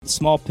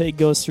Small pig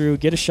goes through,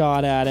 get a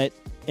shot at it,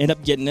 end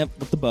up getting it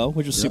with the bow,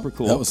 which was super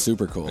cool. That was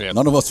super cool. Yep.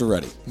 None of us are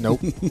ready.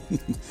 Nope.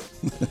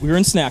 We were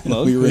in snack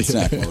mode. We were in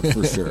snack mode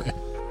for sure.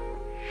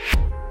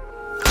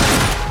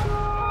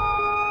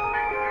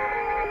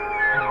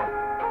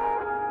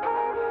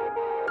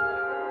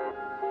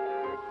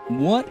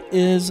 What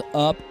is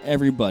up,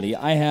 everybody?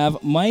 I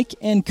have Mike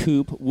and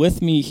Coop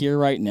with me here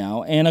right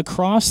now, and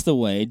across the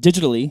way,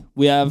 digitally,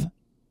 we have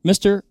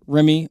Mr.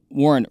 Remi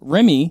Warren.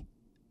 Remi,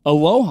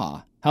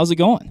 aloha. How's it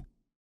going?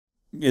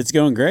 It's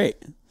going great.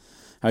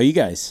 How are you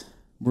guys?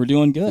 We're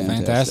doing good.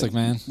 Fantastic,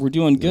 man. We're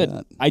doing good.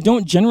 Yeah. I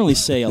don't generally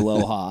say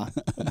aloha,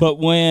 but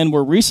when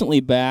we're recently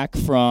back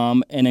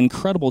from an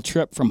incredible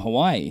trip from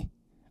Hawaii,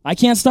 I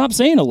can't stop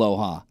saying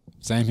aloha.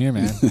 Same here,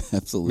 man.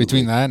 Absolutely.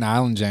 Between that and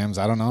island jams,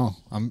 I don't know.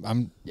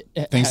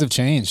 Things have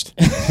changed.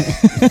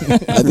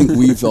 I think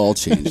we've all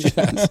changed.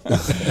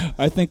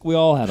 I think we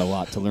all had a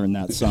lot to learn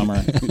that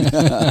summer.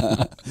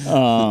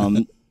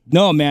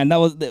 No, man,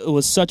 it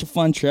was such a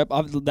fun trip.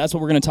 That's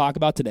what we're going to talk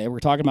about today. We're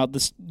talking about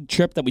this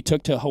trip that we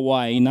took to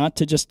Hawaii, not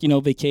to just,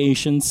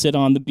 vacation, sit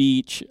on the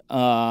beach,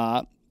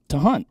 to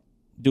hunt,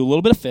 do a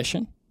little bit of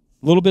fishing,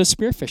 a little bit of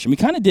spear fishing. We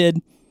kind of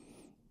did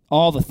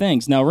all the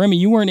things. Now, Remi,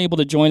 you weren't able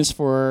to join us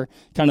for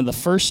kind of the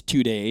first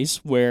 2 days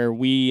where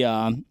we,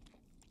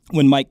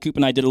 when Mike, Coop,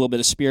 and I did a little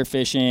bit of spear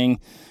fishing,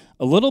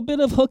 a little bit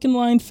of hook and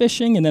line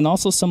fishing, and then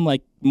also some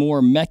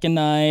more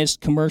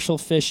mechanized commercial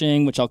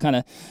fishing, which I'll kind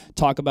of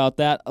talk about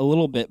that a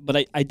little bit.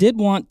 But I did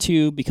want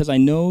to, because I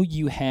know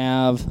you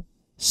have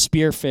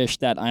spearfished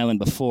that island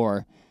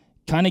before,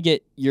 kind of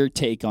get your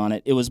take on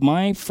it. It was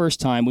my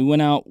first time. We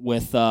went out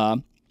with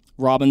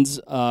Robin's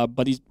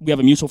buddies. We have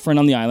a mutual friend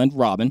on the island,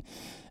 Robin.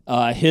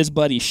 His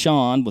buddy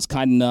Sean was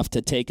kind enough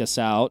to take us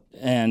out,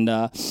 and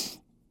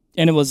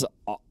it was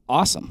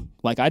awesome.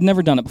 I'd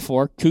never done it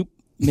before. Coop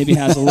maybe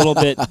has a little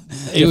bit.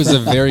 It was a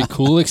very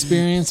cool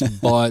experience,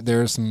 but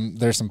there's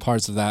some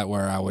parts of that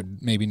where I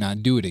would maybe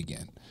not do it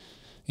again.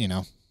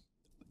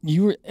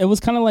 It was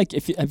kind of like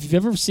if you've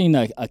ever seen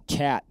a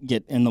cat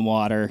get in the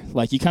water,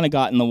 you kind of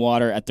got in the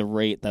water at the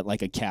rate that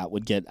a cat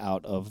would get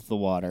out of the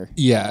water.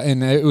 Yeah,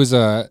 and it was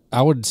I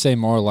would say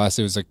more or less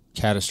it was a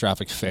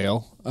catastrophic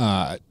fail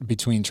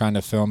between trying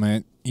to film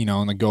it,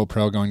 and the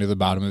GoPro going to the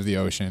bottom of the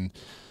ocean.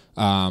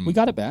 We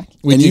got it back.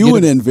 And you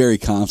went in very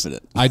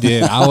confident. I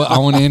did. I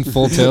went in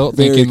full tilt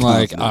thinking all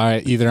confident.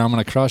 right, either I'm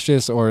going to crush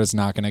this or it's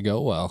not going to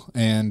go well.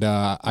 And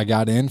I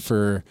got in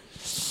for,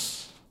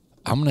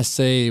 I'm going to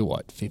say,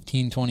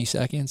 15, 20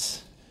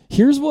 seconds?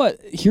 Here's what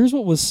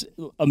was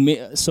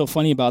so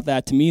funny about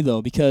that to me,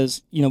 though,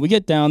 because, we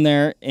get down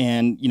there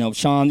and,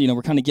 Sean,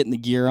 we're kind of getting the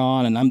gear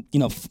on and I'm,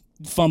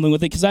 fumbling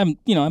with it because I'm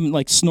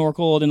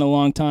snorkeled in a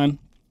long time.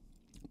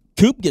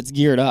 Coop gets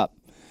geared up.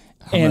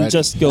 And ready.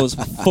 just goes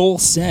full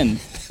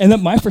send. And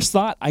then my first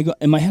thought,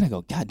 in my head,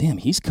 God damn,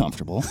 he's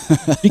comfortable.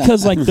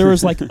 Because, there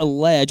was, a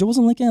ledge. It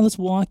wasn't let's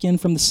walk in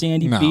from the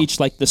sandy beach.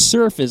 The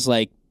surf is,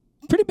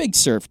 pretty big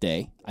surf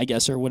day, I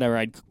guess, or whatever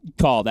I'd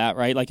call that,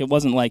 right? It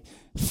wasn't,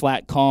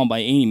 flat calm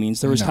by any means.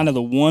 There was kind of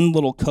the one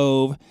little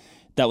cove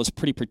that was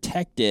pretty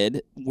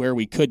protected where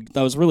we could,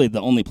 that was really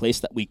the only place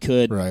that we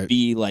could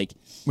be,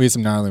 We had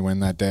some gnarly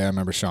wind that day. I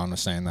remember Sean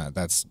was saying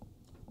that's,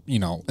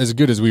 as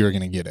good as we were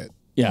going to get it,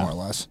 more or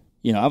less.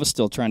 I was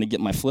still trying to get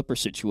my flipper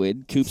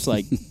situated. Coop's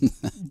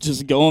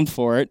just going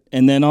for it,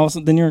 and then all of a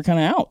sudden, you were kind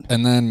of out.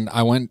 And then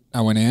I went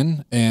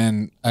in,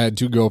 and I had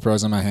 2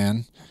 GoPros in my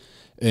hand,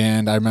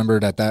 and I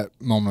remembered at that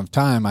moment of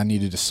time I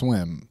needed to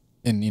swim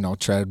and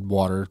tread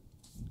water,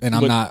 and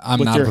I'm not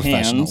a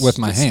professional with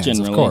my hands,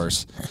 of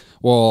course.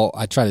 Well,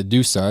 I try to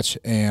do such,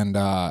 and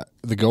the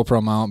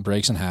GoPro mount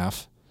breaks in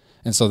half.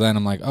 And so then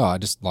I'm I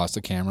just lost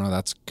the camera.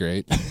 That's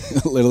great.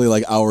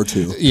 Literally hour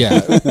 2. Yeah,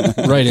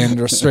 right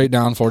in, straight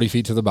down 40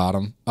 feet to the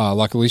bottom.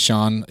 Luckily,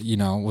 Sean,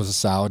 was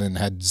solid and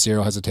had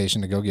zero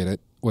hesitation to go get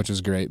it, which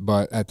was great.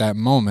 But at that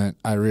moment,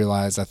 I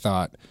realized, I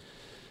thought,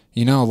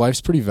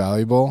 life's pretty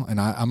valuable, and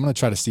I'm going to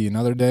try to see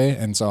another day,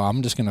 and so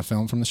I'm just going to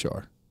film from the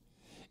shore.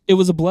 It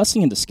was a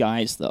blessing in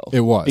disguise, though. It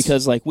was.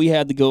 Because, we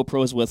had the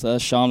GoPros with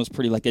us. Sean was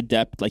pretty,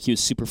 adept. He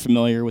was super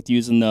familiar with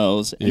using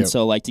those. And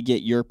so, to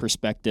get your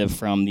perspective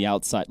from the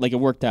outside, it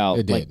worked out.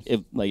 It did.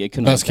 It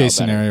couldn't Best case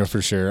better. scenario for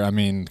sure. I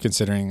mean,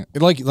 considering,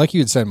 like you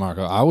had said,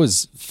 Marco, I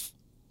was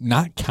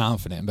not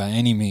confident by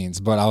any means,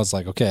 but I was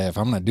okay, if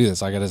I'm going to do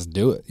this, I got to just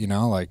do it.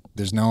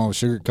 There's no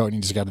sugarcoating.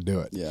 You just got to do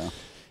it. Yeah.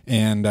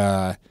 And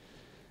I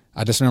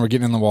just remember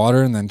getting in the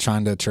water and then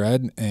trying to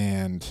tread,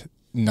 and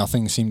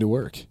nothing seemed to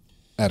work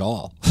at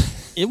all.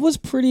 It was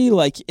pretty,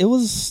 there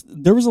was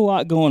a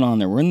lot going on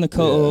there. We're in the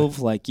cove,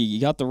 you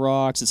got the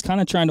rocks. It's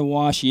kind of trying to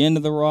wash you into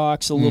the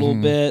rocks a little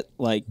bit.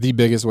 The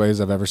biggest waves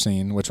I've ever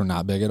seen, which were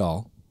not big at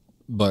all.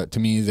 But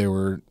to me, they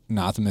were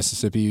not the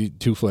Mississippi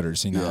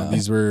 2-footers,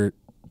 These were,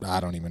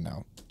 I don't even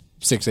know,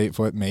 6-8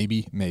 foot,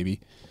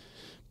 maybe.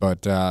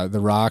 But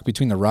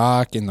between the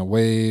rock and the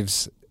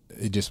waves,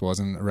 it just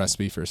wasn't a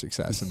recipe for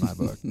success in my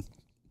book.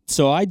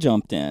 So I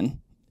jumped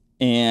in,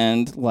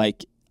 and,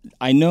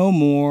 I know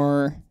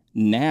more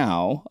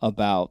now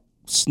about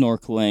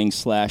snorkeling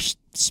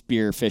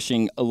spear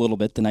fishing a little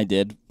bit than I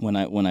did when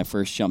I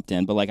first jumped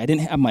in. But like I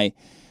didn't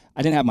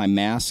have my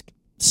mask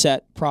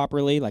set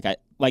properly. Like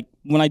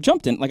when I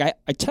jumped in, like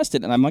I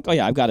tested and I'm like, oh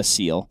yeah, I've got a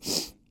seal.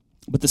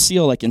 But the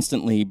seal like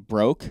instantly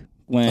broke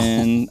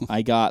when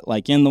I got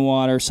like in the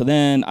water. So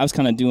then I was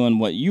kind of doing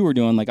what you were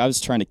doing. Like I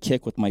was trying to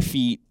kick with my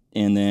feet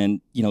and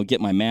then,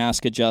 get my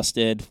mask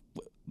adjusted.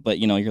 But,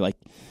 you're like,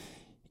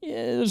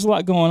 yeah, there's a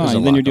lot going on.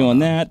 And then you're doing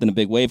that. Then a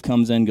big wave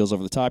comes in, goes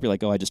over the top. You're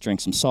like, oh, I just drank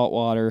some salt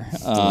water.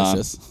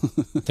 Delicious.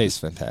 Tastes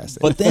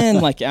fantastic. But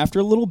then like after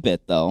a little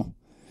bit though,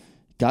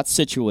 got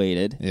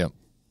situated. Yep.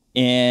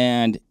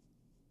 And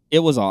it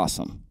was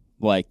awesome.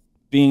 Like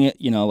being,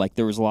 like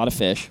there was a lot of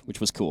fish,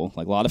 which was cool.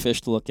 Like a lot of fish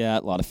to look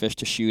at, a lot of fish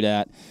to shoot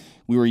at.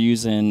 We were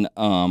using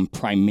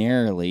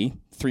primarily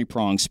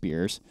 3-prong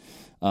spears.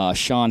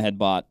 Sean had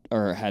brought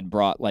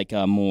like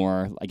a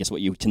more, I guess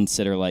what you would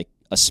consider like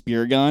a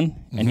spear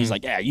gun. And he's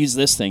like, yeah, use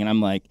this thing. And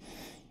I'm like,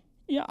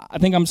 yeah, I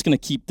think I'm just going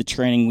to keep the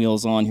training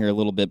wheels on here a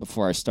little bit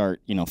before I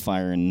start,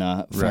 firing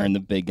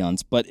the big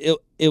guns. But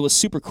it was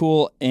super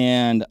cool.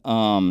 And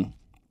like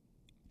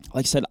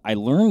I said, I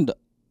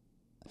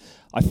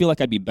feel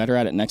like I'd be better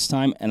at it next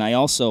time. And I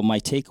also, my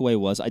takeaway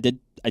was I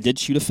did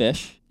shoot a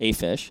fish.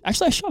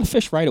 Actually, I shot a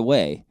fish right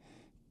away.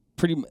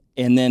 But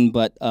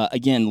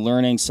again,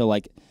 learning. So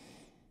like,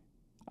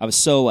 I was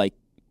so like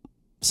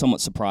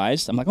somewhat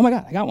surprised. I'm like, oh my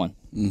God, I got one.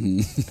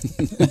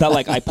 Mm-hmm. That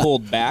like I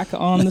pulled back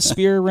on the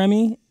spear,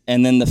 Remi,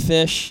 and then the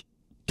fish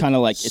kind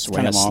of like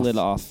slid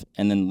off,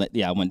 and then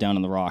I went down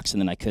on the rocks,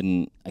 and then I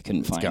couldn't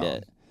find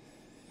it.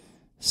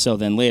 So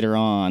then later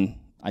on,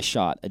 I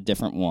shot a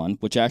different one,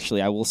 which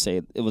actually I will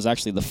say it was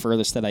actually the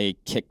furthest that I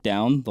kicked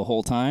down the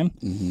whole time.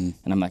 Mm-hmm.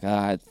 And I'm like,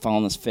 I'd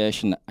fallen this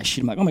fish, and I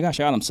shoot him like, oh my gosh,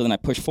 I got him. So then I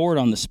push forward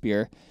on the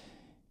spear,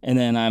 and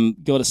then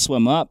go to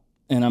swim up,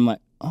 and I'm like,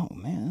 oh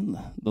man,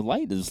 the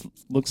light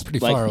looks pretty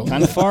like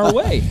kind of far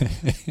away.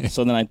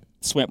 So then I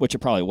swam, which it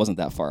probably wasn't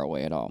that far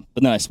away at all.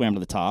 But then I swam to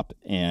the top,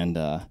 and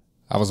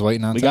I was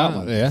waiting on top. Got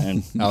one. Yeah,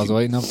 and I was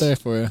waiting up there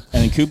for you.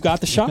 And then Coop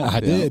got the shot. I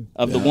did.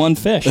 Of the one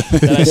fish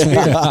that I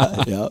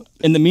speared. Yep.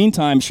 In the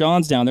meantime,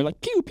 Sean's down there like,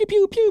 pew, pew,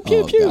 pew, pew,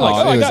 pew, pew.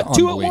 Like, I got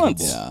two at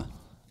once. Yeah.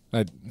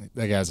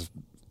 That guy's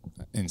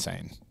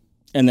insane.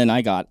 And then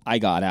I got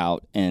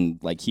out, and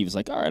like he was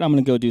like, all right, I'm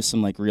going to go do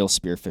some like real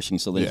spear fishing.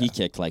 So then he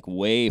kicked like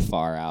way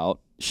far out,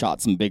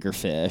 shot some bigger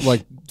fish.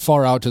 Like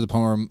far out to the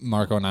point where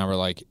Marco and I were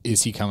like,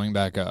 is he coming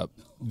back up?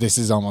 This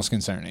is almost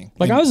concerning.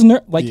 Like I was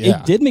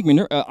it did make me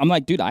nervous. I'm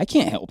like, dude, I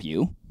can't help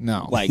you.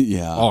 No. Like,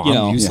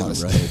 I'm used to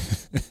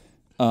this.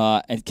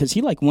 Right. And because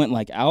he like went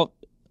like out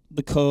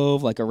the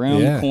cove, like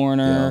around the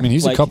corner. Yeah. I mean,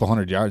 he's like, a couple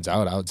hundred yards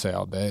out, I would say,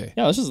 all day.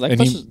 Yeah, this is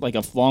like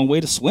a long way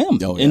to swim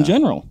in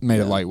general. Made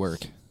it light work.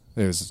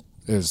 It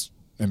was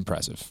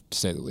impressive, to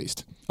say the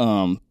least.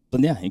 But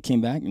yeah, he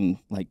came back and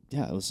like,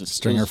 it was just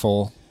stringer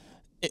full.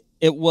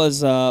 It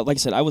was like I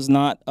said, I was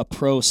not a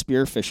pro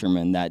spear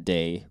fisherman that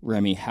day,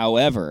 Remi.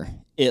 However,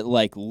 it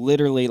like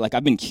literally, like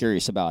I've been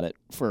curious about it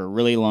for a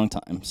really long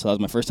time. So that was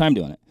my first time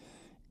doing it.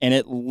 And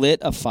it lit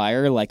a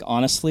fire. Like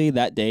honestly,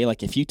 that day,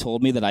 like if you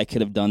told me that I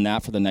could have done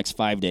that for the next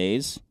 5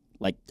 days,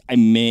 like I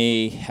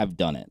may have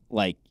done it.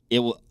 Like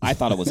I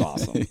thought it was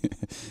awesome.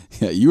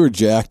 Yeah, you were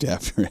jacked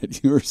after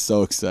it. You were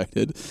so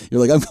excited.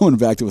 You're like, I'm going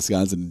back to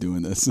Wisconsin and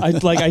doing this. I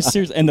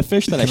seriously, and the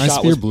fish that I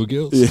shot was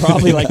bluegills?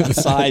 Probably like the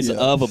size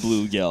of a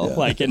bluegill. Yeah.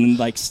 Like and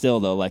like still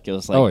though, like it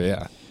was like. Oh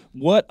yeah.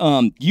 What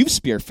you've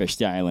spearfished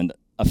the island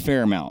a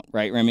fair amount,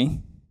 right, Remi?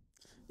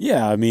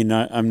 Yeah, I mean,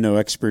 I'm no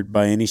expert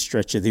by any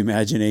stretch of the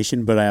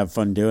imagination, but I have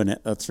fun doing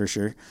it. That's for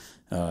sure.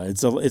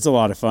 It's a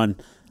lot of fun.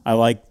 I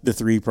like the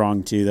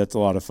 3-prong too. That's a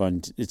lot of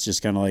fun. It's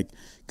just kind of like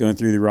going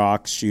through the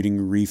rocks,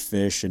 shooting reef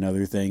fish and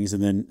other things,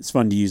 and then it's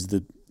fun to use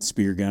the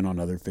spear gun on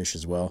other fish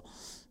as well.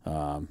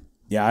 I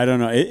don't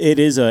know.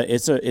 It's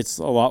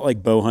a lot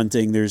like bow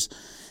hunting. There's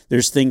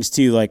things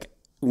too, like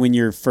when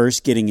you're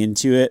first getting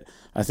into it.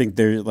 I think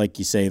there, like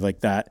you say,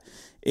 like that.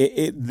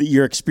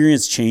 Your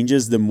experience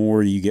changes the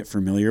more you get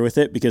familiar with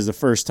it, because the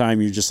first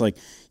time you're just like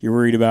you're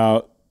worried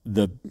about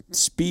the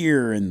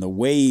spear and the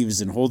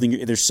waves and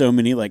holding. There's so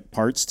many like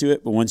parts to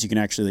it, but once you can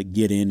actually like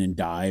get in and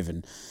dive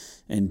and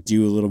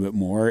do a little bit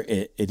more,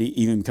 it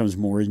even becomes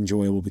more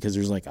enjoyable, because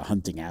there's like a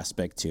hunting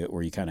aspect to it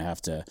where you kind of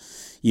have to,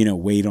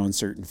 wait on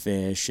certain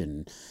fish,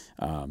 and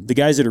the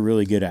guys that are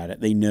really good at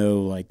it, they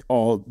know like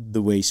all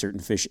the way certain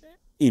fish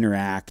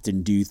interact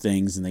and do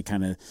things, and they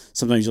kind of,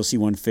 sometimes you'll see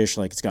one fish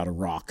like it's got a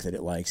rock that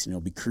it likes, and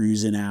it'll be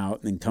cruising out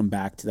and then come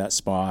back to that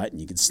spot, and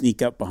you can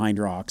sneak up behind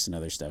rocks and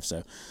other stuff.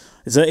 So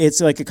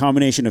it's like a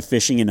combination of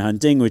fishing and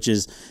hunting, which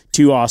is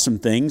two awesome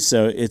things.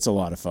 So it's a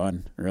lot of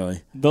fun,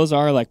 really. Those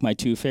are like my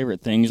two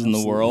favorite things in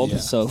the world. Yeah.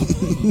 So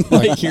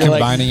like you're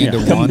combining into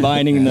one.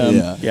 Combining them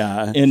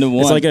into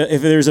one. It's like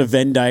if there's a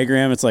Venn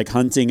diagram, it's like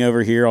hunting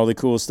over here, all the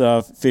cool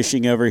stuff,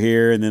 fishing over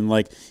here, and then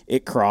like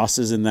it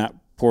crosses in that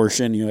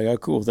portion. You're like, oh,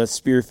 cool, that's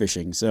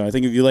spearfishing. So I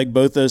think if you like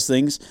both those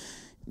things,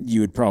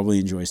 you would probably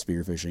enjoy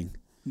spearfishing.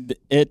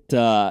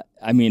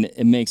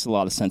 It makes a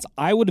lot of sense.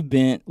 I would have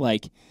been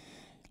like,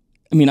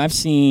 I mean, I've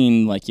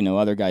seen like,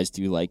 other guys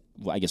do like,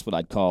 I guess what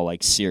I'd call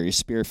like serious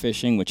spear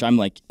fishing, which I'm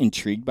like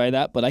intrigued by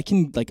that. But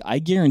I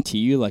guarantee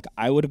you, like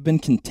I would have been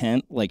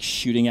content like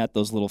shooting at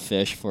those little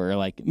fish for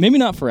like, maybe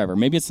not forever.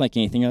 Maybe it's like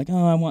anything. You're like,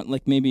 oh, I want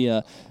like maybe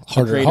a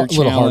greater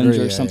challenge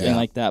or something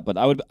like that. But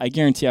I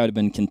guarantee I would have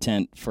been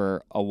content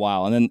for a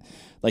while. And then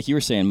like you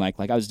were saying, Mike,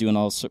 like I was doing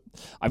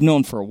I've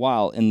known for a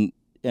while in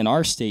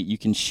our state, you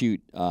can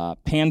shoot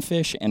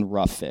panfish and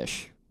rough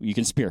fish. You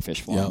can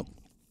spearfish for them.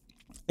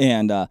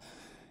 And,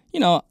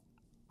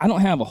 I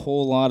don't have a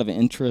whole lot of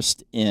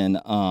interest in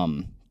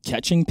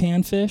catching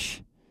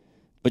panfish,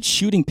 but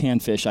shooting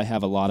panfish, I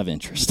have a lot of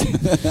interest.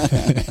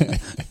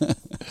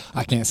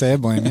 I can't say I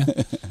blame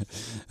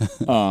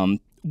you.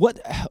 What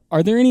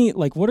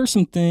are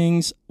some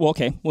things? Well,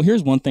 okay. Well,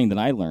 here's one thing that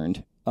I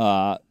learned,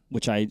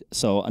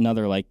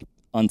 another like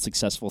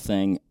unsuccessful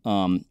thing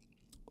a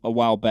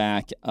while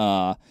back.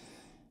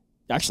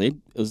 Actually,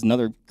 it was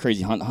another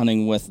crazy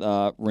hunting with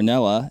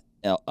Ranella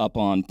up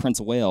on Prince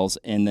of Wales,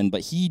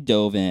 but he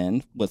dove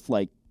in with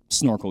like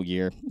snorkel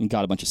gear and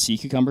got a bunch of sea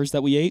cucumbers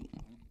that we ate,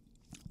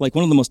 like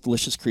one of the most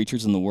delicious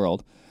creatures in the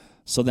world.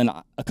 So then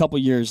a couple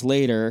years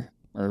later,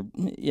 I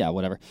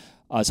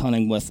was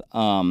hunting with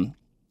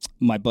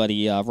my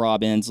buddy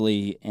Rob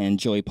Ensley and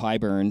Joey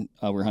Pyburn.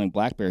 We were hunting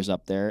black bears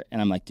up there,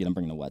 and I'm like, dude, I'm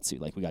bringing a wetsuit.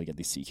 Like, we got to get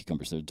these sea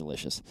cucumbers. They're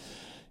delicious.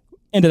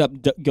 Ended up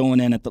going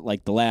in at the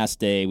last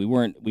day. We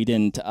weren't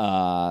in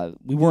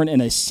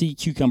a sea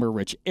cucumber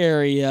rich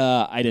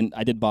area. I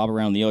did bob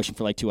around the ocean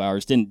for like 2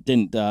 hours.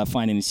 Didn't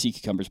find any sea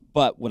cucumbers.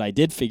 But what I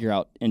did figure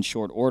out in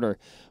short order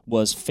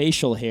was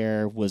facial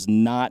hair was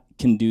not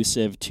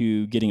conducive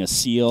to getting a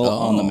seal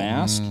on the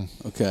mask.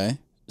 Okay.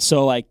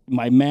 So like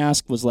my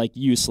mask was like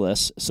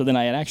useless. So then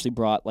I had actually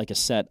brought like a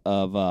set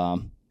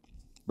of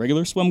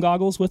regular swim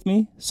goggles with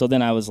me. So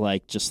then I was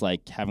like, just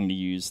like having to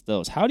use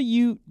those. How do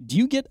you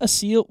get a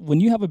seal when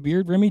you have a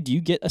beard, Remi? Do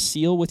you get a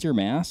seal with your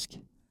mask?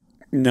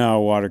 No,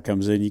 water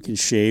comes in. You can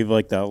shave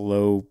like that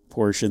low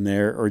portion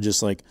there, or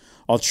just like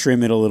I'll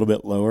trim it a little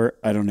bit lower.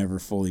 I don't ever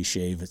fully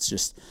shave. It's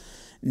just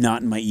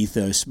not in my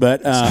ethos,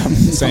 but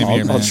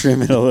I'll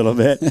trim it a little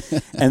bit.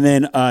 And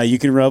then you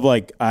can rub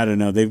like, I don't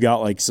know, they've got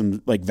like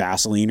some like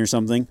Vaseline or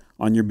something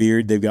on your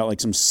beard. They've got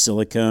like some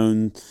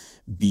silicone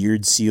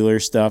beard sealer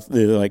stuff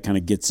that like kind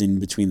of gets in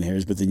between the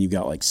hairs, but then you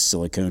got like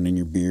silicone in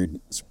your beard.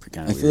 It's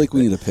kind of I feel like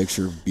we need a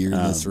picture of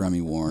beardless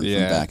Remi Warren from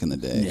back in the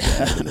day.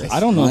 Yeah. I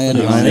don't know.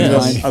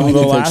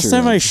 The last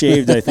time I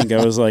shaved, I think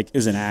I was like, it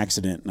was an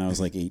accident, and I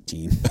was like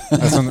 18.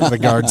 That's when the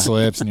guard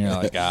slips, and you're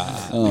like,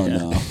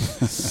 no.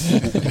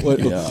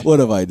 What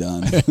have I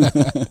done?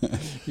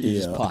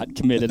 You're just pot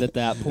committed at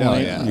that point. Oh,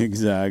 yeah.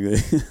 Exactly.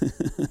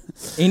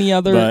 Any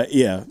other? But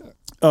yeah.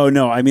 Oh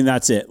no, I mean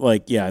that's it.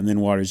 Like and then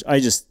waters. I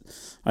just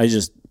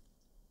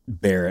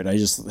bear it. I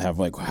just have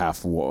like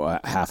half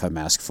a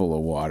mask full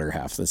of water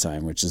half the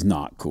time, which is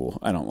not cool.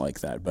 I don't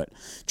like that. But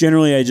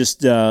generally, I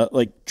just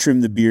like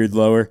trim the beard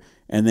lower,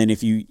 and then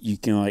if you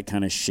can like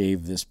kind of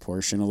shave this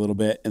portion a little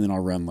bit, and then I'll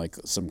run like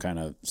some kind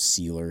of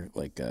sealer,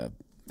 like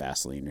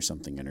Vaseline or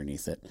something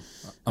underneath it.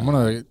 I'm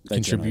gonna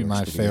contribute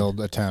my failed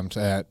attempt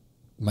at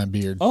my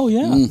beard. Oh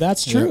yeah,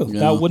 that's true.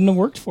 Yeah. That wouldn't have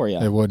worked for you.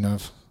 It wouldn't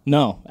have.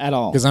 No, at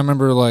all. Because I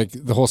remember like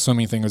the whole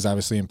swimming thing was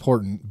obviously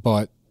important,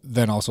 but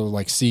then also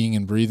like seeing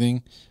and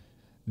breathing,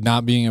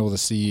 not being able to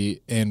see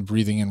and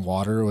breathing in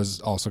water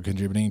was also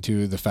contributing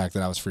to the fact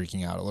that I was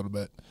freaking out a little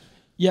bit.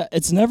 Yeah,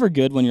 it's never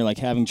good when you're like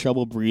having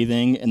trouble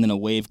breathing and then a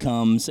wave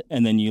comes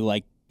and then you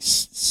like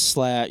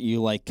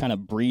kind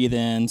of breathe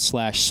in /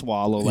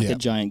 swallow like a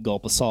giant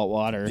gulp of salt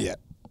water. Yeah.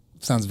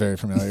 Sounds very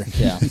familiar.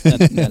 Yeah,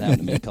 that happened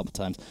to me a couple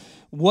times.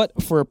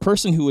 What, for a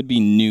person who would be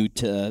new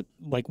to,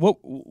 like, what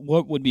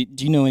would be,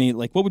 do you know any,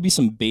 like, what would be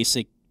some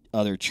basic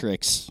other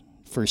tricks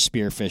for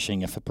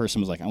spearfishing if a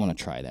person was like, I want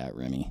to try that,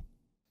 Remi?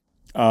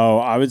 Oh,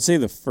 I would say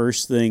the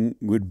first thing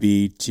would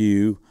be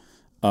to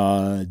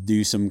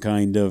do some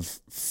kind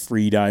of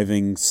free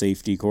diving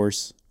safety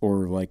course,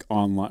 or like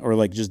online, or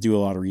like just do a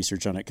lot of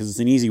research on it, because it's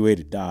an easy way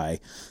to die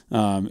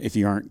if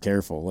you aren't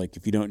careful. Like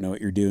if you don't know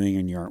what you're doing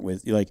and you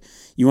aren't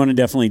you want to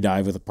definitely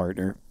dive with a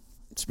partner,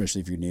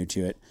 especially if you're new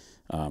to it,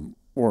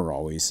 or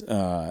always.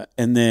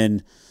 And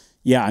then,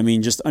 I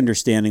mean, just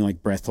understanding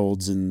like breath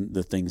holds and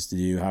the things to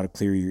do, how to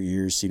clear your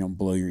ears so you don't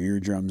blow your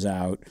eardrums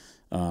out.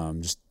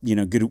 Just,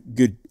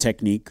 good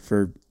technique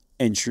for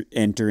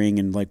entering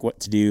and like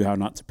what to do, how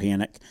not to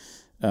panic.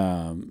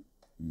 I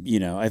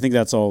think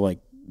that's all like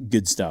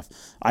good stuff.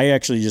 I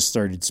actually just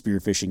started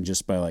spearfishing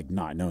just by like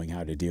not knowing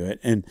how to do it.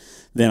 And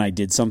then I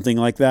did something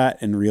like that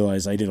and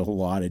realized I did a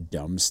lot of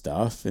dumb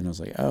stuff. And I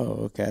was like,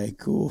 oh, okay,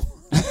 cool.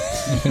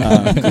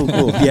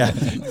 Cool. Yeah.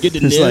 Good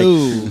to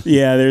know.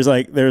 There's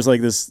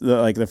this,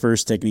 the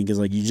first technique is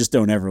like, you just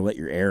don't ever let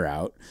your air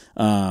out.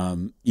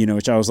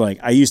 Which I was like,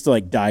 I used to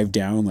like dive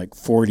down like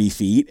 40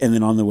 feet and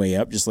then on the way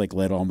up, just like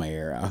let all my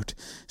air out.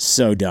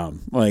 So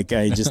dumb. Like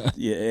I just,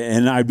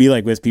 and I'd be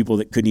like with people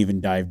that couldn't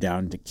even dive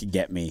down to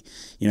get me.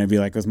 I'd be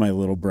like with my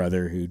little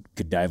brother who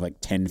could dive like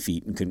 10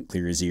 feet and couldn't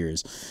clear his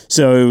ears.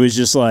 So it was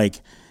just like,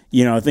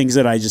 things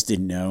that I just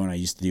didn't know, and I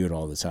used to do it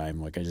all the time.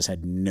 Like I just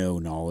had no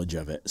knowledge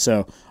of it.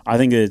 So I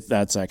think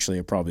that's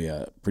actually probably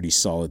a pretty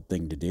solid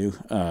thing to do,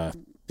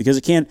 because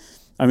it can't.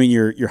 I mean,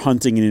 you're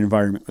hunting in an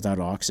environment without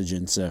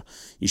oxygen, so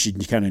you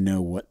should kind of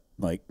know what,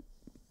 like,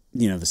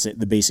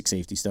 the basic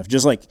safety stuff.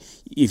 Just like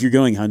if you're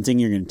going hunting,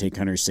 you're going to take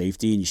hunter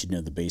safety, and you should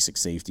know the basic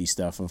safety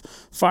stuff of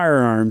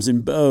firearms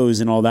and bows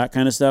and all that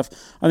kind of stuff.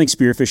 I think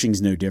spearfishing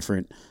is no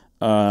different.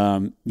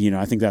 I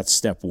think that's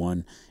step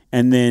one.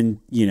 And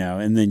then,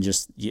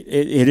 just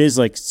it is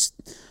like,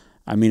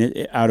 I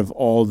mean, out of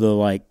all the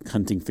like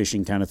hunting,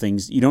 fishing kind of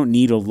things, you don't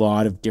need a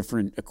lot of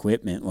different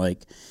equipment.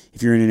 Like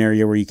if you're in an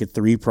area where you could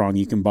 3-prong,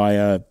 you can buy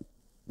a,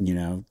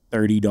 $30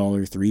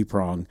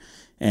 3-prong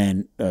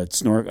and a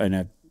snorkel and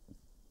a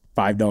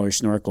 $5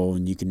 snorkel,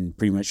 and you can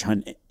pretty much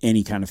hunt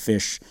any kind of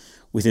fish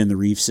within the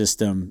reef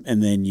system.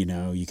 And then,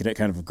 you could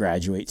kind of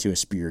graduate to a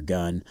spear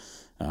gun.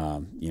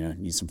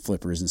 Need some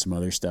flippers and some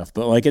other stuff,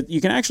 but like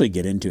you can actually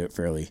get into it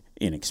fairly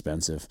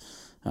inexpensive.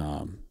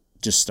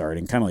 Just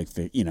starting, kind of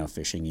like,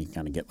 fishing, you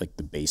kind of get like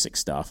the basic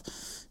stuff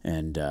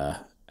and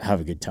have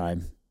a good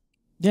time.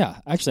 Yeah,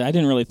 actually, I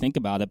didn't really think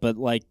about it, but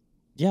like,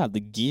 yeah, the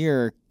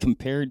gear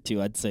compared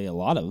to, I'd say, a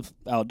lot of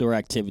outdoor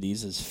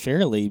activities is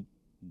fairly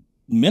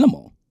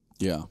minimal.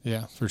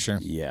 Yeah, for sure.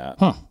 Yeah.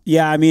 Huh.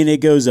 Yeah, I mean, it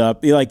goes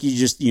up. Like you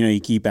just, you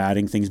keep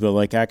adding things, but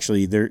like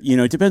actually there,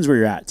 it depends where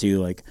you're at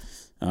too. Like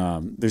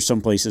there's some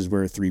places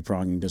where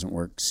 3-pronging doesn't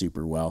work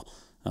super well.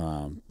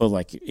 But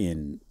like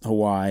in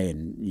Hawaii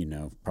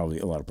and, probably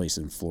a lot of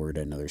places in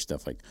Florida and other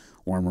stuff like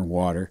warmer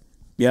water.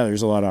 Yeah,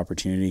 there's a lot of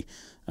opportunity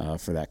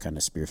for that kind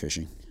of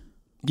spearfishing.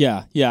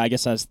 Yeah, I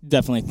guess I was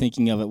definitely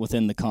thinking of it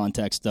within the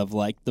context of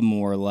like the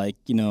more like,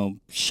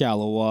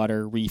 shallow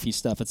water, reefy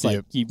stuff. It's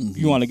like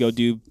you want to go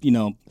do,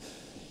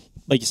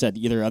 like you said,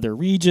 either other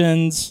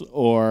regions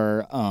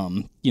or,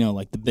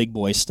 like the big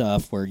boy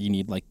stuff where you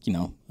need like,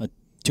 a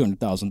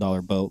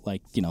 $200,000 boat,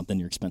 like, then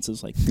your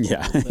expenses, like,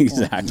 yeah,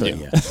 exactly.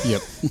 Yeah.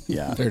 Yep.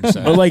 Yeah. Fair to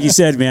say. But like you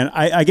said, man,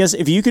 I guess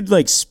if you could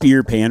like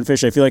spear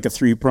panfish, I feel like a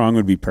 3-prong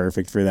would be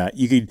perfect for that.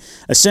 You could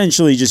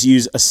essentially just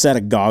use a set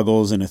of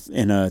goggles and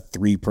a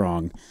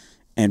 3-prong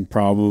and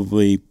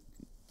probably,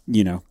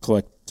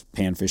 collect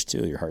panfish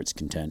till your heart's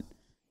content.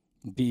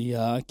 Be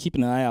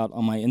keeping an eye out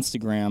on my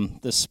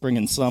Instagram this spring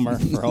and summer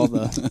for all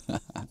the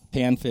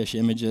panfish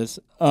images.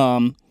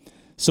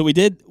 So we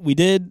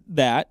did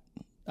that.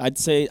 I'd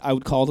say I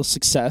would call it a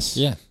success.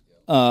 Yeah.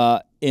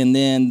 And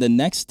then the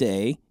next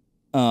day,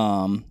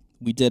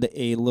 we did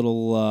a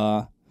little,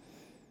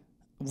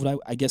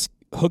 I guess,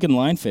 hook and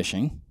line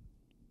fishing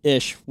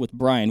ish with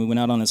Brian. We went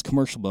out on his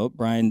commercial boat.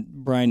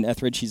 Brian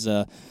Etheridge, he's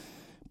a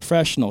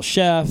professional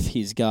chef.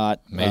 He's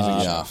got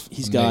amazing chef.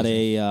 He's got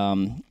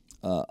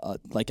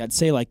like I'd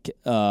say like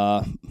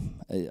a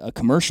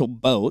commercial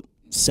boat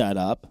set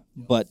up,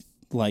 but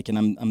like, and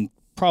I'm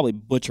probably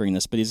butchering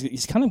this, but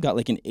he's kind of got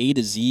like an A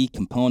to Z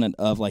component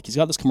of like, he's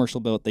got this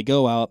commercial boat. They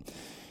go out,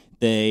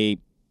 they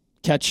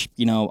catch,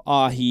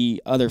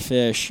 ahi, other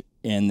fish,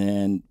 and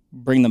then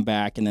bring them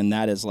back. And then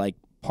that is like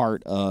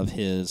part of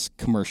his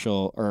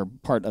commercial or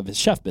part of his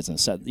chef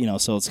business. So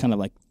it's kind of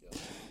like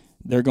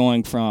they're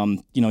going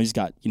from, he's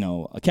got,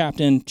 a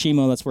captain,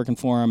 Chimo, that's working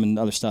for him and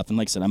other stuff. And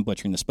like I said, I'm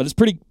butchering this, but it's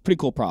pretty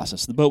cool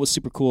process. The boat was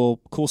super cool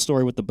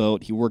story with the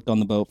boat. He worked on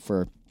the boat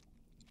for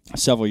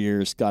several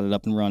years, got it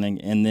up and running,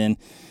 and then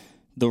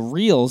the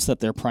reels that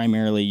they're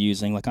primarily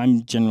using, like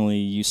I'm generally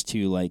used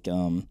to like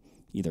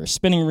either a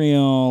spinning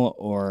reel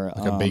or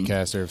like a bait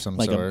caster of some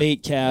like sort. A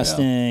bait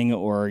casting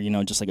or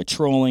just like a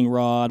trolling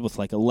rod with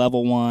like a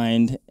level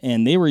wind,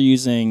 and they were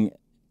using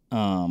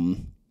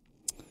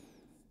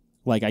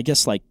like I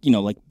guess like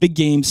like big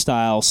game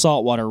style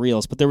saltwater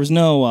reels, but there was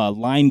no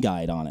line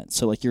guide on it,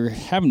 so like you're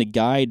having to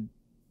guide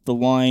the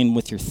line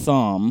with your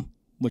thumb,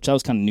 which that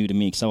was kind of new to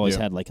me because I always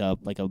had like a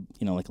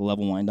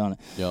level wind on it.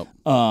 Yep.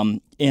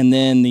 And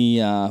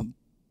then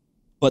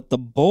but the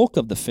bulk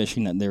of the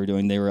fishing that they were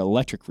doing, they were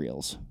electric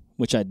reels,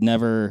 which I'd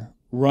never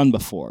run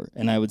before,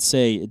 and I would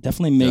say it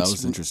definitely makes that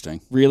was interesting.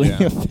 Really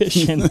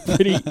efficient,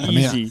 pretty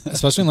easy.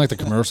 Especially in like the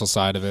commercial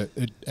side of it,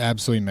 it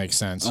absolutely makes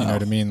sense. You know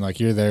what I mean? Like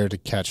you're there to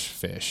catch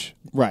fish,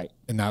 right,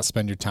 and not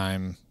spend your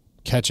time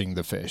catching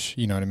the fish.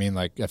 You know what I mean?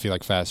 Like I feel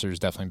like faster is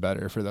definitely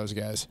better for those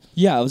guys.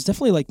 Yeah, it was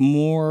definitely like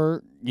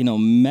more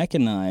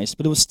mechanized,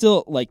 but it was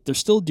still like they're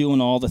still doing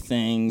all the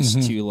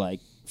things to like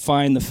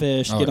find the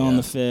fish, get on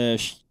the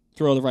fish,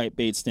 throw the right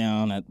baits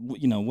down at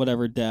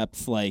whatever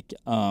depth, like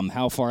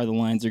how far the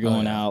lines are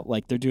going out,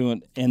 like they're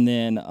doing, and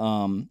then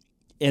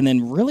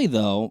really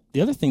though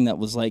the other thing that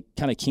was like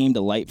kind of came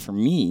to light for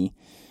me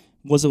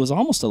was it was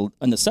almost a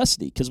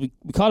necessity because we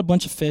caught a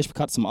bunch of fish. We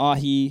caught some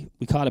ahi.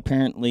 We caught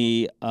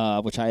apparently,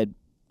 which I had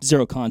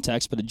zero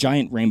context, but a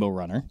giant rainbow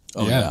runner.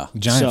 Oh yeah,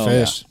 giant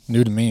fish. Yeah.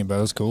 New to me, but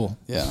it was cool.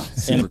 Yeah,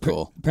 super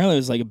cool. Apparently, it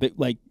was like a big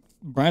like.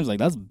 Brian's like,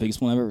 that's the biggest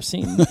one I've ever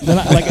seen. And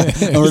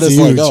we're just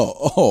like,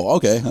 oh,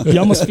 okay. You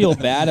almost feel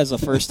bad as a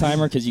first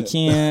timer because you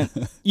can't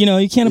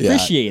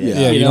appreciate it.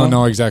 Yeah, you don't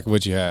know exactly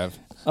what you have.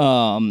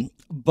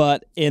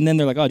 But and then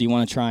they're like, oh, do you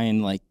want to try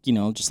and like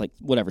just like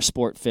whatever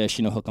sport fish,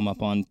 hook them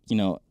up on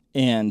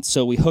And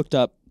so we hooked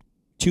up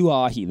 2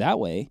 ahi that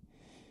way.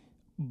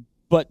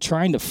 But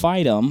trying to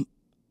fight them,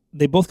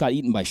 they both got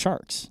eaten by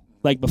sharks.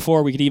 Like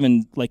before we could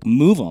even like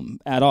move them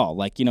at all.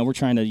 Like, we're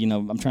trying to,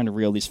 I'm trying to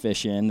reel these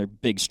fish in. They're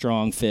big,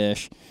 strong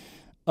fish.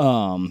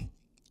 And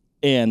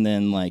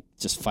then like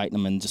just fighting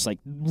them and just like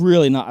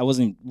I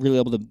wasn't really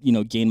able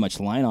to, gain much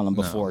line on them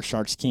before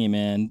sharks came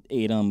in,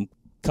 ate them,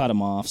 cut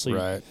them off. So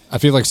right. I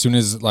feel like soon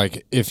as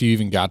like if you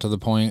even got to the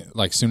point,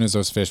 like soon as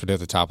those fish would hit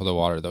the top of the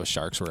water, those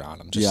sharks were on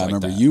them. Just I like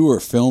remember that. you were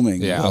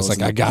filming. Yeah, I was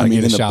like, I gotta get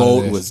a and shot the of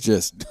boat this. was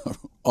just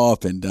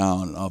up and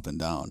down and up and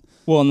down.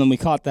 Well, and then we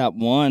caught that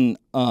one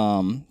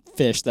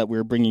fish that we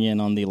were bringing in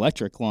on the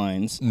electric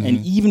lines,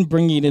 and even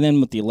bringing it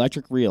in with the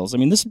electric reels. I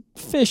mean, this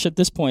fish at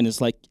this point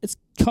is like it's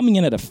coming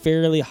in at a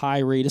fairly high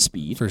rate of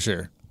speed. For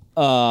sure.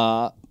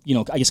 I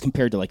guess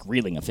compared to like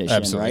reeling a fish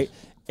in, right?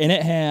 And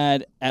it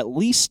had at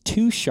least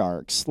 2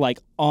 sharks like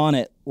on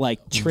it, like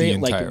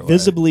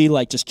visibly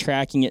like just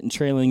tracking it and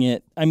trailing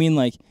it. I mean,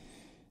 like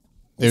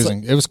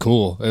it was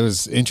cool. It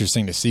was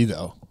interesting to see,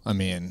 though. I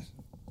mean,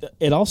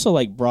 it also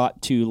like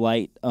brought to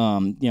light,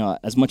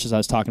 as much as I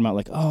was talking about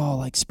like, oh,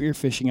 like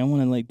spearfishing, I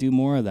want to like do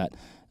more of that.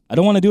 I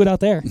don't want to do it out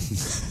there.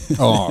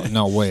 Oh,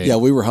 no way. Yeah,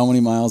 we were how many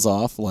miles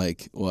off?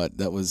 Like what?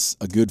 That was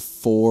a good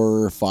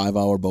 4 or 5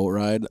 hour boat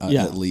ride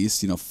at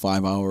least.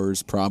 5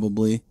 hours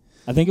probably.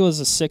 I think it was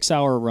a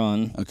 6-hour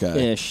run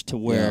ish to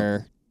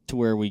where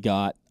we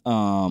got.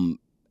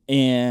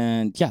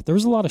 And yeah, there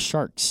was a lot of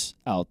sharks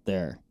out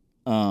there.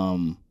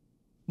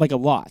 Like a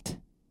lot,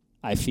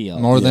 I feel.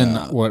 More than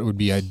what would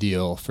be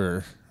ideal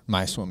for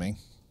my swimming.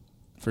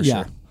 For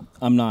sure.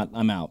 I'm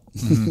out.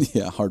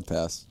 Yeah, hard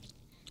pass.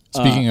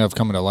 Speaking of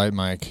coming to light,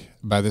 Mike,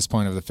 by this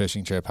point of the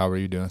fishing trip, how were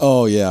you doing?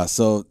 Oh yeah,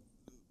 so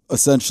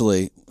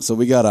essentially,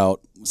 we got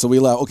out. So we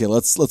left. Okay,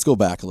 let's go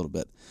back a little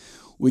bit.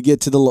 We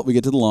get to the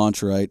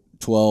launch, right?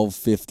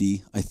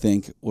 12:50, I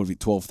think. What would it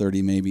be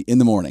 12:30 maybe in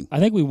the morning? I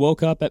think we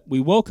woke up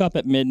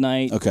at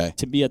midnight. Okay.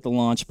 To be at the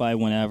launch by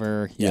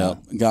whenever. Yeah.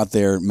 Got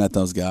there, met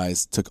those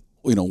guys.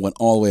 Went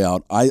all the way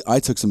out. I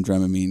took some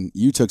Dramamine.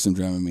 You took some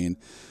Dramamine.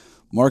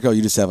 Marco,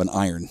 you just have an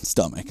iron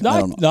stomach. I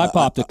don't know. No, I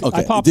popped it. Okay.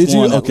 I popped Did you?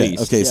 one at Okay.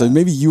 least. Okay. Yeah. So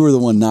maybe you were the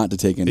one not to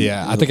take any.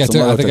 Yeah, I think I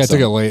took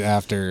it late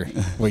after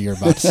what you're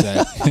about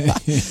to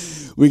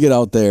say. We get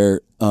out there.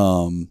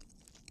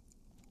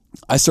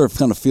 I start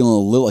kind of feeling a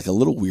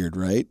little weird,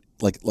 right?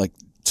 Like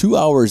 2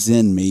 hours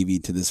in maybe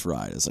to this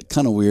ride. It's like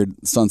kind of weird.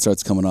 The sun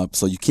starts coming up,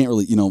 so you can't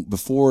really,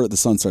 before the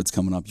sun starts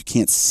coming up, you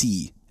can't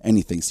see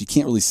anything, so you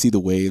can't really see the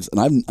waves.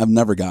 And I've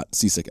never got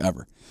seasick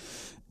ever.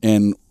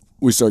 And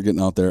we start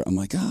getting out there. I'm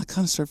like, I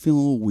kind of start feeling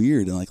a little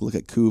weird, and like look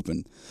at Coop,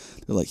 and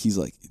he's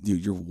like,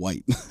 dude, you're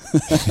white.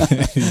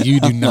 You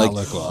do not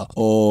look well.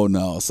 Oh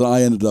no! So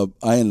I ended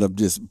up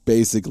just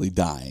basically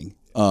dying.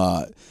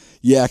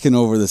 Yakking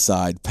over the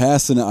side,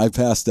 I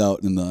passed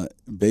out in the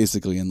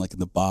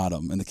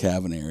bottom in the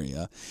cabin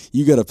area.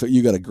 You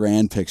got a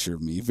grand picture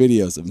of me,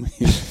 videos of me,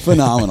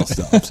 phenomenal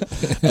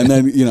stuff. And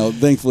then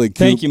thankfully, Coop,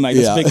 thank you, Mike.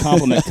 That's a big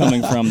compliment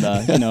coming from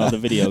the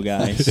video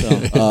guy. So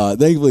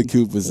thankfully,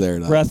 Coop was there.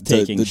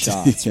 Breathtaking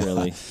shots,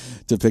 really,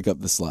 to pick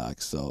up the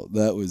slack. So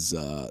that was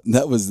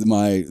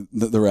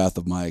the wrath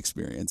of my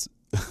experience.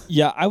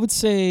 Yeah, I would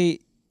say.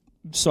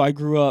 So I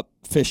grew up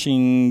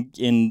fishing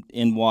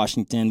in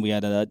Washington. We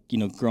had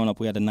growing up,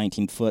 we had a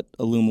 19-foot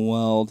Aluma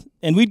weld,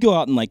 and we'd go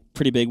out in like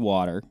pretty big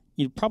water.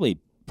 Probably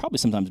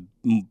sometimes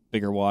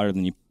bigger water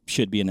than you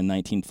should be in a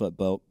 19-foot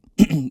boat.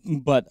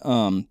 But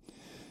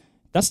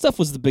that stuff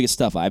was the biggest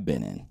stuff I've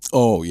been in.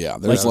 Oh yeah,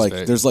 there's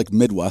like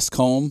Midwest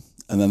comb,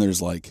 and then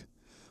there's like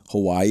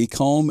Hawaii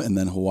comb, and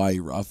then Hawaii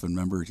rough. And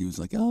remember, he was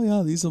like, "Oh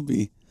yeah, these will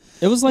be."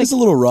 It was like it's a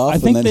little rough. I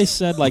think they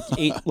said like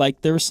 8. Like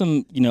there was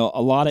some,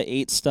 a lot of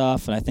 8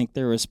 stuff, and I think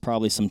there was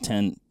probably some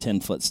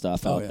 10-foot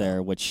stuff out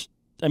there. Which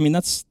I mean,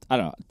 I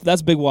don't know.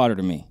 That's big water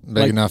to me.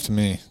 Big enough to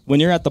me.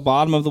 When you're at the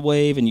bottom of the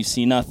wave and you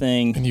see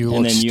nothing, and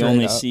then you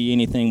only see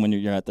anything when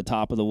you're at the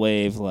top of the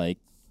wave, like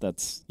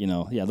that's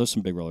those are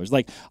some big rollers.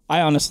 Like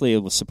I honestly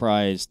was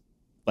surprised.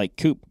 Like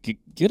Coop,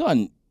 get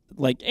on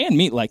and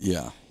me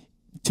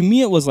To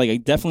me, it was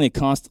like definitely a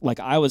constant. Like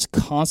I was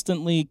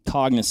constantly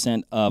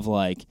cognizant of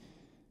like.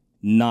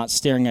 Not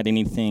staring at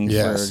anything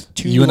for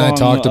too long. You and I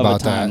talked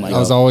about that. Like,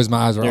 my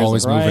eyes were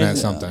always moving at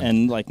something,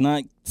 and like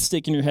not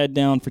sticking your head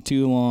down for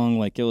too long.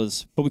 Like it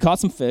was, but we caught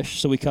some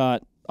fish. So we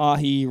caught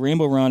ahi,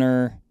 rainbow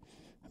runner.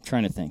 I'm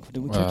trying to think.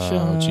 Did we catch?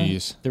 Oh,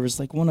 jeez. There was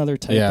like one other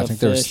type. Yeah, of I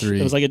think fish. there was 3.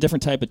 It was like a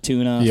different type of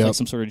tuna, like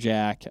some sort of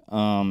jack.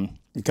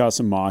 You caught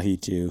some mahi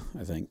too,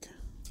 I think.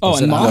 Oh,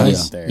 and mahi.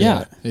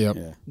 Yeah. Yep.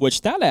 Yeah.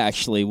 Which that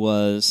actually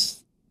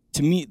was,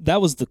 to me,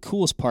 that was the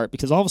coolest part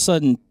because all of a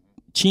sudden,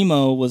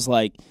 Chimo was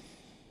like.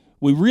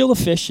 We reel a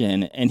fish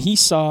in, and he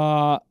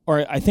saw,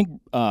 or I think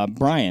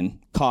Brian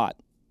caught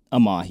a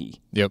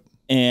mahi. Yep.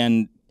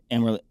 And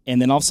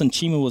then all of a sudden,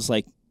 Chima was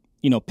like,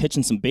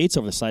 pitching some baits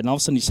over the side, and all of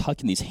a sudden he's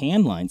hucking these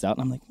hand lines out,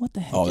 and I'm like, what the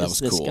heck is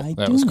this guy doing?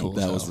 That was cool.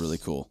 That was really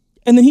cool.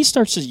 And then he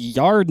starts just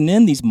yarding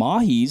in these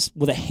mahis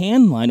with a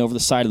hand line over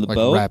the side of the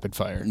boat. Rapid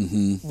fire.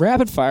 Mm-hmm.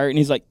 Rapid fire. And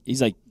he's like,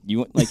 he's like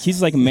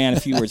a man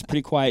of few words,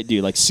 pretty quiet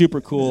dude, like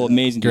super cool,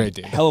 amazing dude. Great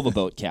dude. Hell of a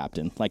boat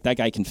captain. Like that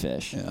guy can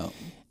fish. Yeah.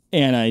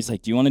 And he's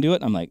like, do you want to do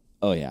it? I'm like,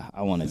 oh yeah,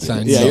 I want to do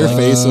it. Yeah, your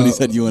face when he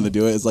said you want to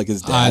do it is like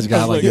his dad. Eyes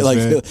got like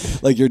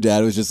like your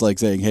dad was just like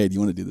saying, hey, do you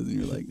want to do this? And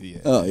you're like,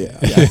 oh yeah.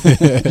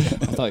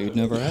 I thought you'd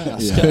never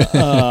ask.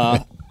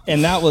 Yeah.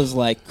 And that was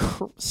like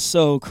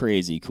so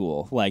crazy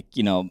cool. Like,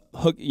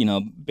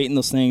 baiting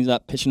those things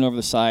up, pitching over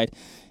the side,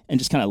 and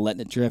just kind of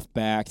letting it drift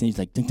back. And he's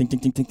like, ding, ding,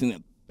 ding, ding, ding,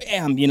 ding,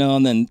 bam,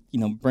 and then,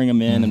 bring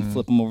them in and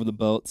flip them over the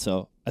boat.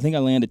 So I think I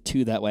landed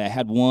 2 that way. I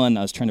had one,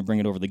 I was trying to bring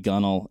it over the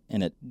gunnel,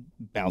 and it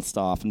bounced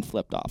off and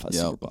flipped off. I was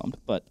super bummed.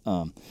 But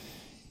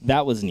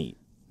that was neat.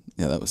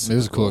 Yeah, that was It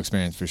was a cool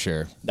experience for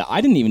sure.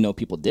 I didn't even know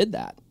people did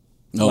that.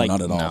 No,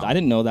 not at all. I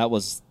didn't know that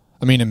was...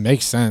 I mean, it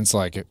makes sense,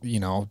 like,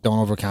 don't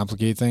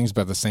overcomplicate things,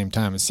 but at the same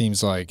time, it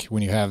seems like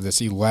when you have this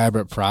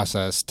elaborate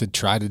process to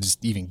try to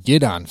just even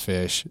get on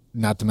fish,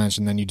 not to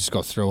mention then you just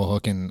go throw a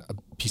hook and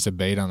a piece of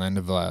bait on the end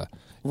of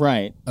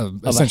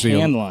essentially a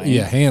hand line.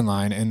 Yeah, hand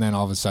line, and then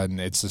all of a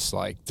sudden it's just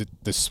like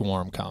the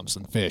swarm comes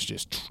and fish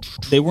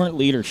just... They weren't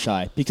leader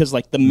shy because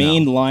like the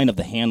main line of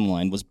the hand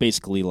line was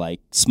basically like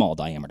small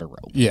diameter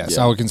rope. Yes,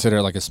 I would consider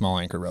it like a small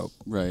anchor rope.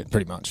 Right.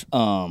 Pretty much.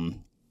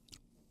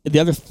 The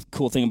other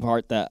cool thing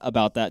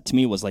about that to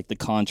me was like the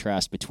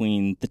contrast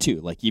between the two.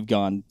 Like you've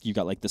got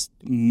like this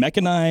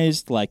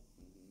mechanized like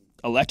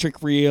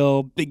electric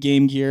reel, big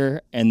game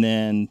gear, and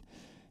then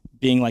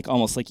being like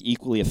almost like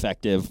equally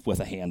effective with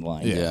a hand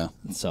line. Yeah.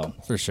 So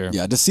for sure.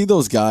 Yeah, to see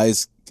those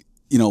guys,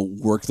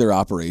 work their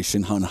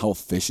operation and how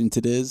efficient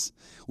it is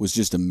was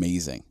just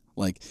amazing.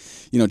 Like,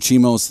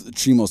 Chimo's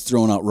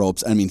throwing out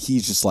ropes. I mean,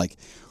 he's just like,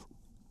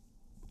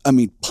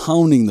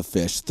 pounding the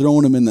fish,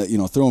 throwing them in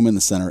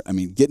the center. I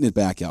mean, getting it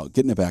back out.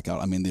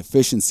 I mean, the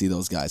efficiency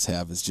those guys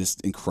have is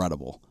just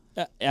incredible.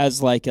 As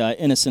like an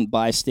innocent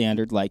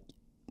bystander, like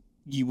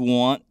you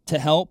want to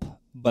help,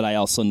 but I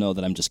also know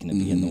that I'm just going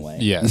to be in the way.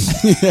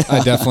 Yes.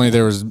 I definitely,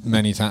 there was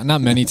many times,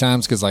 not many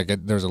times because like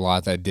there's a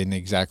lot that I didn't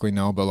exactly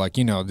know, but like,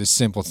 just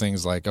simple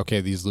things like,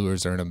 okay, these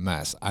lures are in a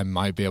mess. I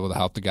might be able to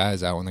help the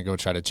guys out when they go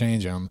try to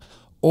change them,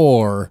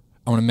 or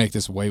I want to make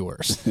this way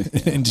worse,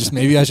 and just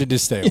maybe I should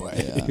just stay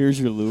away. Yeah. Here's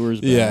your lures.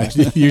 Yeah,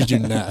 here's your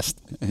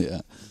nest.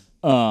 Yeah.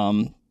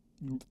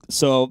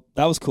 So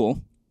that was cool.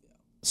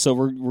 So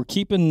we're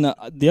keeping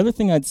the other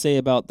thing I'd say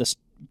about this,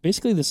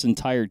 basically this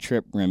entire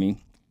trip,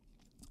 Remi,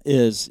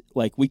 is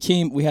like we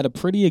had a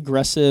pretty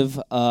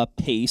aggressive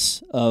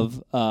pace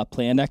of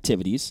planned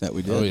activities that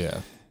we did. Oh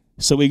yeah.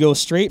 So we go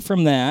straight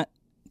from that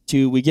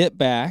to we get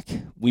back,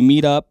 we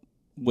meet up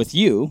with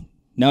you.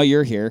 Now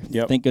you're here.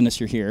 Yep. Thank goodness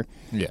you're here.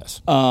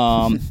 Yes.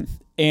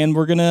 And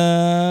we're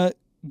gonna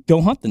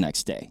go hunt the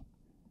next day.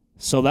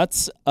 So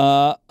that's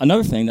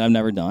another thing that I've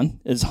never done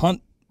is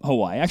hunt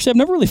Hawaii. Actually, I've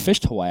never really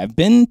fished Hawaii. I've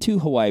been to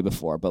Hawaii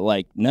before, but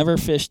like never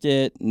fished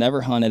it,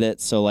 never hunted it.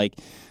 So like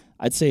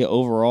I'd say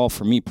overall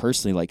for me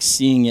personally, like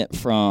seeing it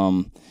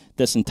from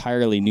this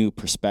entirely new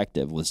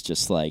perspective was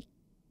just like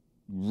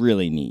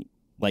really neat.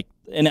 Like,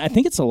 and I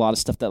think it's a lot of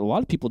stuff that a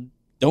lot of people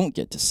don't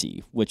get to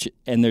see,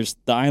 the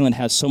island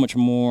has so much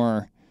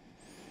more,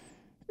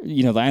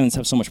 the islands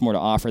have so much more to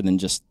offer than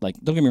just like,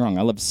 don't get me wrong,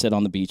 I love to sit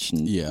on the beach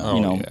and,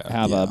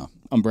 have a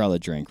umbrella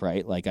drink,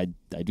 right? Like I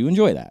do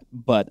enjoy that,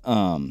 but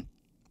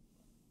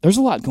there's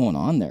a lot going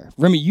on there.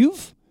 Remi,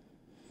 you've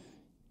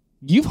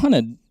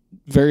hunted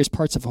various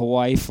parts of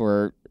Hawaii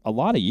for a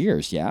lot of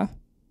years, yeah?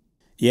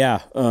 Yeah,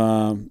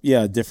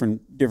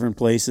 different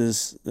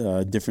places,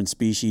 different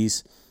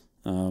species.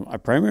 I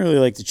primarily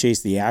like to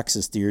chase the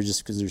axis deer just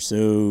because they're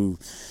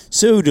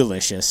so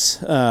delicious.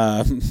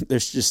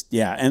 There's just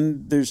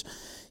and there's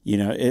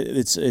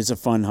it's a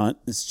fun hunt.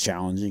 It's a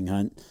challenging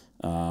hunt.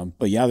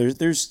 But yeah,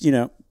 there's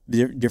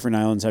different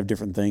islands have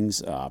different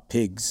things.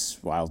 Pigs,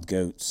 wild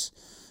goats.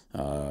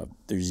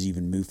 There's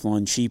even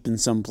mouflon sheep in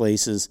some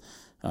places.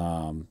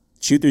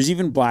 There's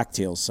even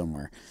blacktails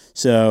somewhere.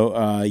 So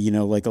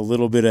like a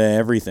little bit of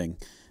everything.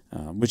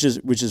 Which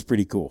is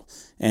pretty cool,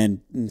 and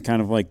kind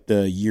of like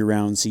the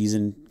year-round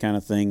season kind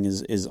of thing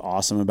is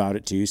awesome about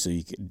it too. So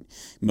you could,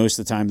 most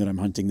of the time that I'm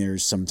hunting there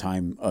is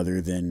sometime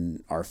other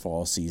than our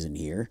fall season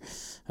here,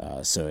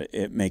 so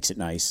it makes it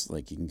nice.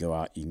 Like you can go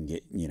out, you can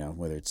get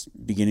whether it's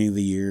beginning of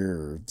the year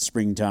or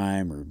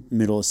springtime or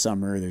middle of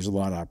summer. There's a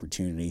lot of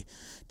opportunity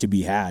to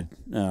be had.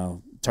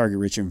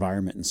 Target-rich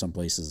environment in some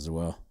places as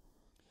well.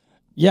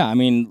 Yeah, I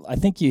mean, I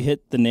think you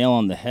hit the nail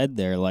on the head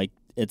there. Like.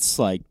 It's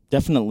like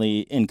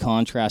definitely in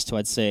contrast to,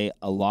 I'd say,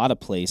 a lot of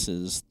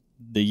places,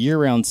 the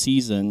year-round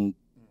season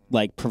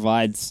like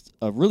provides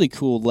a really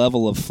cool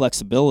level of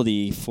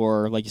flexibility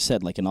for, like you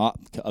said, like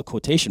a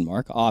quotation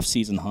mark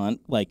off-season hunt,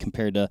 like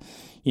compared to,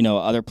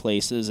 other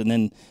places. And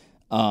then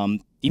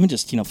even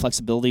just,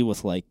 flexibility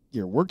with like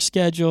your work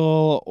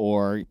schedule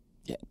or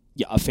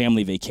a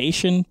family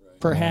vacation,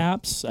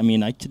 perhaps. I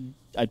mean,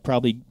 I'd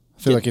probably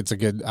feel like it's a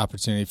good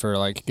opportunity for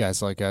like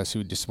guys like us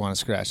who just want to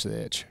scratch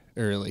the itch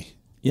early.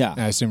 Yeah.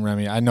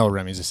 And I know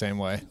Remi's the same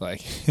way.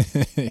 Like,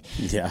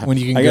 Yeah. when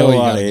you can I go, got a you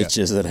lot gotta of go.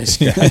 itches that I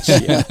scratch.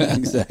 Yeah,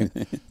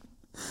 exactly.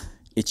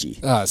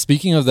 Itchy.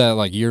 Speaking of that,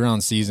 like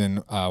year-round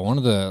season, one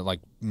of the like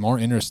more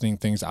interesting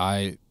things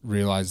I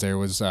realized there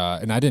was,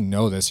 and I didn't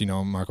know this,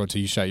 Marco,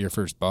 till you shot your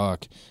first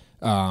buck.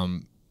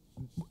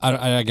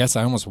 I guess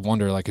I almost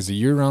wonder, like, is a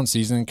year-round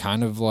season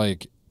kind of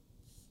like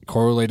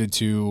correlated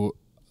to,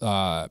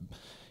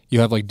 you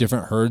have like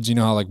different herds,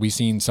 how like we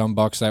seen some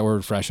bucks that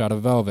were fresh out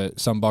of velvet,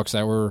 some bucks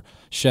that were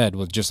shed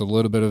with just a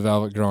little bit of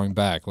velvet growing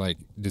back. Like,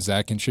 does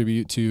that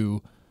contribute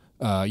to,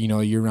 a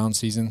year-round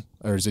season?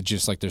 Or is it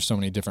just like there's so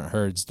many different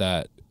herds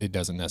that it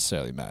doesn't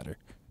necessarily matter?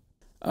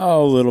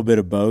 Oh, a little bit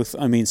of both.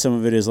 I mean, some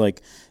of it is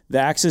like the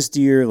axis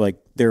deer, like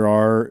there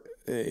are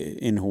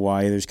in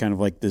Hawaii, there's kind of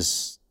like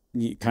this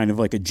kind of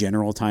like a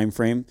general time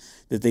frame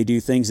that they do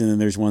things. And then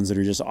there's ones that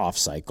are just off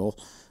cycle.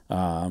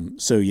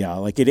 So yeah,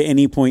 like at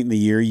any point in the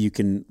year you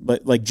can,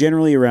 but like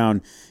generally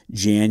around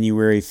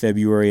January,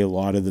 February, a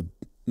lot of the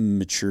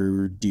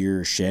mature deer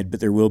are shed, but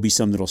there will be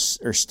some that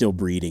are still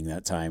breeding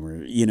that time,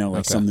 or,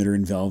 like some that are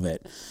in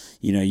velvet.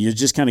 You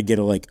just kind of get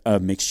a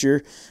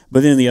mixture.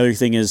 But then the other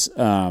thing is,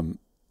 I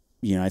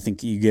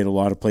think you get a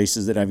lot of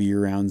places that have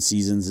year-round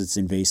seasons. It's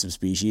invasive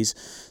species.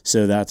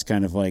 So that's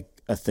kind of like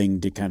a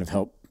thing to kind of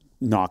help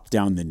knock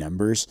down the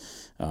numbers.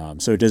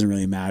 So it doesn't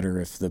really matter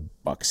if the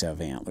bucks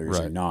have antlers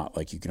or not.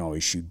 Like, you can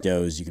always shoot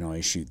does, you can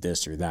always shoot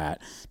this or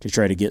that to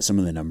try to get some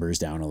of the numbers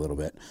down a little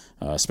bit,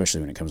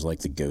 especially when it comes to like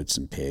the goats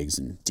and pigs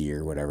and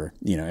deer, whatever.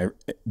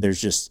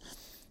 There's just,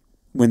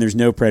 when there's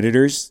no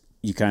predators,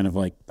 you kind of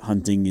like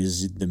hunting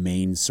is the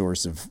main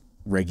source of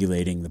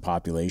regulating the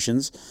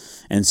populations.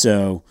 And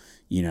so,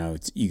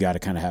 you got to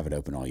kind of have it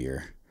open all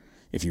year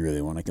if you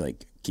really want to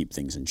like keep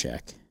things in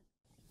check.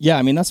 Yeah,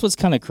 I mean, that's what's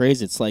kind of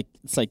crazy. It's like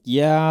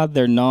yeah,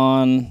 they're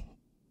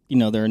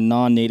they're a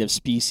non-native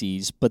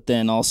species, but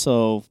then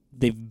also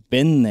they've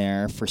been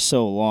there for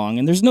so long,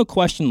 and there's no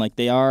question like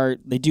they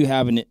do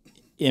have an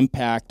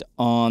impact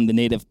on the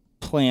native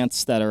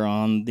plants that are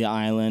on the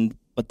island,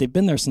 but they've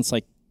been there since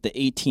like the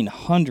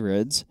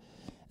 1800s,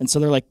 and so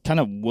they're like kind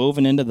of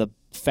woven into the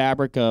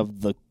fabric of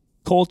the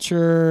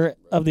culture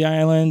of the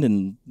island,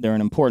 and they're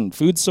an important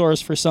food source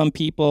for some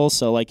people.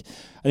 So like,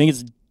 I think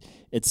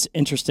it's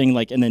interesting.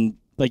 Like, and then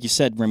like you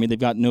said, Remi, they've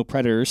got no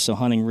predators, so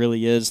hunting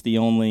really is the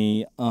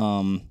only,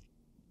 I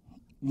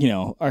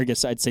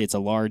guess I'd say it's a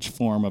large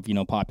form of,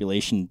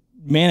 population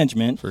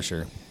management. For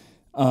sure.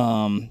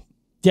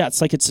 Yeah,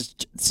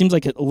 it seems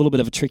like a little bit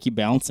of a tricky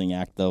balancing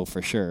act, though,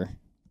 for sure.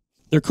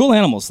 They're cool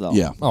animals, though.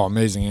 Yeah. Oh,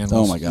 amazing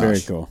animals. Oh my gosh.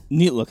 Very cool.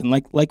 Neat looking.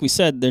 Like we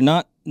said, they're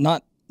not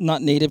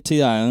native to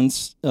the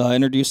islands.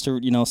 Introduced to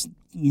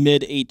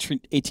mid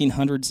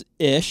 1800s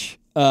ish.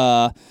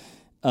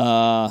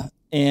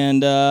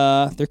 And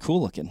they're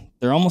cool looking.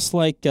 They're almost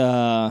like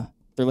they're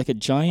like a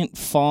giant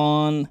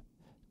fawn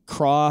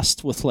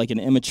crossed with like an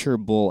immature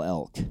bull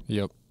elk.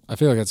 Yep. I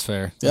feel like that's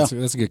fair. Yeah.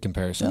 That's a good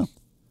comparison. Yeah.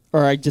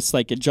 Or I just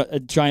like a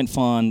giant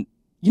fawn.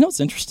 You know what's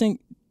interesting?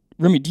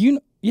 Remi, do you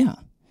know? Yeah.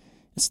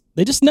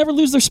 They just never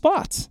lose their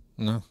spots.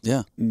 No.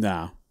 Yeah.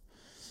 No.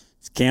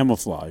 It's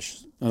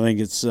camouflage. I think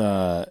it's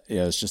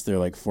it's just their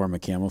like form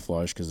of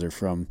camouflage because they're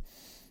from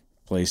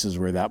places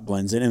where that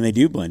blends in, and they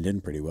do blend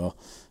in pretty well.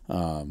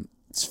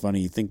 It's funny,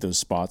 you think those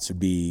spots would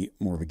be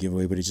more of a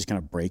giveaway, but it just kind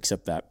of breaks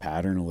up that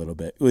pattern a little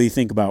bit. Well, you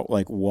think about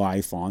like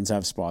why fawns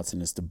have spots,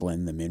 and it's to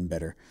blend them in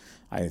better,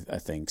 I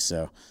think.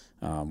 So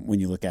when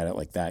you look at it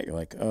like that, you're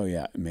like, oh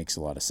yeah, it makes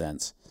a lot of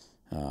sense.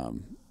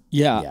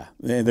 Yeah.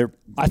 They're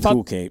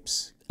cool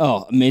capes.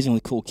 Oh,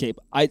 amazingly cool cape.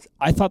 I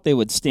thought they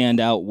would stand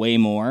out way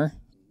more,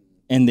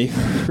 and they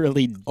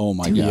really Oh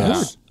my do.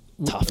 gosh.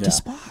 Tough to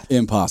spot.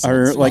 Impossible.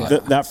 Or like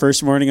that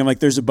first morning, I'm like,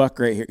 "There's a buck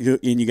right here,"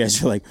 and you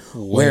guys are like,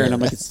 "Where?" And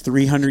I'm like, "It's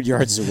 300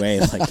 yards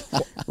away." Like,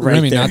 right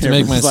Remi, there. not to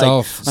make Everyone's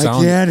myself like,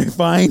 sound, I can't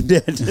find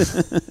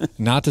it.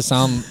 not to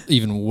sound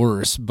even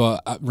worse,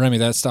 but Remi,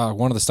 that stock,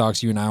 one of the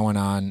stocks you and I went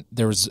on,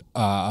 there was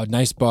a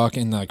nice buck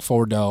in like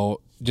 4 doe,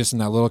 just in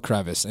that little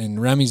crevice,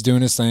 and Remi's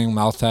doing his thing,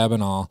 mouth tab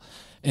and all,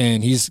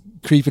 and he's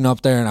creeping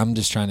up there, and I'm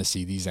just trying to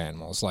see these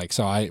animals, like,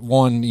 so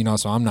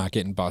so I'm not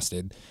getting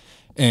busted,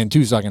 and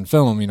 2, so I can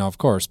film them, of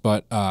course,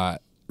 but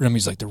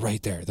Remi's like, they're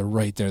right there. They're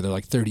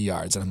like 30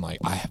 yards. And I'm like,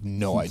 I have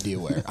no idea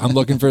where. I'm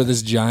looking for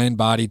this giant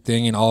bodied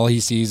thing, and all he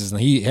sees is,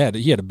 he had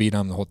a beat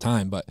on him the whole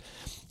time. But,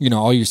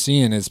 all you're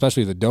seeing,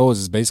 especially the does,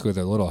 is basically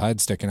their little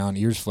head sticking out and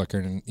ears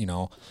flickering.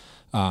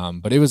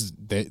 And, but it was,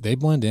 they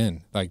blend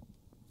in. Like,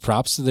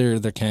 props to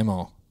their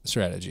camo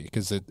strategy,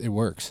 because it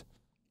works.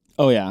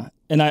 Oh, yeah.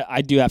 And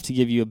I do have to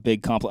give you a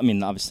big compliment. I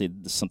mean, obviously,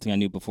 this is something I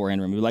knew beforehand.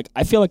 Remi. Like,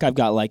 I feel like I've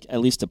got like at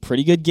least a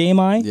pretty good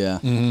game eye. Yeah.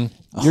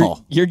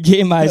 Mm-hmm. Your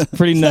game eye is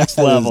pretty next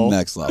level.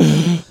 Next level.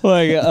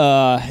 Like,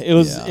 it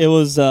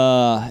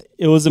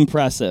was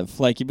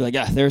impressive. Like, you'd be like,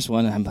 there's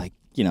one, and I'm like,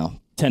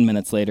 10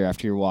 minutes later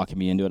after you're walking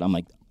me into it, I'm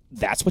like,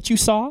 that's what you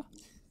saw?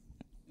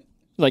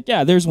 Like,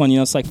 yeah, there's one.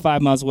 It's like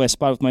 5 miles away. I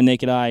spot it with my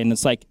naked eye, and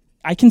it's like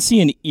I can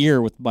see an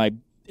ear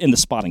in the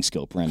spotting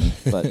scope, Remi.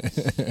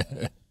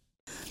 But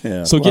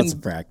Yeah, so lots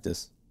of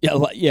practice.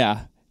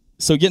 Yeah.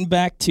 So getting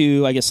back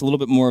to, I guess, a little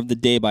bit more of the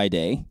day by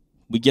day,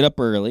 we get up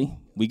early,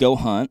 we go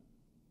hunt.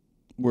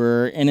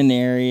 We're in an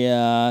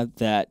area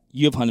that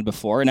you have hunted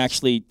before, and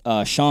actually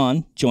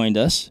Sean joined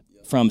us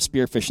from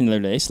spearfishing the other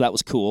day, so that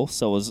was cool.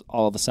 So it was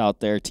all of us out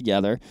there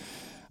together.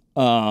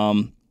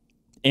 And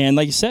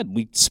like you said,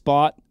 we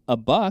spot a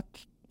buck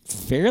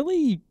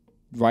fairly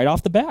right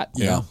off the bat.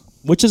 Yeah.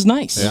 Which is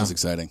nice. Yeah. It was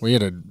exciting. We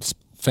had a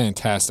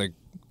fantastic,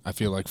 I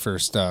feel like,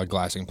 first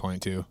glassing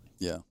point, too.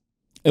 Yeah.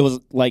 It was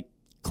like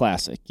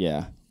classic,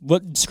 yeah.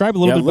 But describe a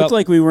little bit It looked about...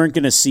 like we weren't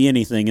going to see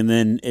anything, and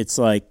then it's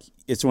like,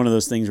 it's one of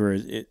those things where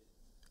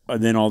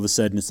and then all of a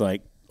sudden it's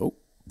like, oh,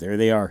 there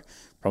they are.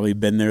 Probably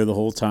been there the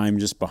whole time,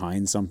 just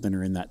behind something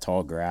or in that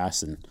tall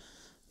grass, and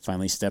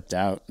finally stepped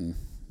out, and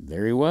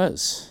there he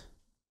was.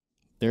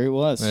 There he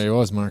was. There he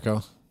was,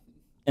 Marco.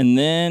 And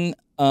then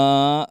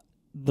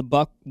the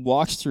buck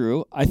walks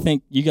through. I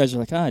think you guys are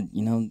like,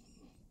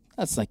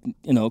 that's like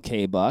an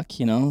okay buck,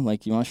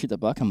 like, you want to shoot that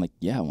buck? I'm like,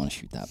 yeah, I want to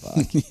shoot that buck.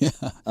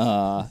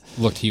 Yeah.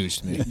 Looked huge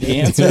to me. The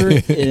answer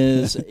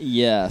is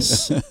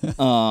yes.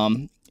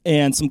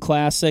 And some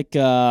classic,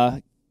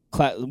 we're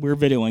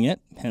videoing it,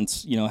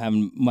 hence,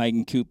 having Mike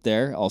and Coop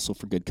there, also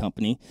for good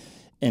company.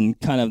 And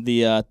kind of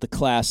the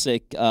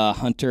classic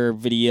hunter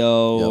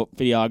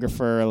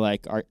videographer,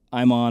 like,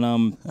 I'm on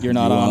him, you're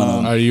not on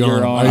him. Are you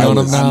you're on him? Are you on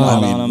him now?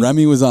 I mean,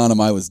 Remi was on him.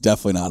 I was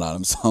definitely not on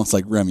him. So I was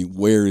like, Remi,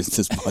 where is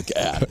this buck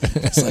at?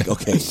 It's like,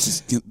 okay,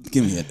 just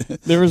give me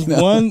it. There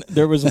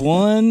was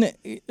one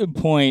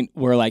point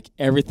where like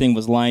everything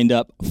was lined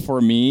up for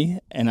me,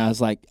 and I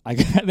was like, I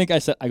think I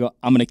said, I'm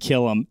gonna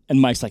kill him, and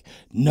Mike's like,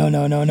 no.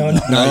 Not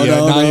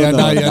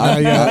yet.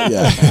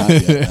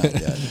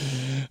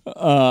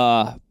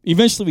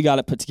 Eventually we got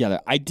it put together.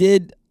 I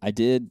did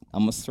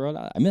almost throw it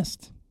out. I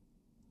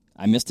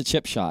missed a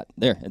chip shot.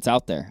 There, it's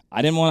out there.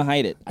 I didn't want to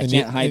hide it. I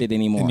can't hide it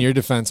anymore. In your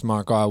defense,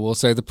 Marco, I will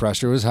say the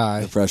pressure was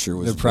high. The pressure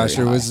was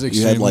extremely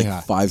You had like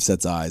high. 5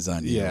 sets of eyes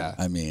on you. Yeah.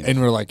 I mean.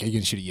 And we're like, are you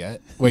going to shoot it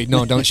yet? Wait,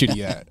 no, don't shoot it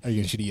yet. Are you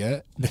going to shoot it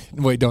yet?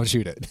 Wait, don't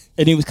shoot it.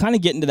 And he was kind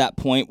of getting to that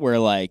point where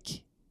like,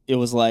 it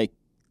was like,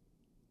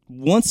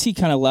 once he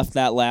kind of left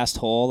that last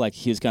hole, like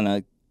he was going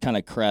to kind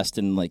of crest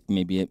and like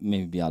maybe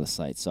be out of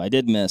sight. So I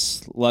did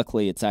miss.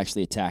 Luckily, it's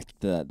actually a tactic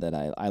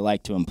that I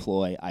like to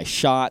employ. I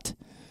shot.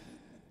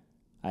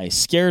 I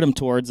scared him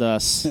towards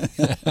us,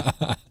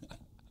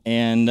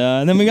 and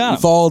then we got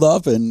him. Followed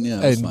up, and yeah,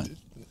 it was fine.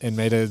 And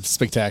made a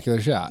spectacular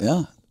shot.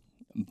 Yeah.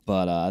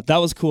 But that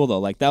was cool, though.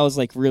 Like, that was,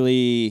 like,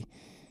 really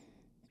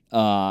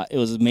it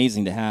was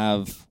amazing to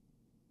have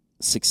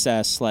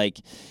success. Like,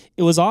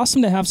 it was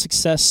awesome to have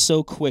success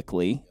so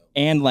quickly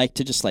and, like,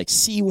 to just, like,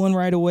 see one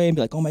right away and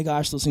be like, oh, my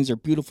gosh, those things are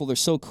beautiful. They're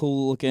so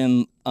cool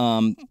looking.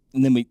 And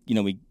then we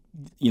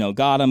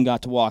got them,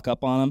 got to walk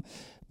up on them.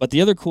 But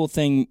the other cool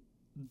thing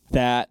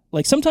that,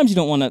 like, sometimes you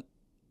don't want to,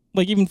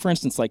 like, even for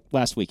instance, like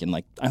last weekend,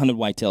 like I hunted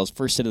whitetails,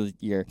 first sit of the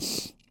year,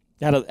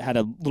 had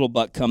a little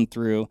buck come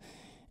through,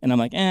 and I'm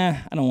like,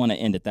 I don't want to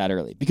end it that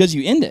early, because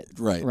you end it,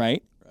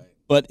 right?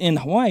 But in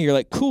Hawaii, you're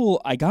like,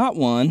 cool, I got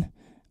one,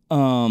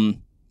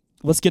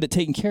 let's get it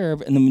taken care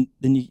of, and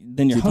then your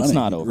Keep hunt's hunting.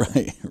 not over.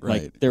 Right.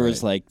 Like there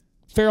was like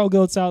feral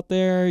goats out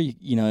there,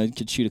 you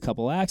could shoot a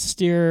couple axis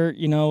deer,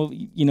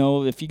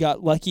 if you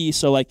got lucky.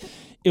 So like,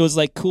 it was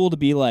like cool to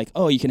be like,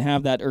 oh, you can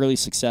have that early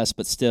success,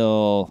 but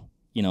still,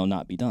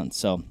 not be done.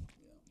 So,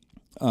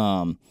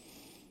 but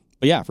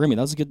yeah, Remi,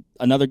 that was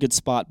another good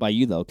spot by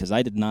you though, because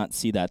I did not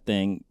see that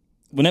thing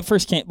when it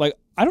first came. Like,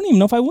 I don't even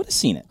know if I would have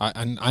seen it.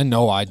 I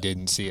know I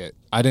didn't see it.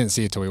 I didn't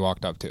see it till we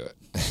walked up to it.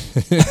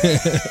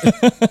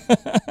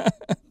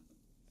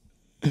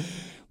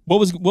 What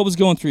was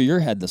going through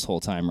your head this whole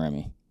time,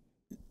 Remi?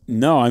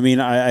 No, I mean,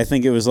 I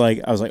think it was like,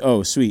 I was like,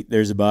 oh, sweet,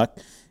 there's a buck.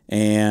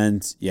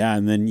 And yeah,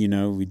 and then,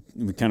 we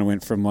kind of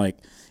went from like,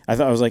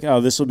 I was like, oh,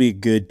 this will be a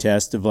good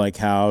test of like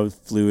how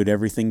fluid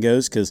everything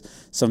goes. Cause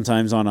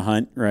sometimes on a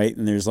hunt, right,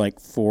 and there's like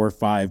 4 or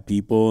 5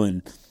 people,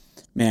 and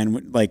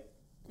man, like,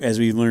 as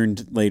we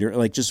learned later,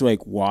 like just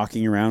like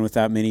walking around with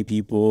that many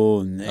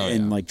people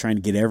and like trying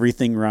to get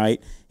everything right,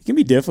 it can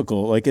be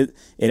difficult. Like it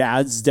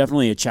adds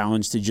definitely a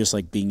challenge to just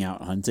like being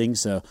out hunting.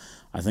 So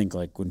I think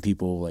like when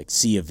people like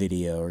see a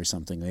video or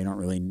something, they don't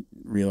really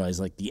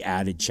realize like the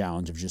added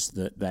challenge of just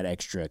that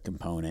extra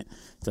component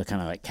to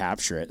kind of like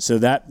capture it. So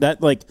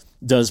that like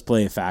does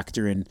play a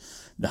factor in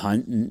the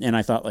hunt. And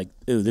I thought like,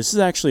 ooh, this is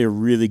actually a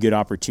really good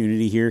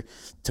opportunity here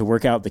to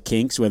work out the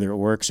kinks, whether it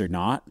works or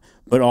not.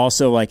 But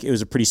also, like, it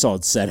was a pretty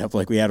solid setup.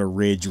 Like, we had a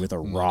ridge with a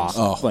rock,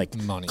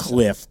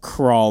 cliff,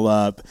 crawl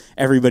up.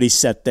 Everybody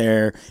sat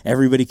there.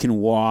 Everybody can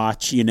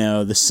watch.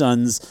 The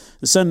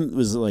sun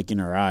was like in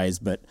our eyes,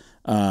 but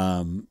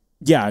it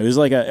was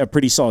like a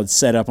pretty solid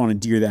setup on a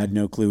deer that had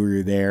no clue we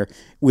were there,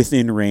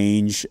 within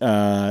range. So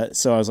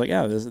I was like,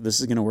 yeah, this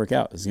is gonna work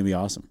out. This is gonna be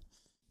awesome.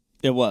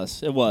 It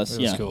was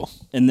yeah. Cool.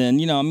 And then,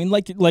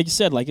 like you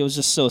said, like, it was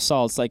just so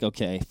solid. It's like,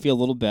 okay, feel a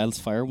little bad. Let's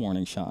fire a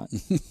warning shot.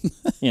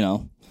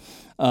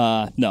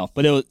 No,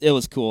 but it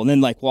was cool. And then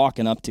like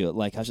walking up to it,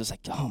 like I was just like,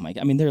 oh my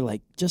God. I mean, they're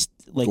like just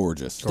like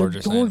gorgeous. They're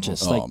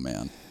gorgeous. Oh like,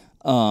 man.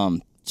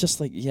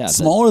 Just like, yeah.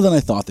 Smaller than I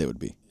thought they would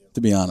be.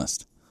 To be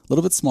honest, a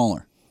little bit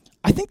smaller.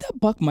 I think that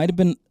buck might have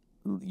been.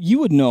 You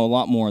would know a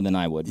lot more than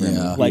I would. Remi.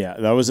 Yeah.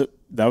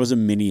 That was a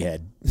mini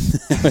head.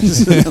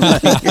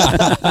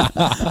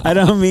 I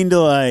don't mean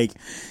to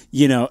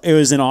it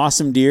was an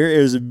awesome deer.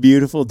 It was a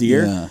beautiful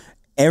deer. Yeah.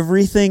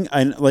 Everything,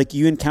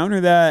 you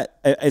encounter that.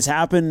 It's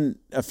happened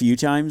a few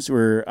times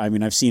where,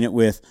 I've seen it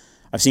with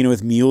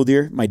mule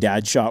deer. My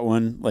dad shot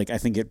one. I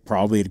think it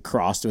probably had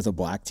crossed with a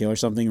blacktail or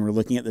something. And we're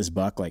looking at this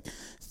buck,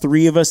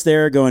 3 of us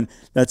there going,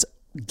 that's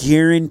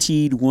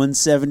guaranteed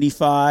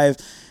 175.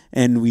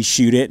 And we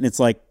shoot it and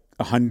it's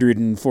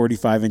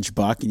 145-inch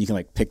buck, and you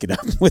can pick it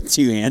up with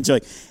 2 hands.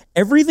 You're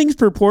everything's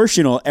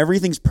proportional,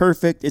 everything's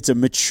perfect. It's a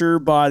mature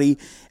body.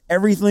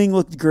 Everything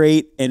looked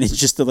great, and it's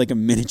just a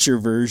miniature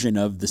version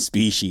of the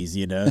species,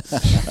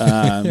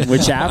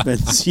 which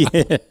happens.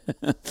 Yeah.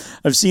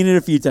 I've seen it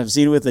a few times. I've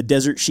seen it with a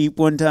desert sheep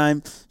one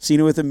time. I've seen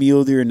it with a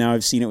mule deer, and now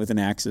I've seen it with an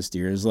axis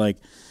deer. It's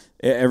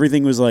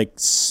everything was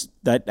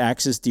that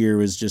axis deer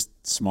was just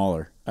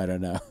smaller. I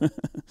don't know,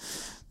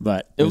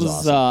 but it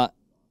was awesome.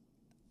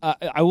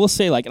 I will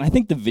say, and I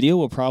think the video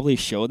will probably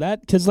show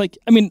that, because,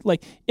 in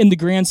the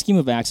grand scheme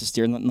of axis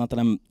deer, not that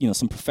I'm,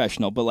 some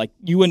professional, but,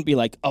 you wouldn't be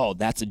oh,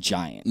 that's a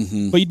giant.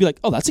 Mm-hmm. But you'd be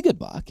oh, that's a good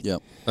buck.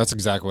 Yep. That's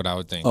exactly what I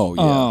would think. Oh,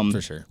 yeah,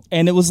 for sure.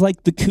 And it was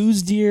the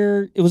Coues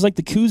deer, it was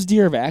the Coues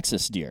deer of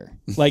axis deer.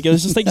 It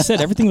was just like you said,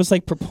 everything was,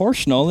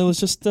 proportional. It was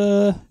just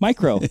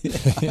micro.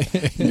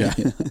 Yeah.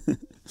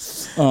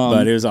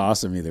 But it was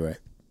awesome either way.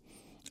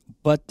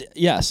 But,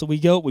 yeah, so we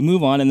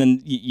move on, and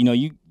then,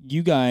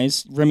 you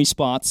guys, Remi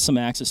spots some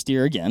axis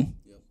deer again,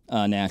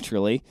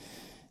 naturally.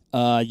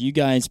 You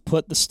guys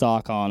put the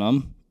stock on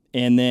them,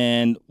 and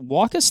then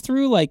walk us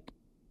through,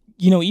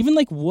 even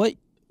what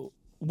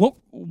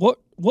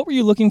were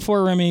you looking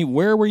for, Remi?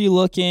 Where were you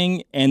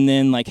looking? And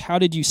then, how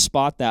did you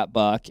spot that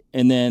buck?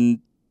 And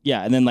then,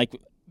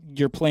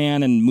 your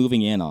plan and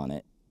moving in on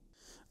it.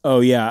 Oh,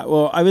 yeah.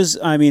 Well, I was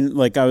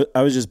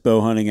just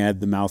bow hunting. I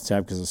had the mouth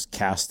tab because I was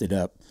casted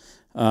up.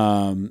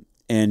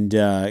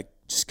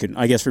 Just couldn't,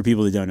 I guess for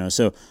people who don't know.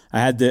 So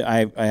I had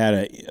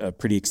a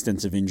pretty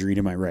extensive injury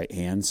to my right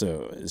hand,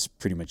 so it was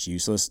pretty much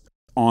useless.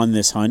 On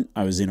this hunt,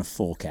 I was in a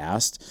full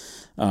cast.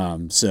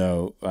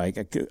 So I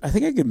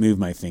think I could move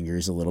my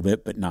fingers a little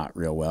bit, but not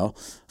real well.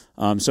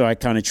 So I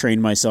kind of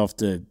trained myself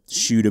to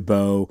shoot a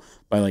bow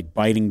by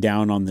biting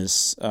down on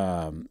this,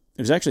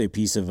 it was actually a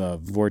piece of a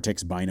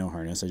Vortex Bino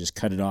harness. I just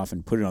cut it off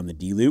and put it on the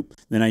D-loop.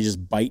 Then I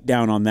just bite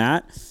down on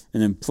that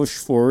and then push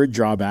forward,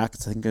 draw back.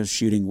 I think I was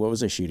shooting, what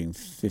was I shooting?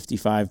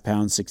 55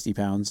 pounds, 60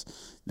 pounds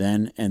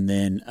then. And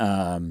then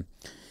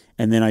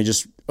I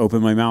just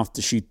open my mouth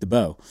to shoot the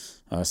bow.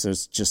 So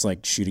it's just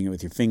like shooting it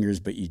with your fingers,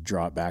 but you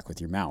draw it back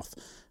with your mouth.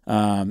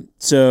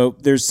 So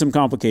there's some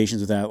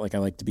complications with that. I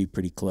like to be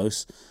pretty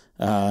close,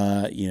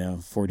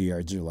 40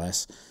 yards or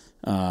less.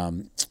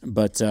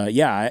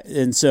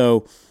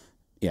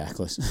 Yeah,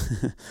 close.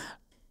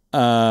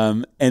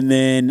 For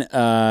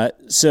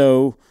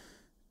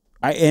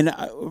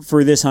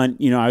this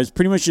hunt, I was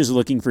pretty much just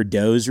looking for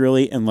does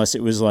really, unless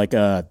it was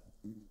a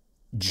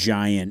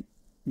giant,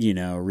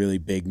 really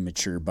big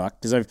mature buck.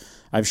 Because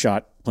I've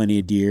shot plenty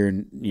of deer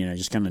and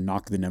just kind of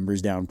knock the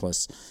numbers down.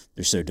 Plus,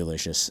 they're so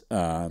delicious.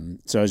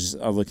 So I was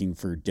looking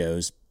for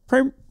does.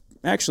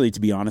 Actually, to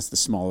be honest, the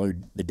smaller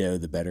the doe,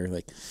 the better.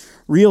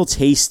 Real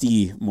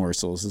tasty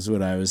morsels is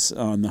what I was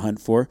on the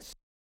hunt for.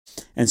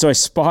 And so I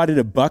spotted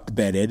a buck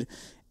bedded,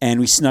 and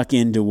we snuck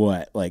into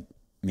what,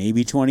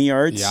 maybe 20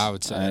 yards? Yeah, I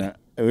would say.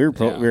 We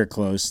were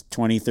close,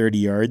 20, 30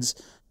 yards.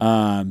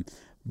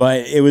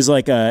 But it was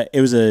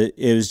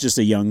it was just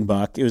a young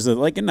buck. It was a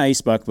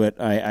nice buck, but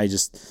I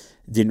just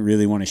didn't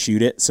really want to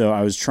shoot it. So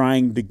I was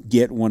trying to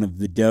get one of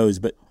the does,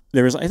 but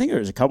I think there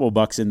was a couple of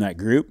bucks in that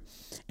group,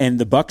 and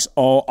the bucks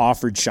all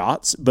offered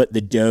shots, but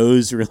the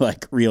does were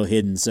real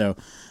hidden. So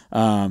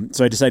I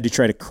decided to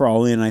try to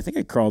crawl in. I think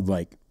I crawled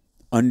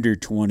under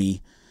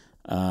 20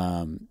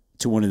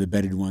 to one of the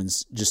bedded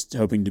ones, just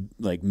hoping to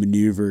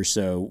maneuver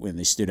so when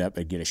they stood up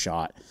I'd get a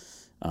shot.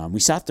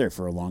 We sat there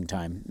for a long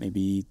time,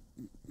 maybe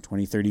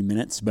 20, 30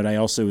 minutes, but I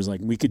also was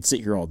we could sit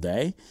here all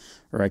day,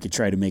 or I could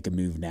try to make a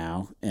move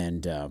now,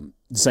 and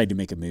decided to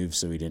make a move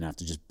so we didn't have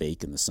to just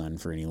bake in the sun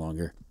for any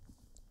longer.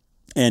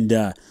 And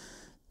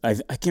I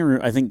can't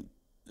remember, I think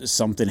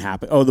something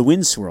happened. Oh, the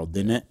wind swirled,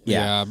 didn't it?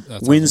 Yeah.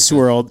 Wind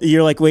swirled.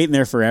 You're waiting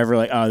there forever.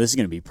 Oh, this is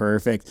going to be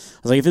perfect.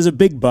 I was if it's a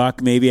big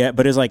buck, maybe,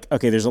 but it's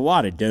okay, there's a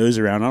lot of does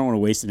around. I don't want to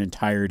waste an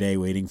entire day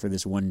waiting for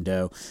this one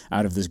doe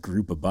out of this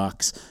group of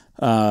bucks.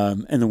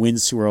 And the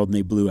wind swirled and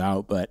they blew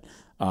out. But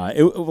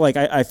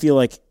I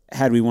feel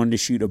had we wanted to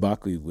shoot a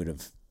buck, we would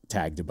have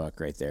tagged a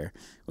buck right there.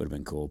 Would have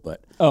been cool.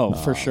 But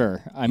for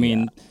sure. I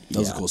mean, that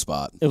was a cool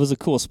spot. It was a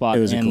cool spot. It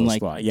was a cool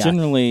spot. Yeah.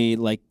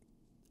 Generally,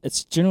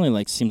 it's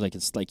generally seems like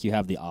it's you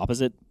have the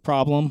opposite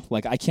problem.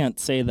 I can't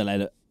say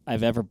that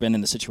I've ever been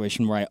in the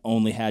situation where I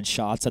only had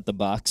shots at the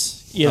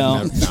bucks.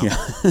 That's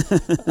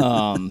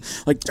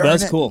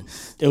cool.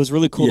 It was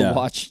really cool to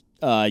watch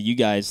you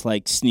guys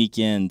like sneak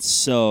in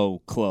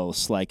so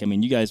close. Like, I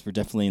mean, you guys were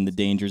definitely in the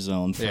danger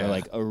zone for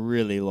like a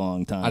really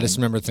long time. I just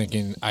remember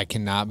thinking, I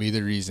cannot be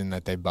the reason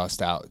that they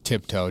bust out.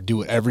 Tiptoe, do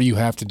whatever you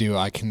have to do.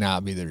 I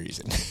cannot be the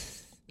reason.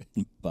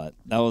 But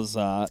that was.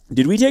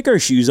 Did we take our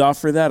shoes off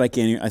for that? I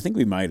think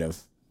we might have.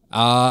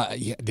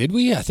 Yeah, did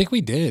we? I think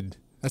we did.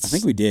 I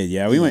think we did.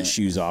 Yeah, we went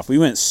shoes off. We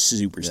went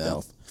super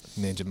stealth.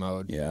 Ninja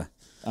mode. Yeah.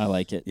 I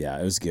like it. Yeah,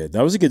 it was good.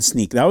 That was a good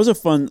sneak. That was a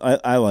fun.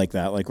 I like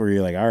that. Like where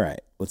you're like, all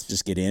right, let's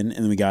just get in,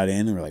 and then we got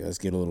in, and we're like, let's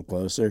get a little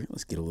closer.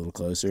 Let's get a little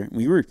closer.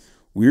 We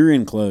were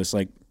in close.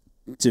 Like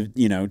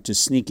to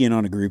sneak in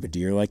on a group of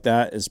deer like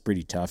that is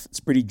pretty tough. It's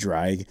pretty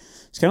dry.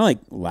 It's kind of like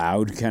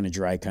loud, kind of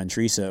dry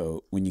country.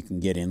 So when you can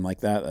get in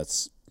like that,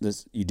 that's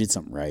you did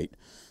something right.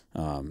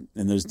 And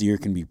those deer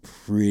can be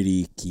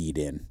pretty keyed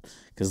in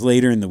because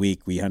later in the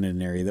week we hunted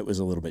an area that was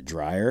a little bit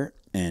drier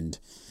and.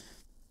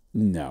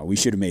 No, we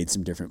should have made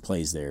some different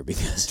plays there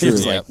because it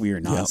was like we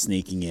were not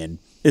sneaking in.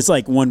 It's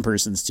like one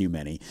person's too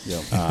many.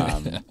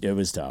 Yep. It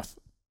was tough.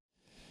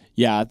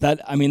 Yeah,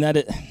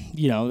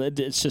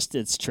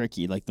 it's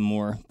tricky. Like the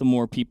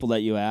more people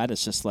that you add,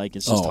 it's just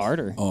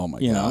harder. Oh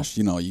my gosh!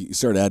 You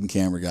start adding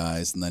camera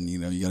guys, and then you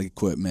got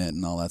equipment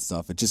and all that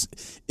stuff.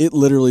 It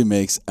literally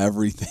makes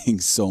everything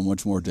so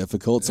much more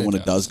difficult. So when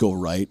it does go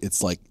right,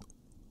 it's like.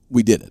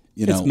 We did it.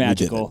 It's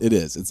magical. It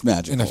is. It's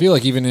magical. And I feel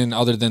like even in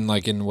other than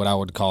like in what I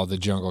would call the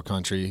jungle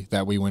country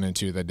that we went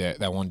into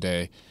that one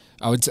day,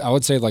 I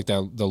would say like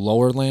the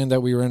lower land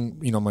that we were in,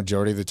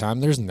 majority of the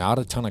time, there's not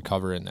a ton of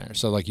cover in there.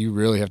 So like you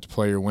really have to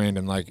play your wind.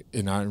 And like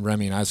in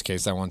Remi and I's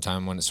case, that one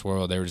time when it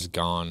swirled, they were just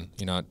gone.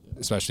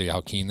 Especially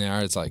how keen they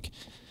are. It's like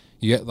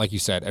you get, like you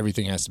said,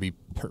 everything has to be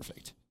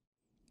perfect.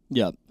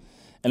 Yep.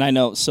 And I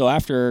know. So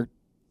after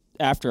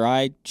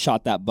I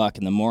shot that buck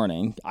in the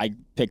morning, I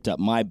picked up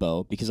my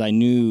bow because I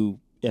knew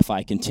if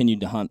I continued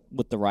to hunt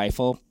with the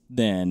rifle,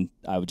 then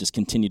I would just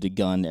continue to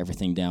gun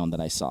everything down that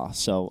I saw.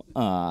 So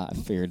I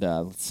figured,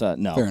 no.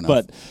 Fair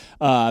enough.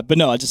 But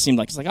no, it just seemed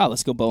like it's like,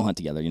 let's go bow hunt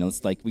together.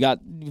 It's like we've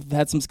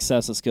had some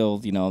success. Let's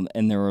go.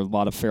 And there were a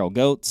lot of feral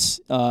goats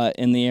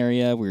in the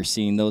area. We were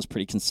seeing those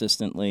pretty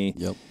consistently.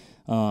 Yep.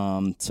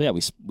 So yeah,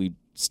 we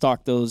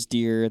stalked those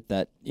deer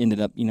that ended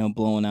up,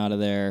 blowing out of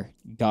there.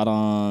 Got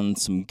on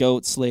some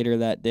goats later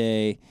that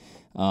day.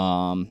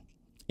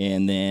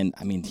 And then,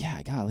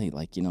 golly,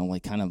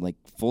 kind of like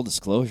full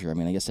disclosure. I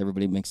mean, I guess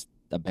everybody makes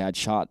a bad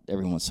shot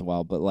every once in a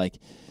while, but like,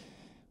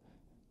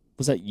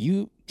 was that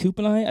you, Coop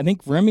and I? I think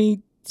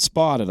Remi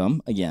spotted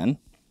them again.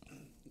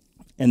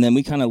 And then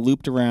we kind of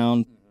looped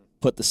around,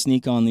 put the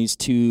sneak on these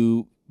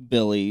two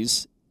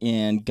billies,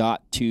 and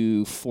got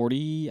to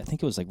 40. I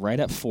think it was like right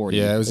at 40.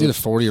 Yeah, it was either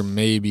 40 or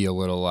maybe a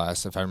little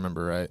less, if I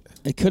remember right.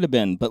 It could have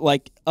been, but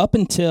like up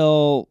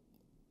to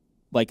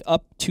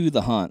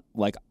the hunt,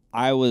 like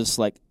I was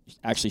like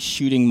actually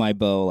shooting my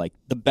bow, like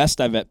the best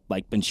I've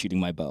been shooting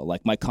my bow.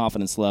 Like my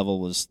confidence level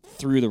was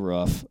through the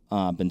roof.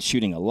 Been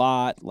shooting a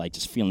lot, like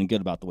just feeling good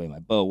about the way my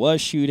bow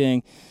was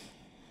shooting.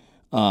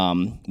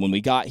 When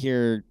we got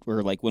here,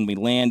 or like when we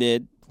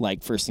landed,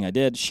 like first thing I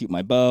did, shoot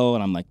my bow,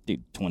 and I'm like,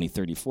 dude, 20,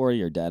 30, 40,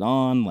 you're dead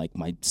on. Like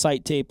my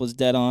sight tape was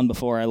dead on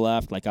before I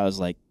left. Like I was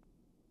like,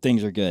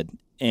 things are good.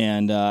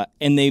 And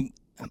they,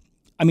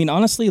 I mean,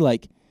 honestly,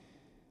 like,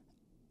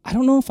 I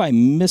don't know if I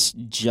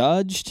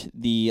misjudged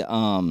the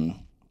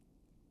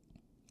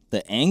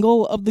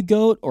angle of the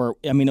goat, or,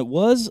 I mean, it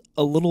was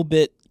a little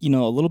bit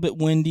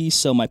windy,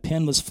 so my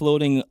pin was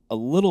floating a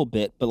little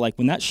bit, but like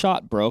when that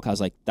shot broke, I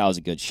was like, that was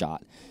a good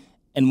shot.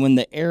 And when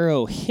the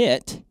arrow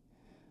hit,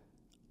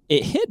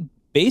 it hit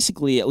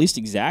basically at least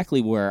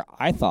exactly where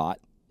I thought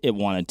it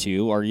wanted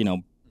to, or,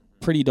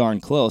 pretty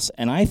darn close.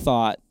 And I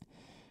thought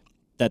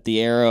that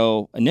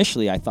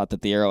initially I thought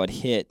that the arrow had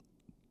hit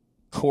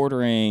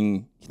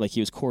quartering, like he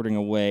was quartering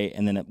away,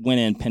 and then it went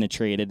in,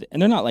 penetrated,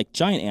 and they're not like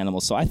giant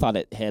animals, so I thought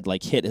it had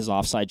like hit his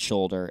offside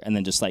shoulder and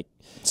then just like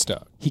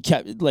stuck. He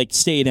kept like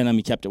stayed in him,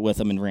 he kept it with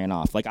him and ran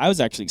off. Like I was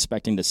actually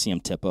expecting to see him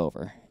tip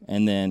over.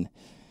 And then,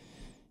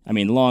 I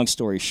mean, long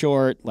story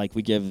short, like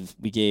we gave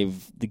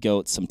the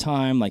goat some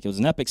time. Like it was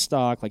an epic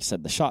stock. Like I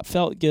said, the shot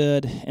felt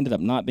good, ended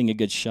up not being a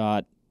good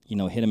shot,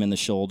 hit him in the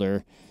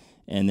shoulder,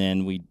 and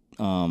then we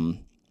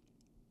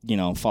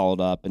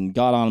followed up and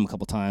got on him a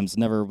couple times,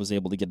 never was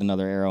able to get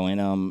another arrow in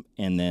him,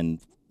 and then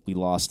we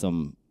lost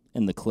him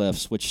in the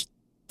cliffs, which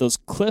those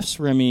cliffs,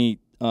 Remi,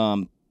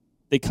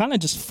 they kind of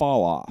just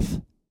fall off.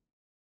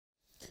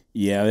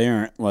 Yeah, they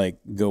aren't like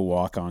go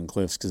walk on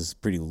cliffs because it's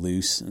pretty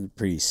loose and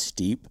pretty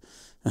steep.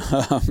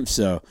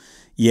 So,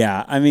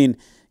 yeah, I mean,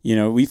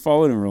 we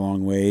followed him for a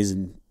long ways,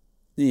 and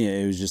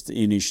it was just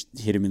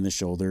hit him in the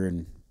shoulder,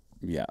 and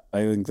yeah,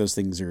 I think those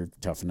things are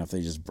tough enough.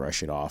 They just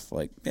brush it off,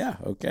 like, yeah,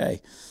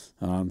 okay.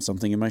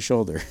 Something in my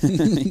shoulder,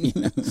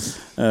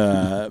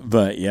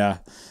 but yeah,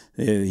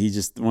 he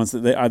just once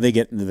they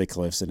get into the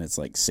cliffs and it's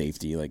like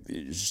safety, like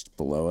it's just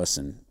below us,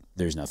 and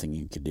there's nothing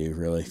you could do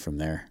really from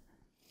there.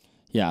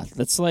 Yeah,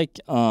 that's like,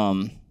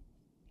 I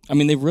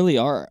mean, they really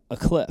are a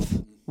cliff.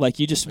 Like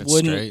you just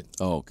wouldn't.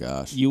 Oh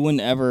gosh, you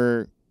wouldn't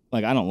ever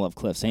like. I don't love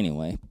cliffs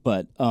anyway,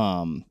 but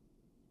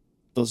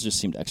those just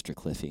seemed extra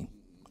cliffy.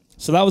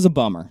 So that was a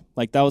bummer.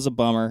 Like, that was a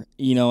bummer.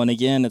 You know, and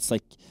again, it's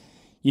like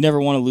you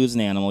never want to lose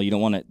an animal. You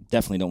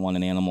definitely don't want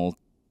an animal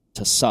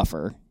to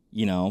suffer,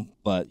 you know.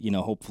 But, you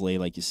know, hopefully,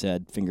 like you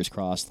said, fingers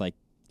crossed, like,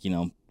 you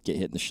know, get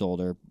hit in the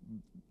shoulder,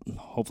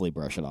 hopefully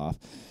brush it off.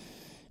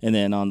 And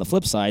then on the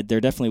flip side,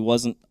 there definitely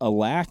wasn't a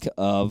lack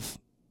of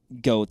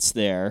goats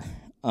there.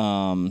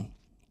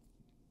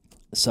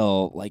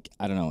 So, like,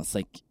 I don't know. It's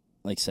like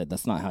I said,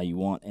 that's not how you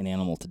want an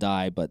animal to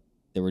die, but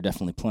there were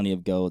definitely plenty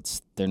of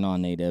goats. They're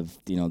non-native.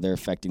 You know, they're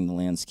affecting the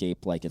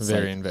landscape. Like, it's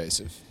very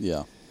invasive.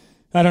 Yeah.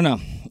 I don't know.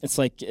 It's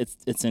like,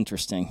 it's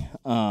interesting.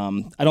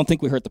 I don't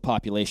think we hurt the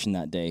population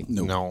that day.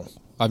 No.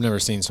 I've never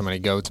seen so many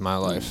goats in my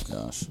life.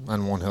 Oh, gosh.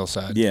 On one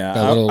hillside. Yeah,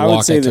 I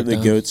would say that the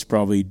goats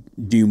probably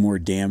do more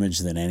damage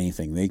than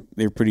anything.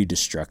 They're pretty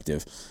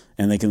destructive,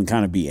 and they can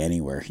kind of be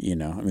anywhere, you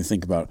know. I mean,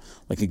 think about,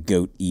 like, a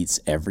goat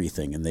eats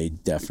everything, and they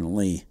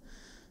definitely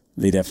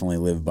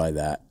live by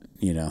that,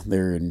 you know.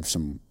 They're in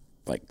some,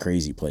 like,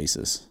 crazy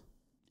places.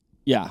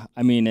 Yeah,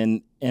 I mean,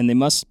 and they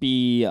must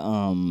be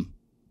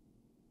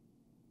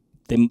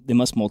they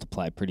must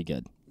multiply pretty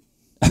good.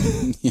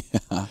 Yeah.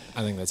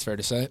 I think that's fair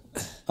to say.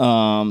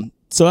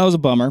 So that was a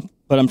bummer,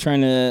 but I'm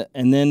trying to,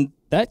 and then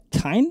that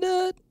kind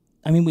of,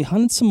 I mean, we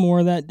hunted some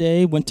more that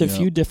day, went to a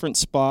few different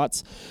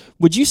spots.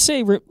 Would you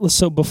say,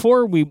 so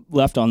before we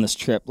left on this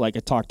trip, like, I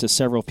talked to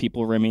several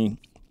people, Remi,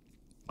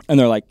 and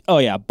they're like, oh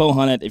yeah, bow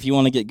hunt it. If you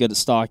want to get good at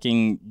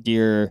stalking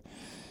deer,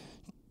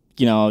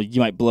 you know,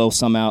 you might blow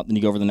some out, then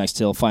you go over the next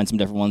hill, find some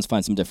different ones,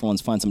 find some different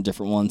ones, find some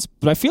different ones.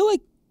 But I feel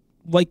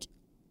like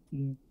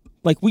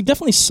we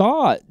definitely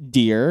saw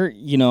deer,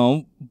 you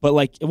know, but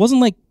like it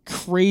wasn't like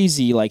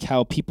crazy like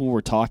how people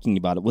were talking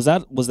about it. Was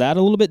that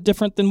a little bit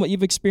different than what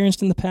you've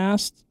experienced in the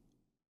past?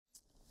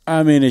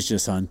 I mean, it's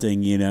just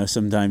hunting, you know.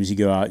 Sometimes you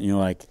go out and you're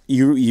like,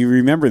 you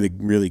remember the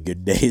really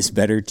good days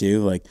better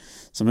too. Like,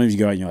 sometimes you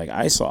go out and you're like,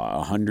 I saw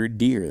 100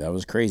 deer. That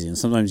was crazy. And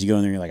sometimes you go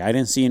in there and you're like, I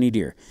didn't see any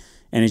deer.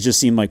 And it just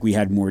seemed like we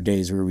had more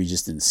days where we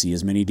just didn't see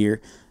as many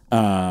deer,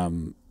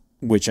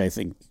 which I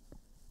think,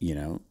 you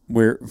know,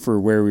 where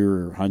we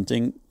were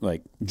hunting,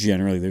 like,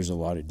 generally there's a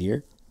lot of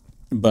deer,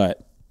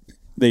 but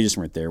they just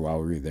weren't there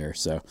while we were there.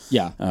 So,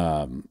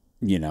 yeah.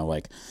 You know,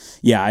 like,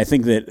 yeah, I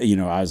think that, you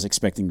know, I was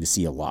expecting to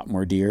see a lot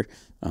more deer.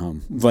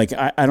 Like,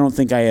 I don't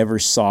think I ever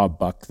saw a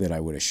buck that I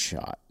would have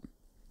shot.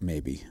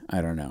 Maybe.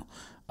 I don't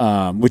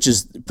know. Which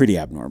is pretty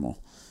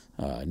abnormal.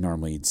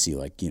 Normally you'd see,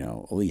 like, you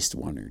know, at least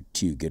one or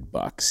two good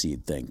bucks,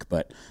 you'd think.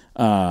 But,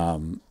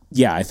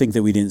 yeah, I think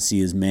that we didn't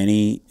see as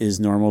many as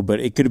normal, but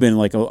it could have been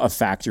like a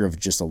factor of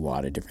just a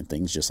lot of different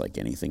things, just like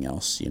anything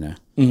else, you know?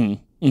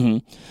 Mm-hmm.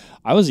 Mm-hmm.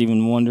 I was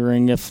even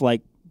wondering if,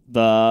 like,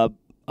 the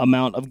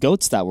amount of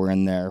goats that were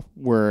in there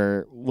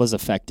was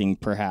affecting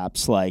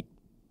perhaps like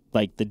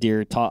the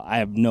deer. I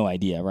have no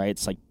idea, right?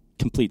 It's like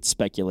complete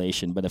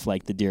speculation. But if,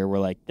 like, the deer were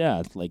like,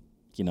 yeah, like,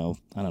 you know,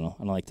 I don't know,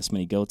 I don't like this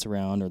many goats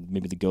around, or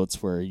maybe the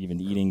goats were even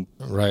eating.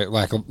 Right,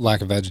 lack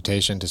of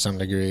vegetation to some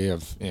degree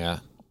of, yeah.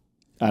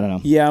 I don't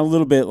know. Yeah, a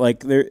little bit. Like,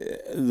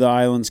 the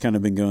island's kind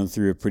of been going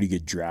through a pretty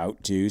good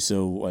drought too,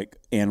 so, like,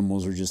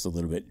 animals are just a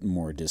little bit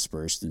more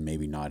dispersed and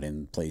maybe not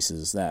in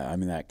places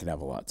that could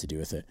have a lot to do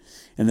with it.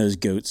 And those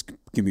goats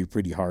can be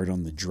pretty hard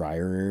on the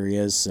drier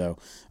areas. So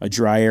a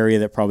dry area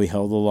that probably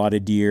held a lot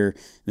of deer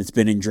that's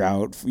been in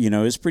drought, you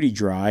know, is pretty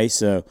dry.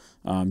 So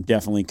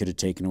definitely could have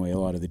taken away a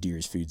lot of the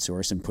deer's food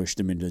source and pushed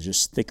them into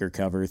just thicker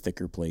cover,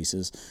 thicker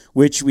places,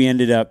 which we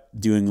ended up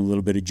doing a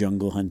little bit of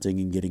jungle hunting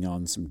and getting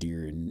on some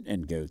deer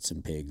and goats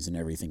and pigs and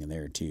everything in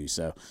there too.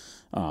 So,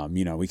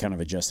 you know, we kind of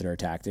adjusted our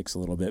tactics a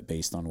little bit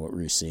based on what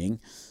we were seeing,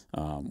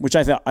 which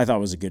I thought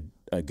was a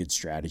good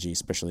strategy,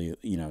 especially,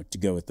 you know, to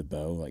go with the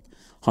bow, like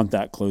hunt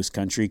that close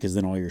country, because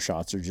then all your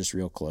shots are just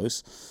real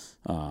close.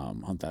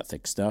 Hunt that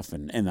thick stuff,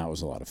 and that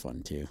was a lot of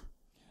fun too.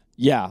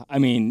 Yeah, I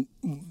mean,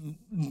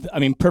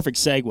 perfect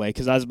segue,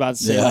 because I was about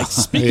to say, like,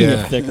 speaking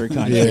of thicker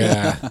country,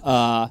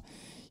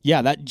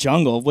 yeah, that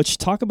jungle. Which,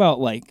 talk about,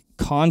 like,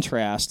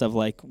 contrast of,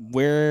 like,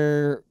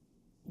 where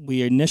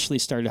we initially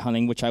started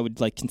hunting, which I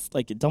would like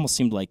it almost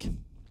seemed like,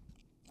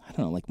 I don't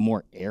know, like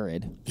more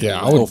arid. Yeah,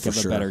 I would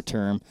give a better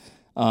term.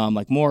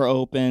 Like more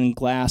open,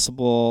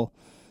 glassable,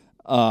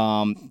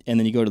 and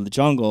then you go to the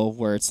jungle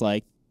where it's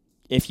like,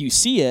 if you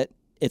see it,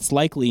 it's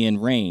likely in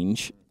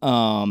range.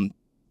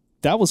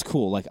 That was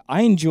cool. Like,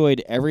 I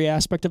enjoyed every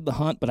aspect of the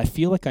hunt, but I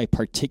feel like I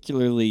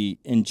particularly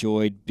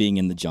enjoyed being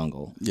in the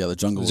jungle. Yeah, the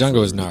jungle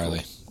was gnarly.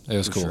 Cool. It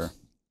was cool. Sure.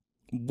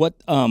 What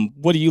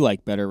do you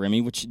like better,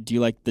 Remi? Do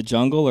you like the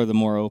jungle or the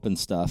more open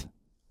stuff?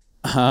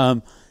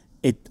 I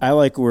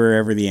like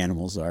wherever the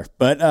animals are,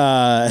 but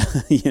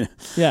you know,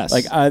 yes.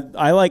 Like,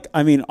 I like.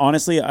 I mean,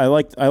 honestly, I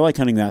like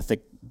hunting that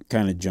thick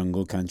kind of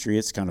jungle country.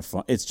 It's kind of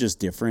fun. It's just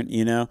different,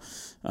 you know.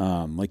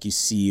 Like, you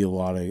see a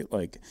lot of,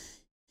 like,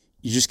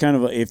 you just kind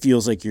of, it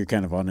feels like you're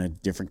kind of on a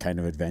different kind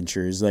of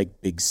adventure. It's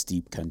like big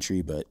steep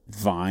country, but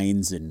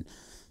vines and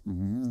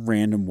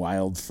random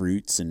wild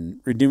fruits,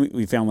 and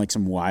we found like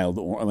some a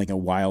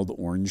wild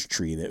orange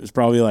tree that was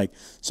probably like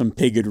some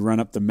pig had run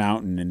up the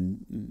mountain,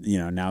 and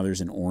now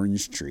there's an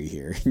orange tree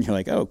here, and you're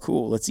like, oh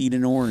cool, let's eat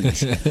an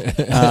orange. And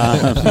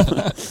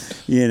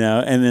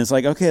then it's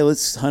like, okay,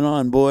 let's hunt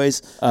on,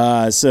 boys.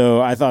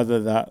 So I thought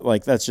that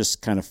like that's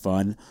just kind of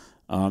fun,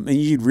 and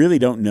you really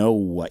don't know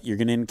what you're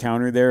going to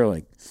encounter there.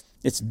 Like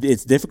it's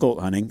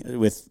difficult hunting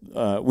with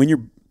when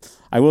you're.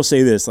 I will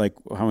say this, like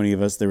how many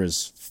of us? There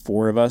was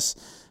 4 of us,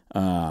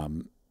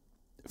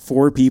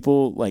 4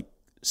 people, like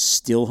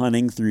still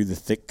hunting through the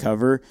thick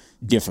cover,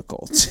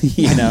 difficult.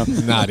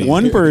 Not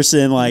one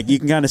person, like you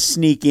can kind of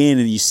sneak in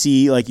and you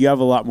see, like you have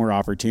a lot more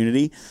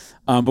opportunity.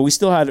 But we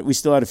still had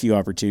a few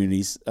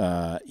opportunities,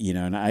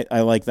 and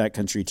I like that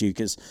country too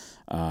because,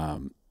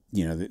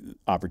 the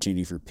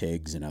opportunity for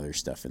pigs and other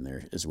stuff in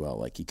there as well.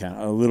 Like you kind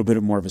of a little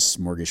bit more of a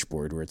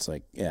smorgasbord where it's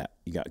like, yeah,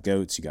 you got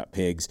goats, you got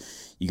pigs,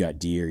 you got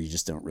deer. You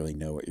just don't really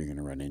know what you're going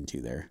to run into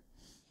there.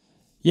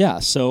 Yeah.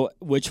 So,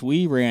 which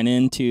we ran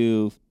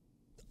into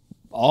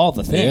all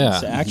the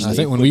things, actually. I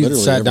think when we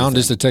sat down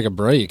just to take a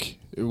break,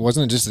 it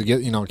wasn't just to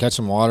get, catch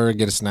some water,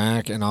 get a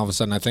snack. And all of a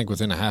sudden, I think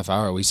within a half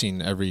hour, we seen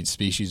every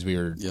species we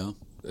were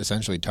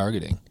essentially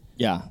targeting.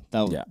 Yeah.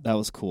 That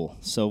was cool.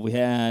 So we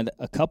had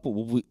a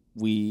couple,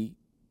 we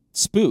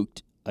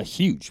spooked a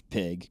huge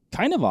pig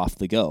kind of off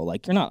the go.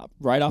 Like you're not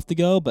right off the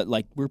go, but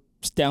like we're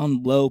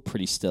down low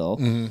pretty still.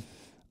 Mm-hmm.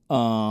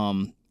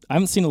 I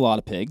haven't seen a lot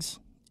of pigs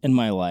in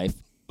my life,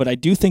 but I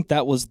do think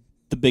that was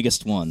the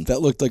biggest one.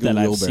 That looked like a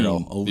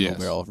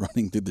wheelbarrow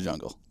running through the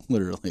jungle.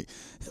 Literally.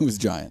 It was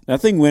giant.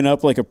 That thing went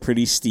up like a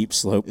pretty steep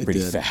slope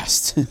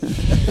fast.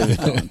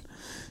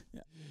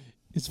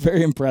 It's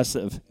very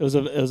impressive. It was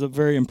a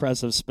very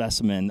impressive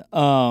specimen.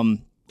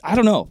 I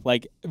don't know,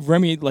 like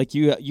Remi, like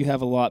you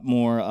have a lot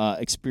more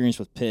experience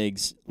with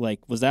pigs.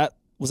 Like, was that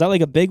like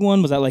a big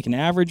one? Was that like an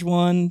average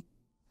one?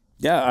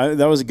 Yeah,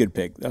 that was a good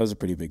pig. That was a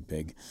pretty big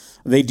pig.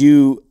 They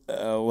do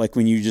like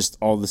when you just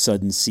all of a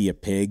sudden see a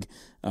pig.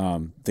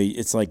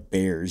 It's like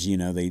bears,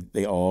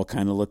 They all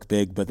kind of look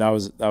big, but that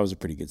was a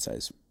pretty good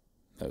size.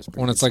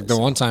 When it's like the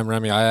one time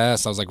Remi, I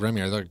was like,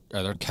 Remi, are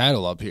there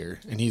cattle up here?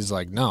 And he's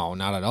like, no,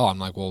 not at all. I'm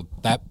like, well,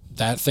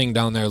 that thing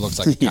down there looks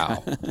like a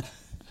cow.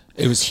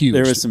 It was huge.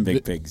 There was some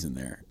big pigs in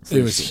there.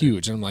 It was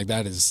huge. And I'm like,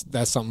 that's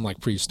something like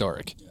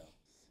prehistoric.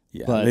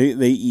 Yeah, but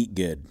they eat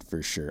good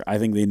for sure. I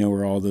think they know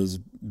where all those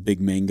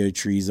big mango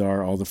trees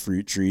are, all the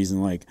fruit trees.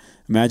 And like,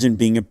 imagine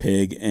being a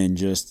pig and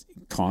just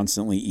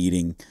constantly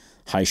eating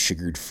high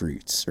sugared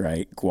fruits,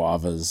 right?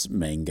 Guavas,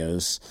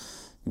 mangoes,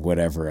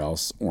 whatever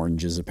else,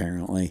 oranges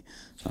apparently.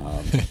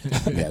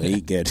 Yeah, they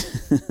eat good.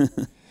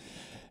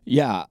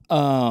 Yeah.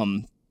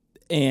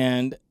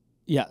 And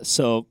yeah,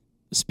 so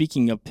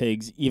speaking of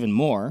pigs even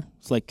more,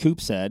 it's like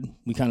Coop said,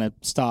 we kind of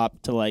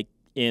stopped to like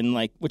in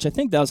like, which I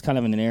think that was kind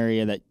of in an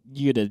area that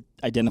you had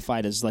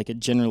identified as like a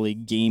generally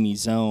gamey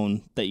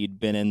zone that you'd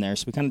been in there.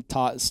 So we kind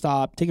of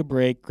stopped, take a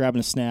break, grabbing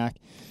a snack,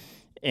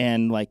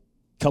 and like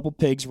a couple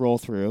pigs roll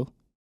through.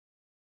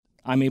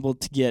 I'm able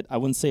to get, I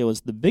wouldn't say it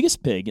was the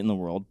biggest pig in the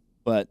world,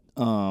 but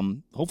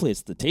hopefully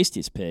it's the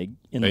tastiest pig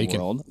in the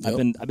world.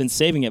 Yep. I've been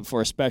saving it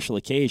for a special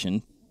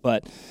occasion.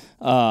 But,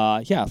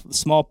 yeah, the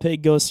small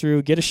pig goes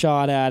through, get a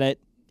shot at it,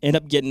 end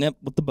up getting it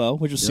with the bow,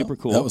 which was super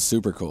cool. That was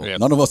super cool.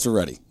 Yep. None of us were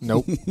ready.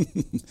 Nope.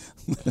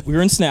 We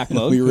were in snack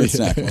mode. We were in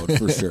snack mode,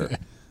 for sure.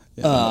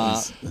 Yeah,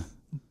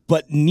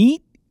 but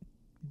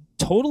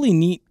totally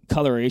neat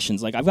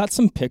colorations. Like, I've got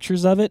some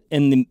pictures of it,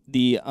 and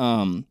the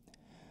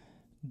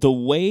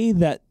way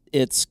that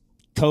its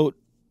coat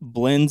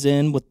blends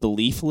in with the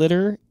leaf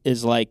litter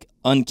is, like,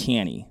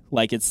 uncanny.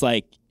 Like,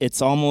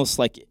 it's almost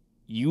like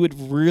you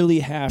would really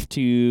have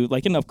to,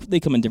 like, they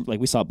come in different, like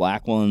we saw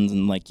black ones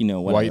and like,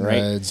 whatever, white right?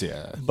 reds,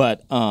 yeah.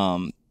 But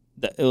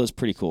it was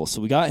pretty cool.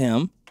 So we got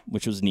him,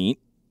 which was neat,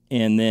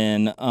 and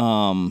then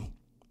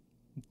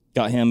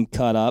got him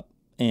cut up,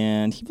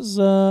 and he was,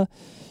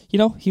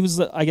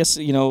 I guess,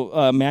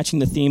 matching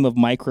the theme of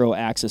micro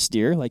axis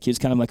deer. Like he was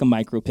kind of like a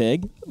micro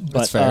pig. But,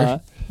 that's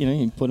fair.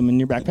 You put him in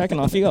your backpack and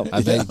off you go.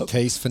 I bet it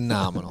tastes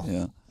phenomenal.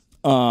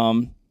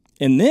 Yeah.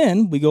 And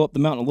then we go up the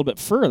mountain a little bit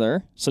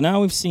further. So now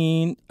we've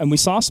seen, and we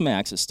saw some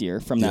axis deer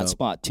from that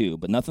spot too,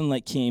 but nothing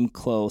like came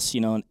close,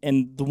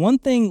 And the one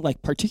thing,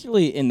 like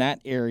particularly in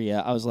that area,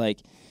 I was like,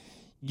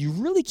 you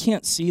really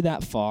can't see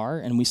that far.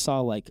 And we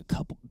saw like a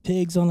couple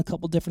pigs on a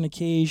couple different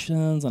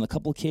occasions. On a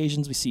couple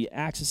occasions, we see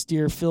axis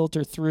deer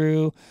filter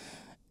through.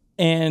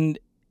 And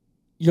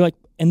you're like,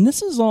 and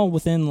this is all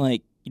within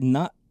like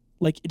not,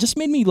 like, it just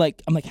made me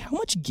like, I'm like, how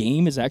much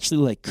game is actually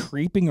like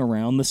creeping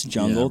around this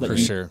jungle that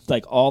you,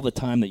 like all the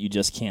time that you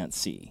just can't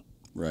see?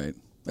 Right.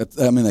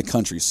 That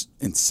country's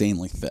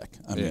insanely thick.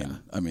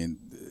 I mean,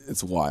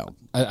 it's wild.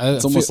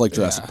 It's almost like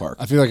Jurassic Park.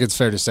 I feel like it's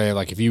fair to say,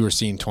 like, if you were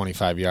seeing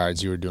 25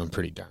 yards, you were doing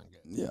pretty darn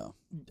good. Yeah.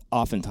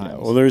 Oftentimes.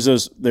 Yeah, well,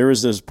 there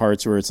was those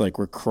parts where it's like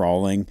we're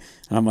crawling,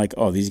 and I'm like,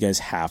 oh, these guys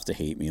have to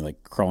hate me,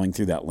 like crawling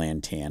through that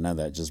lantana,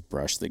 that just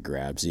brush that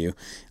grabs you,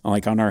 and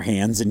like on our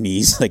hands and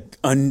knees, like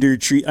under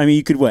tree. I mean,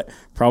 you could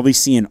probably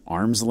see an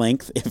arm's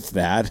length, if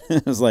that.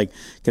 It was like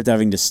kept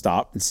having to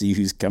stop and see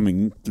who's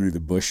coming through the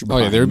bush. Oh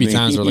yeah, there would be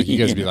times where like you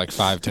guys would be like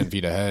 5-10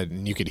 feet ahead,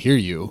 and you could hear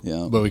you,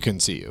 but we couldn't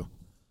see you.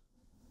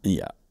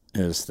 Yeah.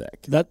 It was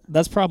thick.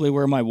 That's probably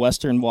where my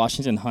Western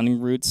Washington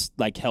hunting roots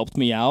like helped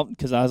me out,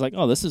 because I was like,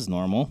 oh, this is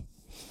normal.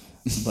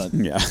 But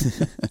yeah,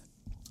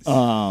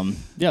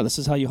 this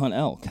is how you hunt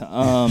elk.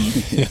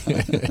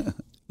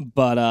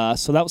 But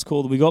so that was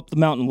cool. We go up the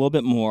mountain a little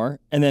bit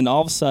more, and then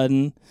all of a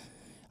sudden,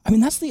 I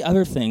mean, that's the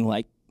other thing.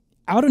 Like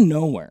out of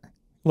nowhere,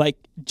 like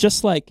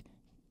just like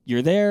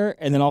you're there,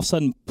 and then all of a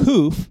sudden,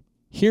 poof!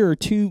 Here are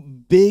two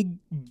big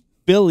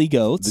billy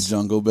goats. The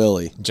Jungle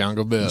Billy.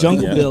 Jungle Billy.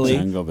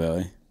 Jungle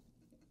Billy.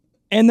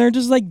 And they're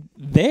just like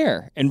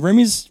there, and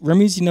Remi's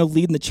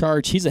leading the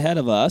charge. He's ahead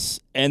of us,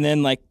 and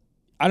then like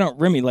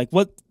Remi, like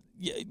what?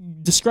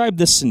 Describe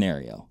this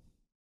scenario.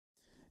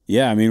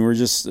 Yeah, I mean, we're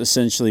just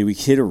essentially we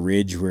hit a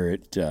ridge where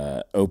it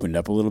opened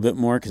up a little bit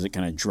more because it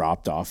kind of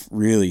dropped off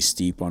really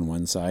steep on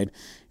one side,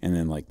 and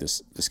then like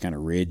this kind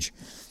of ridge,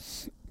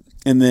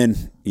 and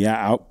then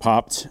out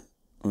popped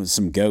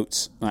some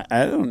goats.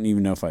 I don't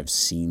even know if I've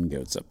seen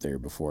goats up there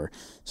before,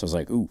 so I was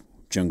like, ooh.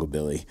 Jungle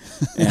Billy,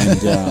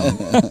 and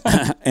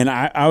and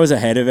I was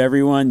ahead of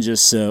everyone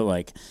just so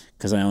like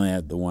because I only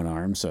had the one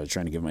arm, so I was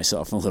trying to give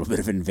myself a little bit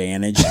of an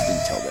advantage. I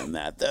didn't tell them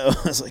that though.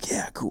 I was like,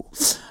 yeah, cool.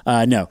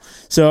 No,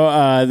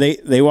 so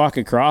they walk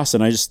across,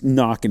 and I just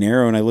knock an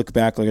arrow, and I look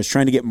back like I was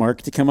trying to get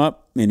Mark to come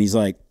up, and he's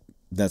like,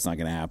 that's not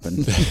going to happen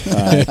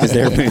because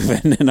they're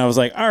moving, and I was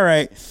like, all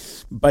right,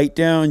 bite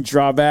down,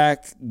 draw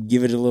back,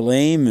 give it a little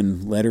aim,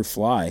 and let her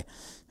fly,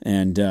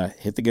 and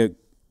hit the goat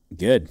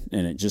good,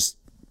 and it just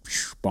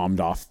bombed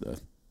off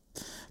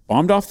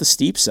the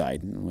steep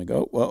side. And I'm like,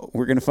 oh, well,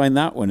 we're going to find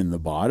that one in the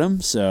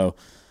bottom. So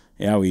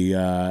yeah, we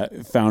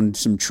found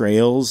some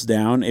trails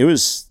down. It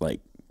was like,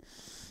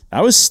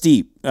 that was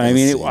steep. I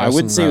mean, I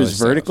wouldn't say it was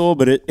vertical,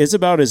 but it's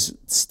about as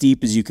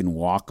steep as you can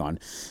walk on.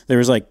 There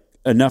was like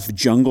enough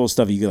jungle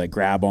stuff you could like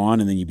grab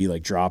on, and then you'd be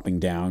like dropping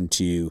down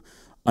to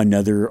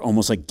another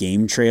almost like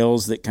game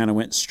trails that kind of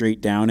went straight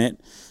down it.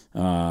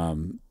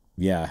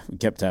 Yeah, we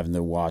kept having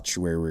to watch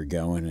where we were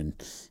going and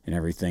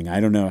everything.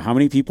 I don't know how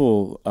many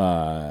people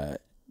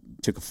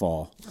took a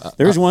fall.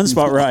 There was one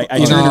spot where I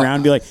turned around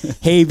and be like,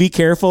 hey, be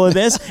careful of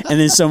this. And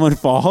then someone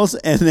falls.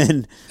 And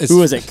then, who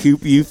was it?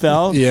 Coop, you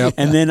fell? Yeah.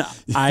 And then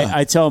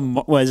I tell him,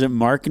 was it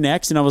Mark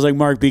next? And I was like,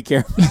 Mark, be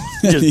careful.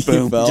 Just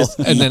boom. Just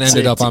and then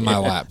ended up on my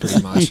lap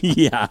pretty much.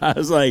 Yeah. I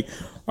was like,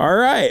 all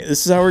right,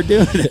 this is how we're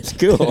doing it. It's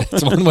cool.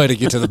 It's one way to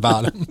get to the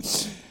bottom.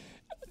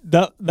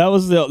 That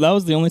was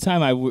the only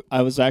time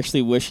I was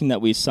actually wishing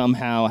that we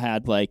somehow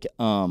had like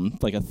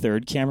a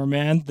third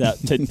cameraman that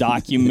to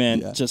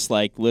document just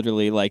like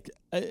literally like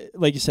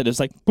you said, it's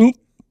like boom,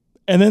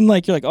 and then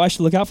like you're like, oh, I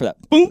should look out for that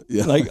boom,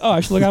 like, oh, I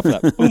should look out for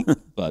that boom.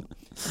 But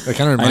it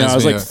kind of reminds me. I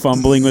was like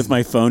fumbling with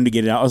my phone to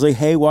get it out. I was like,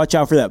 hey, watch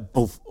out for that.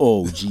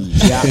 Oh,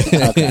 geez. Yeah.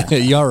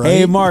 Okay. You all right?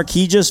 Hey, Mark,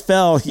 he just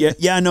fell.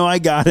 Yeah, no, I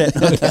got it.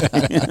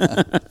 Okay.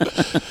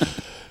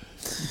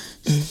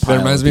 That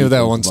reminds me of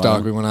that one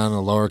stalk we went on in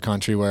the lower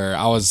country where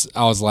I was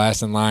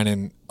last in line,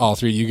 and all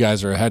three of you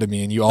guys were ahead of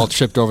me, and you all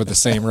tripped over the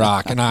same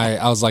rock, and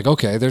I was like,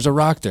 okay, there's a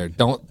rock there.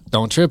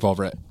 Don't trip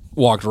over it.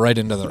 Walked right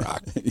into the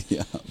rock.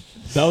 Yeah,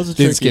 that was a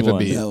Didn't tricky skip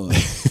one.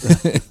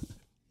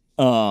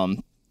 a beat.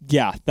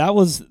 Yeah, that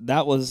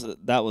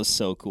was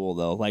so cool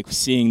though. Like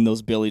seeing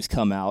those billies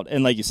come out,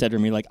 and like you said to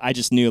me, like I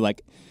just knew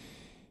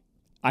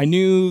I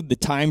knew the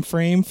time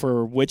frame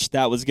for which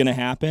that was going to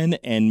happen,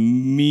 and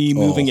me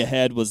moving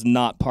ahead was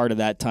not part of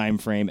that time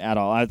frame at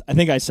all. I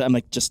think I said, I'm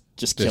like, just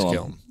kill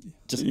him.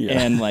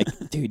 And like,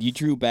 dude, you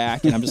drew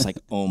back, and I'm just like,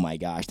 oh my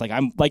gosh. Like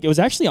I'm like, it was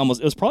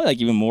probably like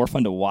even more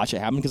fun to watch it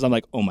happen because I'm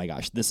like, oh my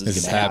gosh, this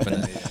is going to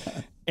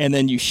happen. And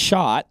then you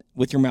shot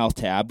with your mouth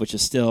tab, which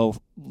is still,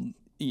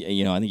 I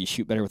think you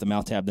shoot better with a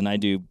mouth tab than I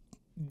do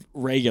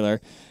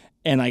regular.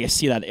 And I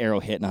see that arrow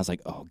hit, and I was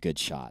like, "Oh, good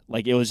shot!"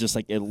 Like it was just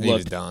like it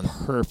looked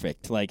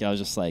perfect. Like I was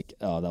just like,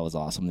 "Oh, that was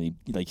awesome." And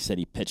like you said,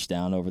 he pitched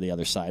down over the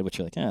other side, which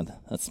you're like,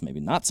 that's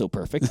maybe not so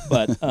perfect,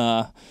 but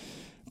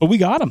we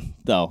got him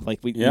though.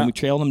 Like we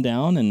trailed him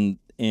down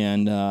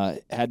and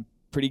had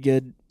pretty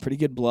good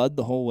blood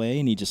the whole way.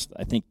 And he just,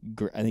 I think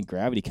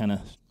gravity kind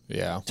of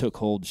took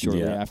hold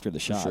shortly after the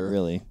shot.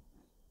 Really.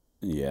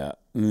 Yeah,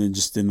 and then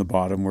just in the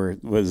bottom where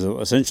it was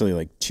essentially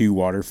like two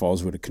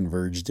waterfalls would have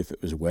converged if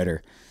it was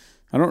wetter.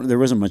 There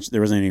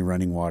wasn't any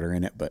running water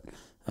in it, but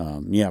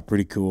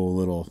pretty cool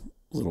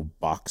little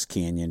box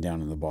canyon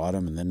down in the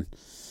bottom, and then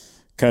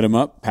cut him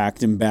up,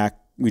 packed him back.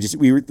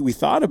 We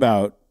thought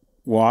about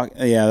walk.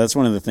 Yeah, that's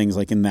one of the things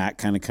like in that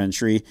kind of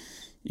country,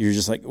 you're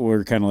just like,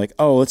 we're kind of like,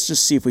 oh, let's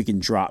just see if we can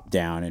drop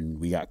down, and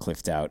we got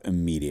cliffed out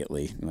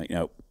immediately. I'm like,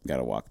 nope, got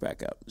to walk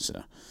back up.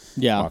 So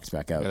walked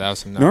back out. Yeah, that was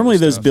some Normally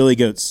those billy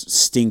goats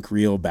stink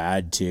real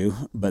bad too,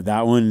 but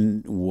that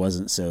one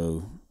wasn't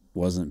so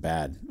wasn't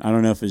bad. I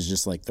don't know if it's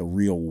just like the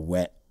real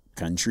wet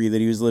country that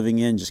he was living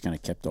in just kind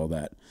of kept all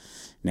that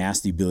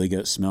nasty billy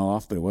goat smell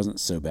off, but it wasn't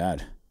so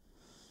bad.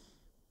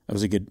 That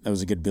was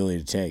a good billy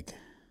to take.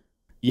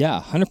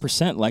 Yeah,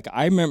 100%. Like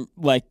I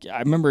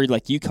remember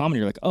like you commented,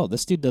 you're like, "Oh,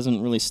 this dude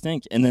doesn't really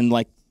stink." And then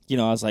like, I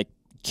was like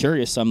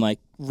curious. I'm like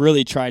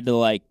really tried to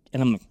like,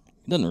 and I'm like,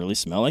 it doesn't really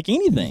smell like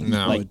anything.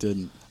 No, like, it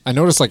didn't. I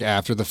noticed like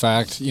after the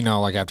fact,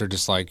 like after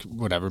just like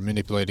whatever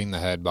manipulating the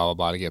head, blah blah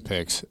blah to get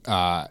pics,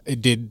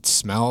 it did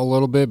smell a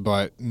little bit,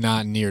 but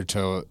not near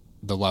to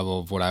the level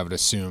of what I would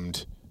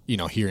assumed.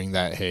 Hearing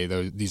that, hey,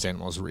 these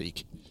animals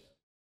reek.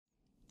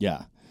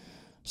 Yeah,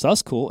 so that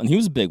was cool, and he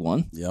was a big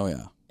one. Oh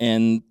yeah,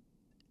 and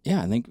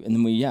yeah, I think, and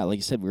then like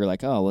you said, we were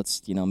like, oh,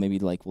 let's maybe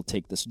like we'll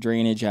take this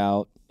drainage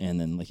out, and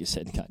then like you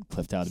said, got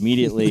cliffed out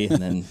immediately,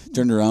 and then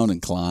turned around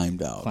and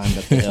climbed out. Climbed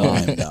up the hill.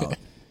 Climbed out.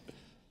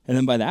 And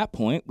then by that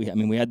point, we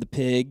had the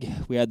pig,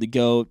 we had the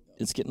goat.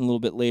 It's getting a little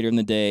bit later in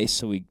the day,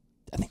 so I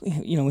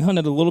think we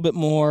hunted a little bit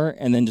more,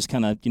 and then just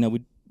kind of,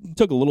 we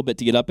took a little bit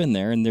to get up in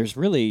there. And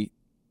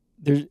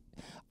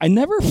I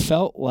never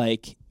felt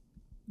like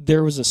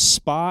there was a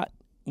spot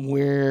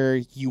where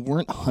you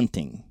weren't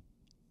hunting,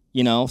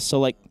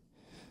 So like,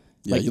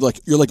 yeah,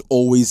 you're like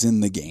always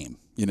in the game,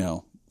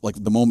 Like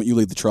the moment you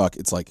leave the truck,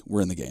 it's like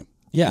we're in the game.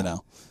 Yeah.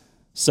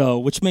 So,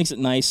 which makes it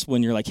nice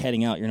when you're like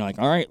heading out. You're like,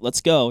 all right, let's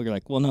go. You're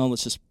like, well, no,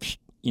 let's just,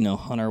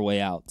 hunt our way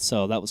out.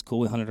 So that was cool.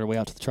 We hunted our way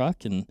out to the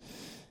truck and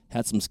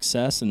had some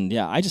success. And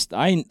yeah, I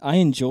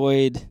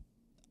enjoyed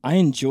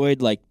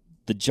like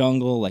the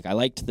jungle. Like I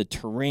liked the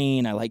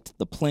terrain. I liked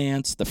the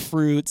plants, the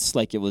fruits.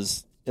 Like it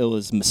was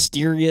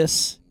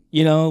mysterious.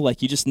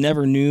 Like you just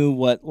never knew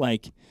what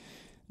like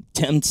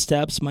 10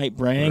 steps might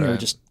bring, or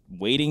just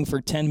waiting for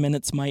 10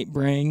 minutes might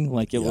bring.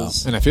 Like it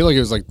was, and I feel like it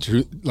was like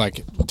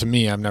to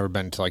me, I've never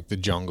been to like the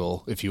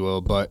jungle, if you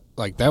will, but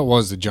like that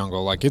was the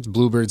jungle. Like it's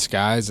bluebird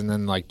skies, and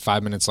then like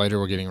 5 minutes later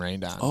we're getting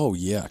rained on. Oh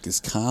yeah, because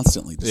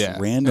constantly just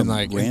random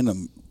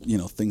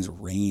things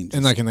rain.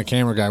 And like in the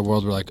camera guy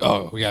world, we're like,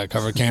 oh, we gotta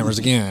cover cameras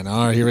again.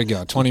 All right, here we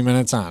go. 20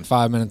 minutes on,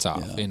 5 minutes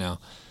off. But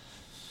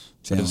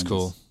it's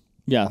cool.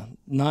 Yeah,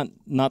 not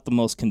the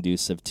most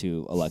conducive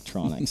to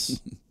electronics.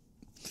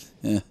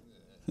 Yeah.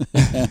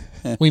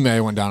 We may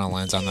have went down a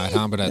lens on that,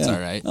 but that's all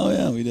right. Oh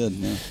yeah, we did.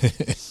 Yeah.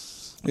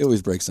 We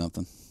always break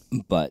something.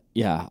 But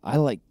yeah, I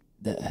like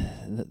that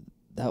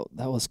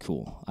was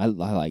cool. I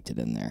liked it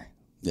in there.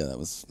 Yeah, that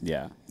was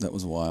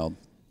wild.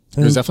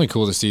 It was definitely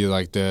cool to see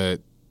like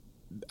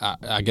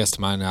I guess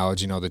to my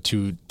knowledge, the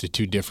two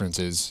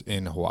differences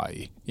in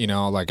Hawaii.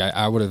 Like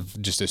I would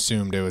have just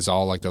assumed it was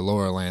all like the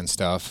lower land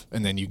stuff,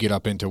 and then you get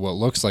up into what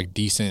looks like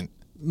decent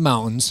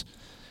mountains,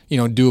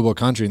 doable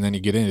country, and then you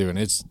get into it and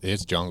it's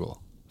jungle.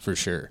 For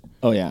sure.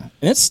 Oh yeah,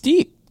 and it's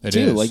steep too.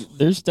 Is. Like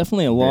there's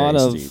definitely a lot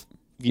of steep.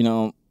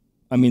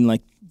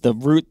 Like the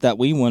route that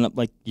we went up.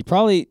 Like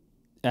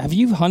have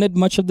you hunted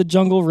much of the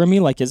jungle, Remi?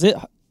 Like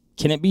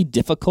can it be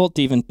difficult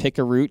to even pick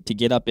a route to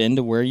get up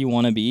into where you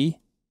want to be?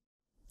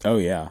 Oh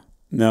yeah,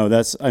 no,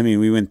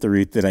 we went the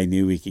route that I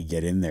knew we could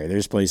get in there.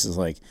 There's places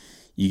like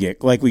you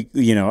get like we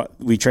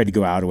tried to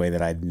go out a way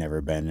that I'd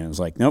never been, and it was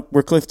like, nope,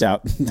 we're cliffed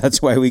out.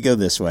 That's why we go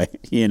this way,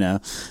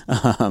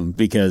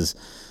 because.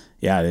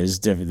 Yeah, there's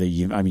definitely.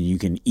 You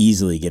can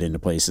easily get into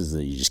places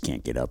that you just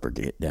can't get up or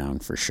get down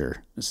for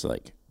sure. It's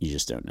like you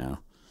just don't know.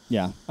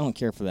 Yeah, I don't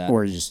care for that.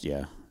 Or just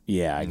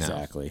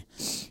exactly.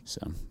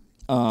 So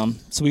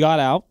we got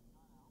out,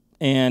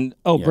 and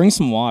bring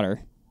some water.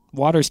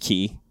 Water's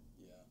key.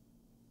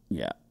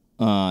 Yeah.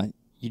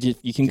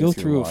 You can go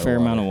through a fair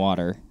amount of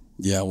water.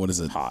 Yeah, what is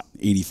it? Hot.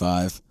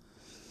 85.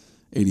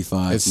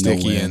 It's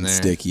sticky in there.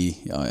 Sticky.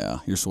 Oh yeah,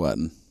 you're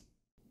sweating.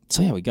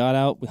 So yeah, we got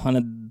out. We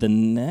hunted the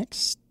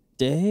next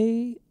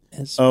day.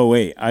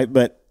 We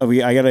gotta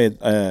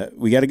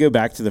go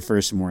back to the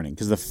first morning,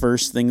 because the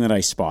first thing that I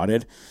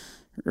spotted,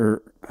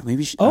 or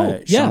maybe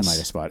Sean might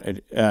have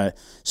spotted.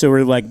 So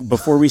we're like,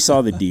 before we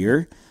saw the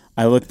deer,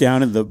 I looked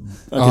down at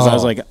because I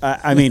was like,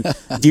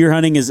 deer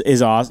hunting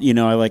is awesome.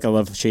 I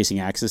love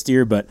chasing axis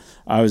deer, but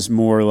I was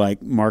more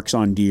like marks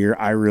on deer.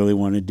 I really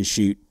wanted to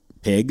shoot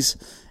pigs,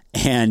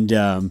 and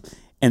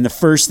the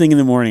first thing in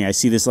the morning, I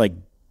see this like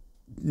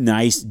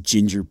nice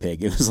ginger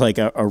pig. It was like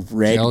a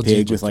red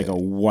pig with like a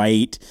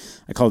white.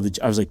 I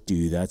was like,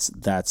 dude, that's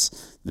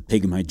the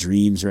pig of my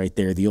dreams right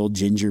there, the old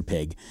ginger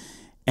pig.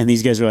 And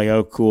these guys were like,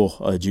 oh, cool,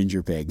 a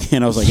ginger pig.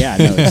 And I was like, yeah,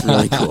 no, it's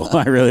really cool.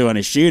 I really want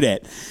to shoot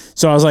it.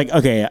 So I was like,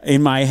 okay,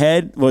 in my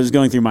head, what was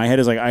going through my head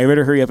is like, I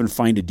better hurry up and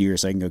find a deer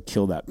so I can go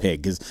kill that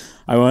pig. Because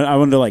I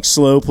wanted to like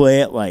slow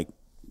play it, like,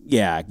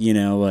 yeah,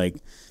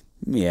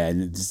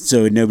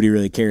 so nobody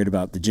really cared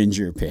about the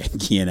ginger pig,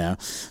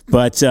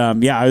 But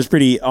I was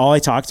all I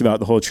talked about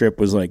the whole trip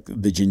was like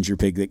the ginger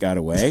pig that got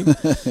away.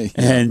 Yeah.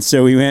 And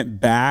so we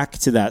went back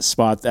to that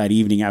spot that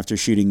evening after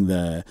shooting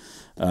the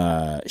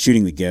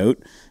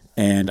goat.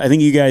 And I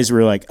think you guys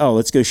were like, oh,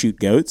 let's go shoot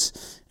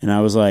goats. And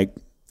I was like,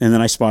 and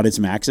then I spotted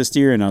some axis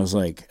deer, and I was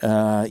like,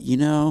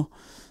 the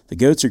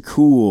goats are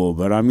cool,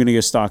 but I'm going to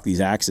go stalk these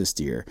axis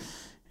deer.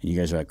 And you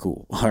guys are like,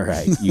 cool. All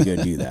right, you go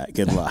do that.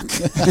 Good luck.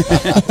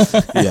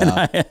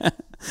 Yeah.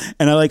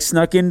 And I like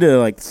snuck into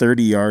like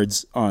 30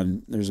 yards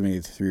on, there's maybe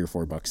 $3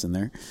 or $4 in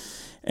there.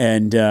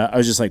 And I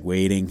was just like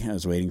waiting. I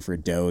was waiting for a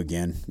doe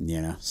again,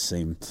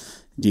 same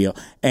deal.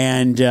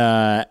 And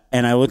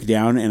I look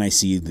down and I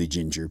see the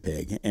ginger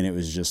pig, and it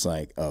was just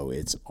like, oh,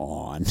 it's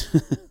on.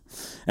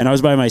 And I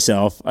was by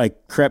myself. I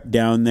crept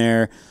down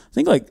there. I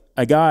think like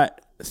I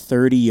got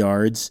 30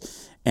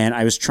 yards. And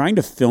I was trying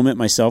to film it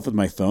myself with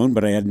my phone,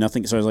 but I had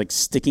nothing. So I was like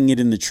sticking it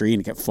in the tree,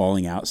 and it kept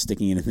falling out,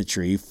 sticking it in the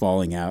tree,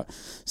 falling out.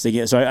 So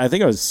I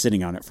think I was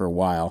sitting on it for a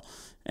while,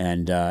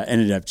 and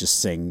ended up just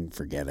saying,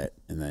 forget it,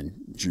 and then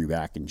drew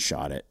back and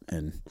shot it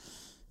and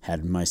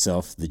had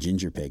myself the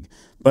ginger pig.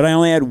 But I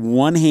only had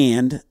one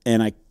hand,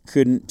 and I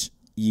couldn't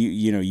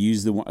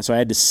use the one. So I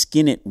had to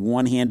skin it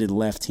one-handed,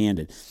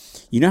 left-handed.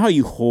 You know how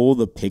you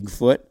hold a pig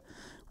foot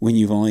when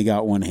you've only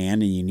got one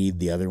hand and you need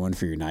the other one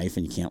for your knife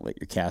and you can't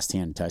let your cast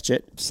hand touch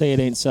it? Say it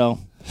ain't so.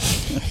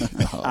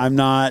 I'm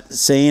not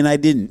saying I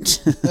didn't.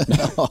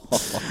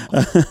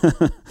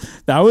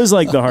 That was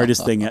like the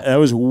hardest thing. That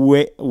was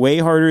way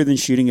harder than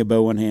shooting a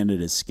bow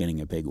one-handed is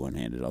skinning a pig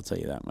one-handed, I'll tell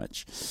you that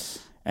much.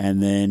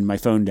 And then my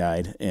phone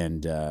died,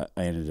 and I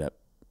ended up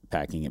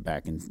packing it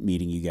back and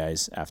meeting you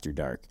guys after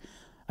dark.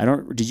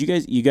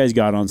 You guys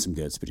got on some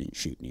goats but didn't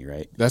shoot any,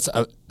 right?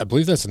 I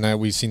believe that's the night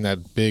we seen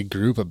that big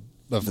group of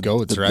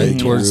goats, right?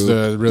 Towards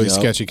the really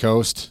sketchy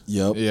coast.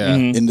 Yep. Yeah.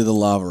 Into the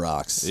lava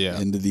rocks. Yeah.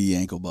 Into the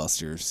ankle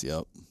busters.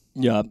 Yep.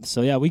 Yep.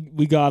 So yeah, we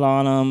got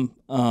on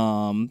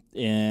them,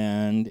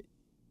 and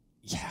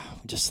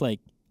just like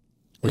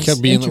we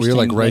kept being, we were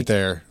like right like,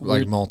 there,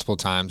 like multiple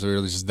times. We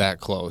were just that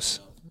close.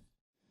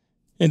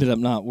 Ended up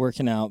not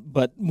working out.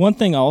 But one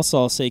thing also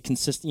I'll say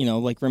consistent,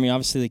 like Remi,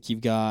 obviously like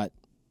you've got,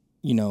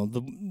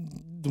 the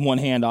one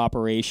hand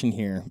operation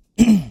here.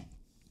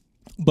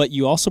 But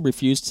you also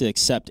refuse to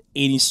accept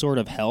any sort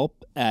of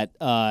help at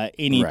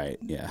any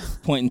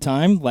point in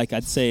time. Like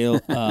I'd say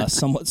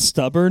somewhat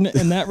stubborn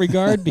in that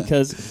regard,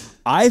 because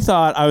I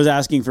thought I was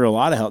asking for a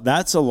lot of help.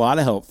 That's a lot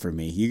of help for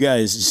me. You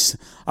guys,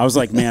 I was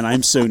like, man,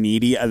 I'm so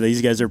needy.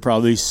 These guys are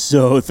probably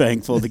so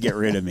thankful to get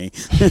rid of me.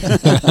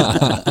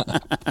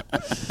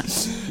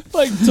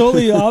 Like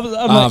totally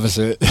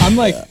opposite. I'm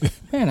like,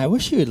 man, I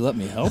wish you would let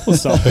me help with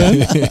something.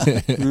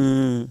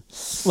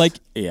 Like,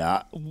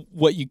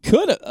 what you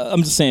could,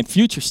 I'm just saying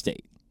future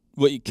state,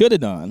 what you could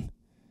have done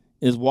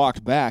is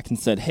walked back and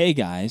said, hey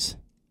guys,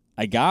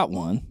 I got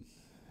one.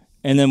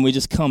 And then we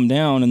just come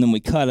down and then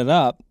we cut it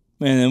up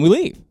and then we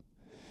leave.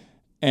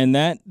 And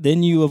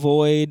then you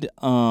avoid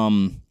a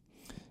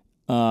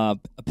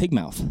pig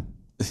mouth.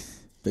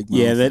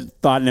 Yeah, that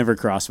thought never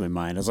crossed my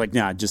mind. I was like,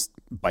 nah, just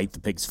bite the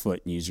pig's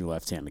foot and use your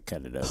left hand to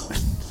cut it open.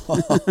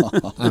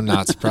 I'm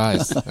not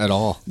surprised at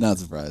all. Not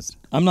surprised.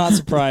 I'm not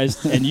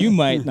surprised, and you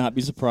might not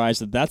be surprised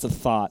that that's a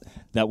thought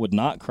that would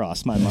not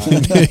cross my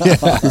mind.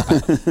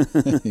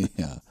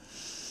 Yeah.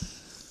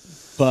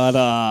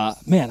 But,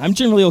 man, I'm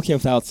generally okay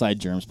with outside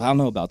germs, but I don't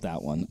know about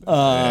that one.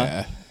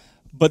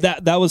 But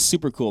that was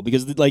super cool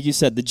because, like you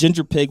said, the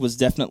ginger pig was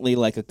definitely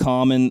like a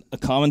common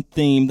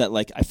theme that,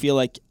 like, I feel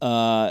like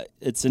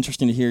it's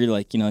interesting to hear.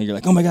 Like, you're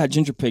like, oh my god,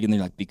 ginger pig, and they're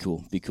like, be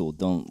cool,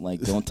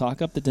 don't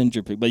talk up the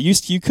ginger pig. But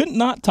you couldn't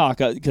not talk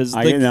up because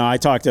I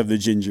talked up the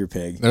ginger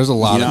pig. There's a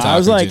lot of talk. I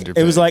was like, ginger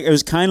pig. it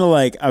was kind of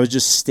like I was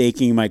just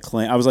staking my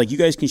claim. I was like, you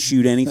guys can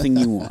shoot anything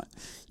you want.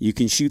 You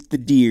can shoot the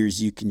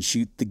deers, you can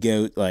shoot the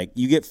goat. Like,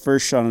 you get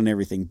first shot on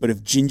everything. But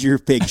if ginger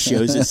pig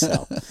shows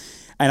itself.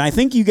 And I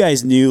think you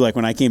guys knew, like,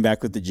 when I came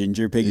back with the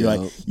ginger pig, you're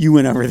like, you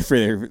went over for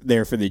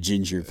the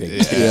ginger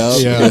pig.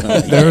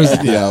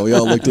 Yeah. We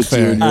all looked at you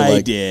and you're like,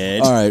 I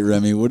did. All right,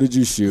 Remi, what did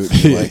you shoot?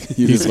 And like,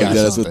 you just looked at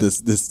us with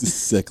this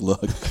sick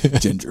look.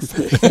 Ginger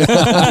pig.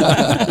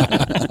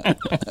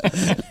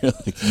 You're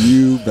like,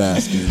 you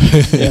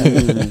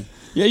bastard.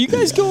 Yeah, you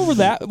guys go over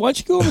that. Why don't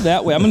you go over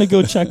that way? I'm going to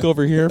go check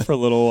over here for a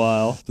little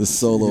while. The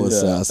solo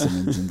assassin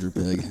and ginger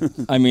pig.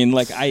 I mean,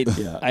 like, I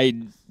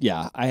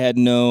had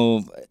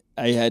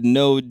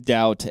no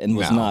doubt and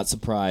was not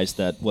surprised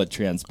that what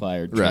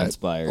transpired.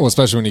 Well,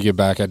 especially when you get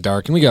back at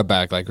dark, and we got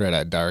back like right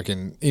at dark,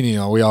 and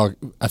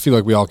I feel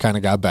like we all kind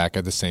of got back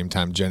at the same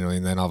time generally,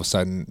 and then all of a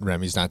sudden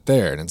Remi's not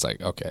there, and it's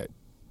like, okay,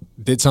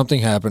 did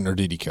something happen or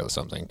did he kill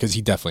something? Because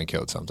he definitely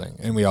killed something,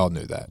 and we all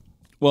knew that.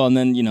 Well, and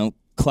then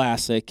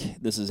classic.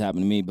 This has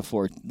happened to me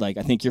before. Like,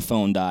 I think your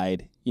phone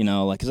died.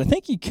 Because I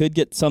think you could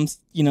get some. Like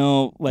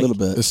a little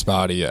bit. The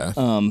spotty, yeah.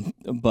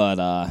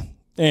 But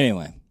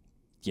anyway,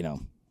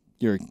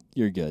 You're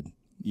good.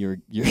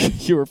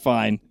 You were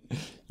fine.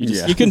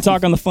 You couldn't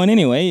talk on the phone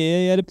anyway.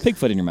 You had a pig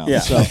foot in your mouth. Yeah,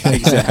 so.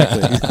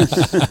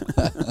 exactly.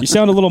 You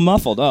sound a little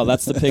muffled. Oh,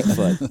 that's the pig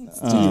foot.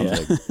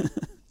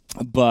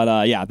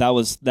 But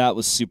that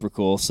was super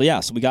cool. So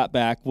so we got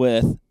back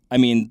with,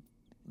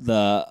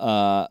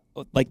 the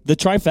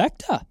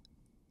trifecta.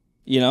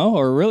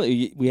 Or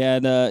really we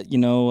had I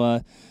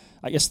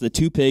guess the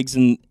two pigs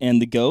and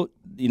the goat.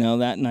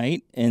 That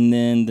night, and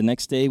then the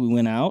next day we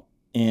went out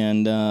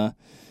and.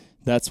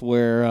 That's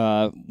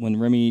where when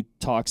Remi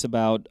talks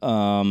about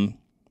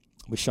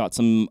We shot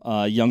some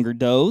younger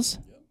does,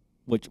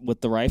 which with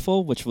the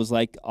rifle, which was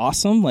like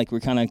awesome. Like we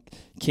kind of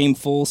came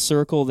full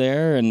circle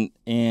there, and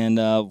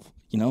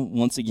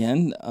once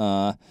again,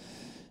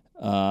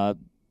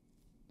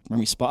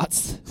 Remi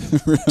spots.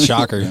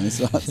 Shocker. Remi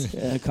spots.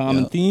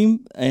 Common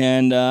theme.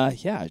 And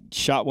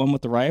shot one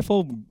with the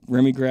rifle.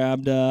 Remi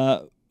grabbed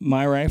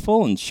my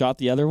rifle and shot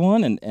the other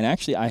one. And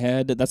actually,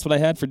 that's what I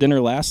had for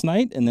dinner last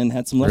night, and then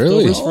had some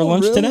leftovers for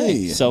lunch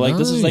today. So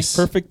this is like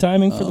perfect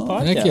timing for the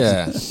podcast. Heck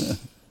yeah.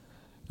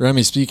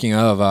 Remi, speaking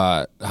of,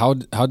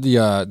 how'd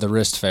the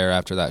wrist fare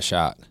after that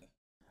shot?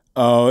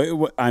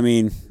 Oh, I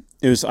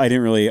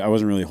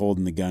wasn't really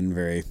holding the gun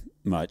very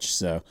much,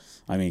 so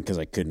because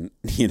I couldn't,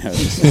 it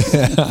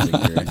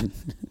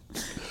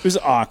was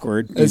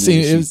awkward. It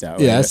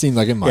seemed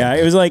like it might. Yeah,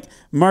 it was like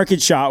Mark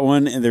had shot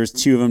one, and there was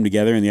two of them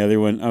together, and the other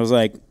one, I was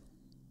like,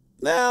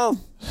 well,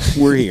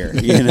 we're here,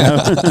 Might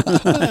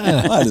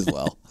as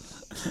well.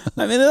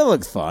 That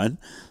looks fun.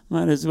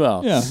 Might as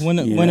well. Yeah, when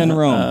in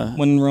Rome.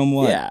 When in Rome,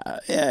 what?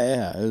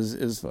 Yeah. It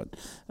was fun.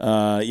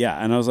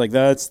 And I was like,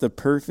 that's the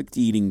perfect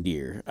eating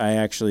deer. I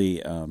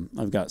actually,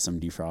 I've got some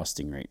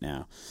defrosting right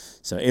now.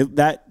 So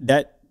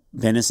that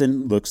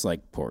venison looks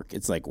like pork.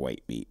 It's like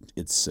white meat.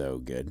 It's so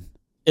good.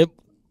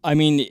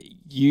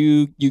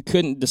 You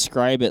couldn't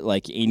describe it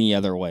like any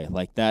other way.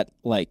 Like that,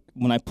 like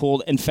when I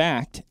pulled, in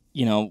fact,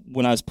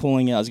 when I was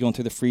pulling it, I was going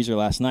through the freezer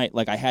last night,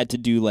 like I had to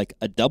do like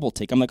a double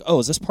take. I'm like, oh,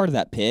 is this part of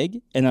that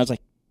pig? And I was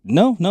like,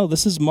 no,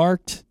 this is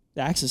marked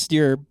axis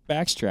deer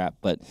backstrap.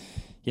 But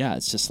yeah,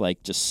 it's just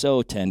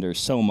so tender,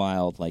 so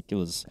mild. Like it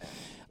was,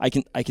 I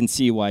can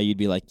see why you'd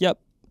be like, yep,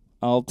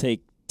 I'll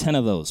take 10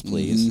 of those,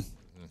 please. Mm-hmm.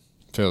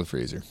 Fill the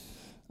freezer.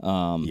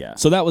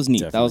 So that was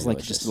neat. That was like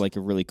delicious. just like a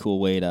really cool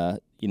way to,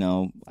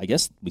 I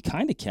guess we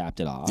kind of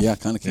capped it off. Yeah,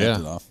 kind of capped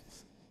it off.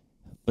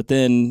 But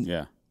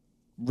then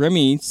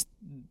Remi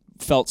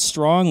felt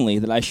strongly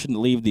that I shouldn't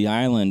leave the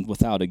island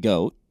without a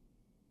goat.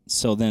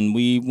 So then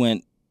we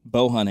went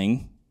bow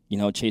hunting,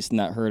 chasing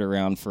that herd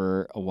around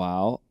for a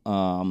while.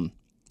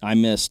 I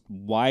missed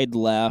wide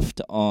left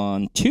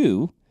on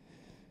 2,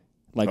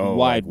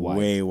 wide.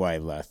 Way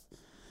wide left.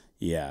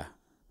 Yeah.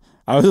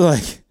 I was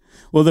like,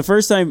 well, the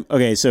first time,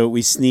 okay, so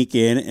we sneak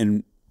in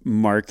and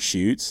Mark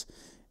shoots,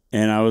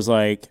 and I was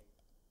like,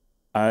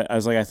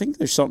 I think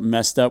there's something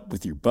messed up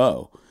with your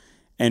bow.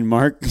 And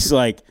Mark is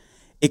like,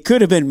 it could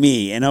have been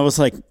me. And I was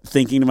like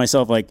thinking to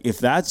myself, like, if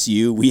that's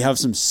you, we have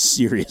some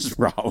serious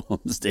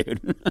problems,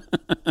 dude.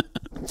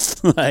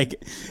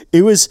 Like,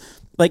 it was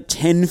like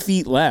 10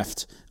 feet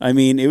left.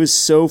 It was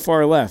so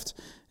far left.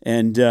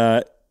 And,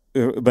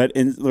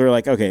 we're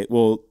like, okay,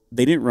 well,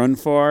 they didn't run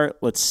far.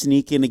 Let's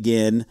sneak in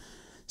again.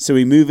 So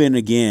we move in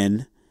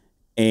again,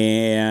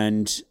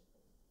 and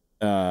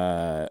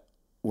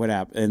what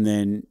happened? And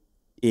then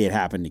it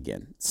happened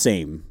again.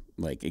 Same,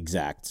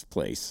 exact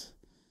place.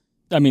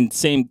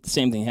 Same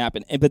thing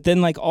happened. But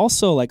then,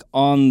 also,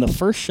 on the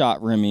first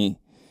shot, Remi,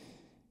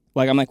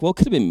 I'm like, well, it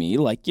could have been me,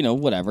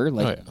 whatever.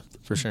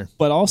 For sure.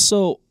 But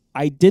also,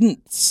 I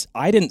didn't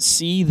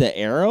see the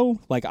arrow.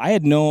 I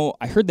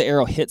heard the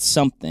arrow hit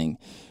something,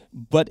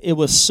 but it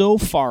was so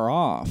far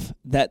off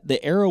that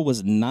the arrow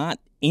was not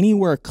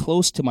anywhere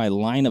close to my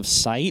line of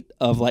sight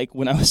of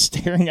when I was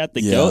staring at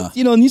the goat.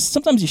 And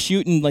sometimes you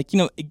shoot and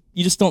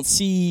you just don't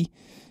see,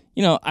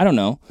 I don't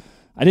know.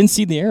 I didn't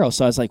see the arrow,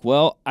 so I was like,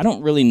 well, I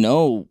don't really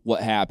know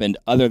what happened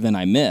other than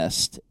I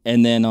missed.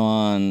 And then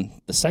on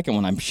the second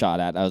one I'm shot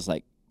at, I was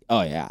like,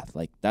 oh yeah,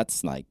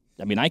 that's I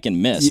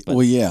can miss. But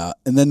well, yeah.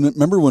 And then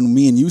remember when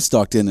me and you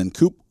stalked in and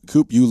Coop,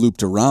 you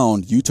looped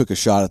around, you took a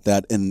shot at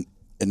that and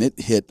it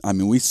hit,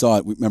 we saw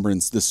it, remember in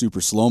the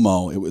super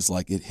slow-mo, it was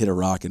like it hit a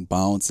rock and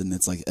bounced, and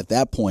it's like at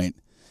that point,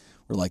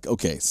 we're like,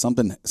 okay,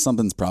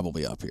 something's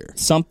probably up here.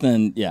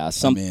 Something, yeah.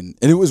 And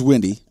it was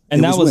windy.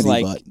 And that was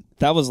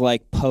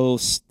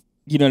post,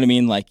 you know what I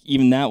mean?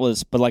 Even that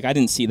was, but I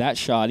didn't see that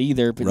shot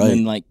either. But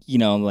then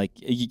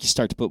you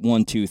start to put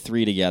 1, 2,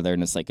 3 together,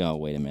 and it's like, oh,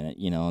 wait a minute,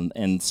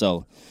 and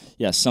so,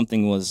 yeah,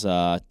 something was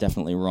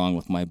definitely wrong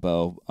with my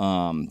bow.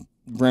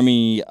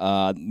 Remi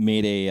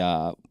made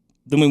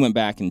then we went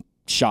back and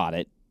shot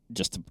it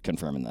just to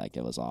confirm that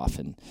it was off,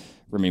 and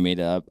Remi made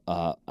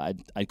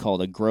I'd call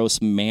it a gross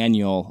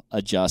manual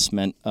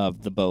adjustment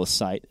of the bow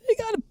sight. It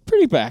got it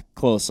pretty back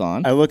close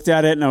on. I looked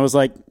at it and I was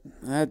like,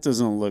 that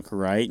doesn't look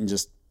right, and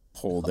just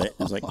pulled it.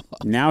 I was like,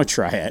 now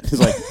try it. It's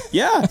like,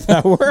 yeah,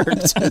 that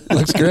worked.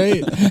 Looks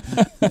great.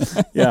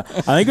 Yeah,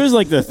 I think it was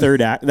the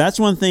third act. That's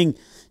one thing.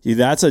 Dude,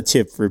 that's a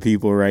tip for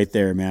people right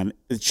there, man.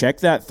 Check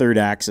that third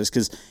axis,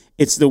 because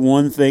it's the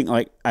one thing,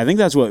 I think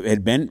that's what it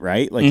had been,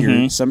 right?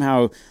 You're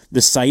somehow,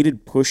 the sight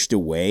had pushed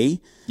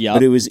away,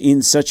 but it was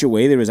in such a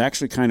way that it was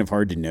actually kind of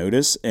hard to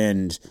notice,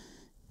 and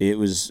it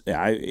was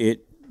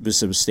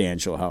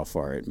substantial how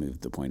far it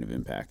moved the point of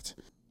impact.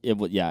 It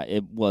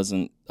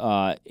wasn't,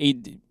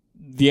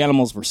 the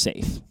animals were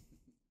safe.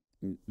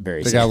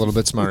 Very They safe. got a little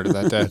bit smarter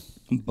that day.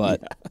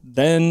 But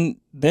then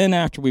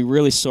after we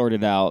really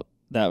sorted out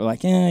that, we're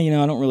like, I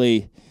don't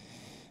really,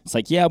 it's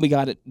we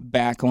got it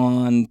back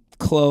on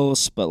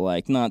close,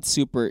 but not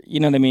super, you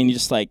know what I mean? You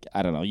just I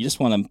don't know, you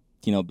just want to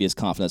be as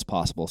confident as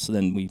possible. So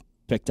then we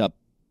picked up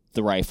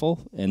the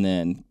rifle and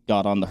then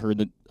got on the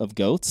herd of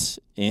goats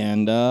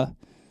and got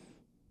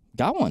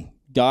one.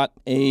 Got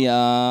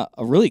a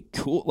really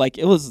cool, like,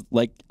 it was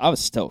like, I was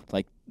stoked.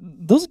 Like,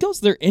 those goats,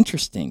 they're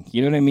interesting.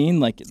 You know what I mean?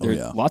 Like,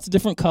 there's lots of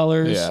different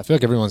colors. Yeah, I feel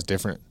like everyone's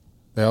different.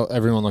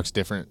 Everyone looks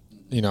different.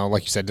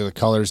 Like you said, to the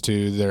colors,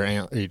 to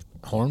their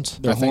horns.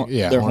 Their horns.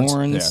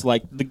 Yeah.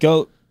 Like, the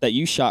goat that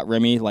you shot,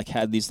 Remi, like,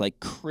 had these,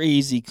 like,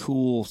 crazy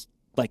cool,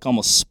 like,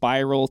 almost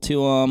spiral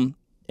to them.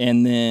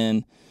 And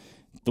then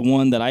the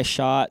one that I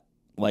shot,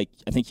 like,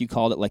 I think you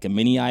called it, like, a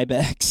mini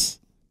ibex.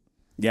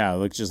 Yeah, it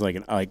looked just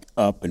like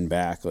up and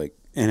back, like,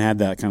 and had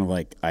that kind of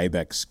like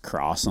ibex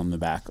cross on the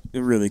back.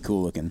 Really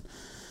cool looking.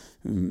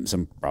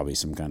 Probably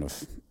some kind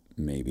of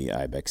maybe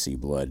ibexy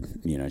blood.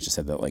 It just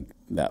had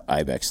that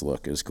ibex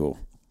look. It was cool.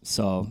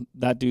 So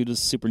that dude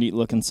was super neat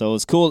looking. So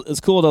it's cool.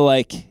 It's cool to,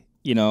 like,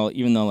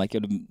 even though, like,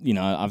 it would,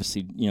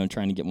 obviously,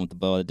 trying to get one with the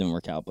bow, it didn't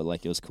work out, but,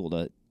 like, it was cool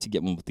to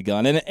get one with the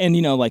gun,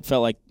 and like,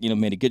 felt like,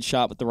 made a good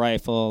shot with the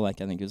rifle. Like,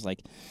 I think it was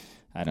like,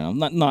 I don't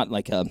know, not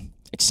like a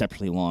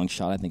exceptionally long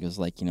shot. I think it was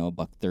like,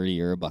 $130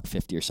 or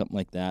 $150 or something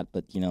like that.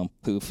 But,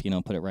 poof,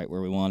 put it right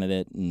where we wanted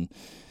it. And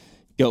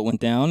goat went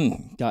down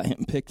and got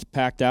him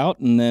packed out.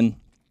 And then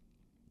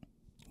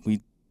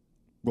we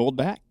rolled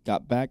back,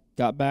 got back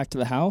to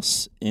the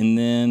house. And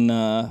then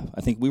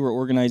I think we were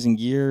organizing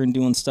gear and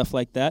doing stuff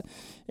like that.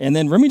 And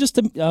then Remi just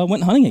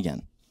went hunting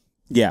again.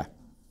 Yeah.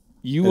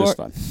 You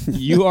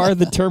are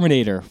the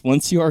Terminator.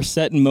 Once you are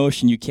set in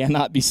motion, you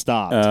cannot be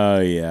stopped. Oh,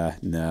 yeah.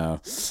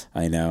 No,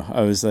 I know.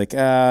 I was like,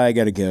 I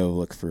got to go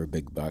look for a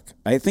big buck.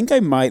 I think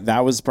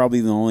that was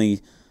probably the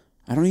only,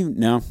 I don't even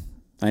know.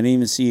 I didn't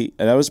even see,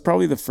 that was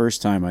probably the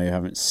first time I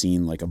haven't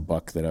seen like a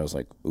buck that I was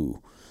like,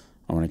 ooh,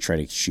 I want to try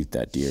to shoot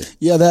that deer.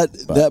 Yeah,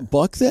 that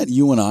buck that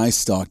you and I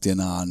stalked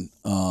in on,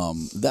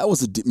 that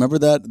was remember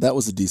that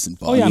was a decent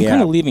buck. Oh yeah, I'm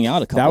kind of leaving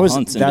out a couple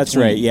hunts. That's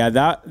right. Yeah,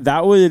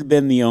 that would have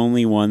been the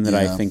only one that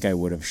I think I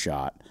would have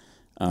shot.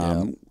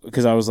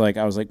 Because I was like,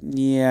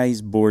 yeah,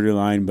 he's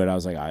borderline, but I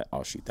was like,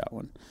 I'll shoot that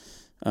one.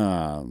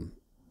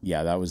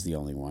 Yeah, that was the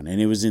only one,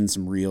 and it was in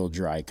some real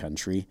dry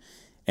country,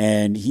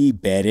 and he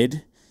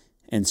bedded,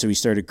 and so he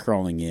started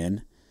crawling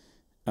in.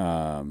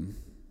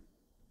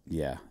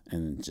 Yeah,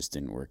 and it just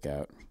didn't work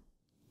out.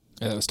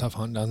 Yeah, that was tough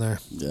hunting down there.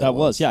 Yeah, that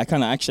was. Yeah, I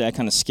kind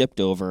of skipped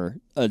over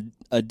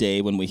a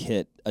day when we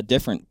hit a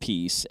different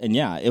piece, and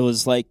yeah, it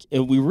was like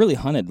we really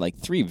hunted like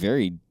 3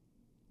 very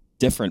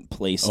different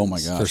places. Oh my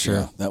gosh, for sure.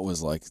 Yeah. That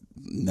was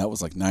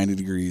like 90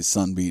 degrees,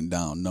 sun beating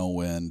down, no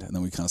wind, and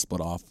then we kind of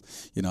split off.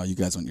 You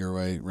guys went your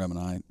way, Rem and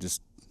I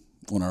just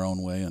went our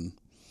own way and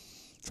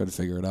tried to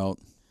figure it out.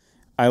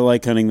 I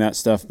like hunting that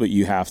stuff, but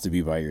you have to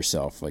be by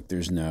yourself. Like,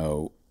 there's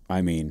no,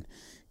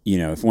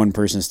 if one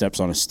person steps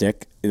on a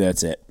stick,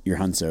 that's it. Your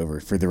hunt's over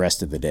for the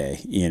rest of the day.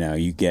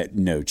 You get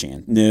no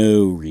chance,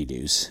 no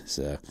redos.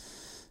 So,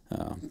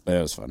 but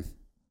it was fun.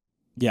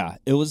 Yeah,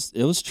 it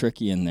was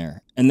tricky in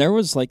there. And there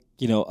was like,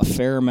 a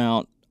fair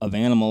amount of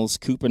animals.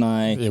 Coop and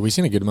I. Yeah, we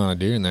seen a good amount of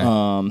deer in there.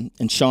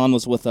 And Sean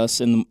was with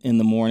us in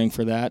the morning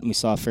for that, and we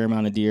saw a fair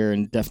amount of deer,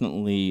 and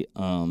definitely,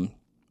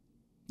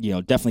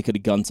 definitely could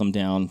have gunned some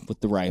down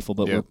with the rifle,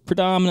 but we're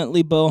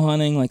predominantly bow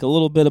hunting, like a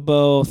little bit of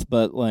both,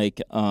 but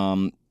like,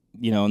 and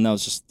that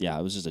was just,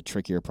 it was just a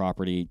trickier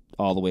property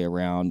all the way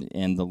around,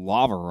 and the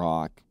lava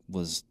rock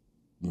was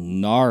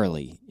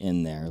gnarly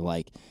in there.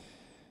 Like,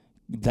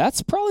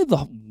 that's probably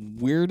the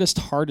weirdest,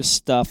 hardest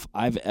stuff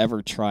I've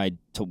ever tried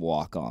to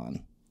walk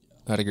on.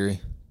 I'd agree.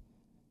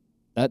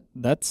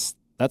 That's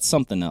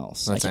something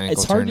else. That's like, an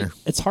ankle turner.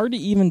 It's hard to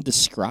even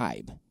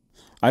describe.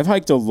 I've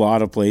hiked a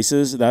lot of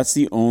places. That's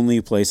the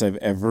only place I've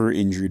ever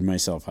injured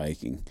myself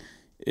hiking.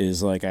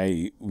 Is like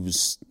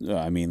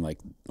like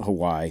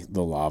Hawaii,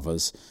 the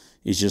lavas.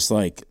 It's just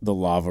like the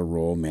lava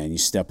roll, man. You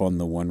step on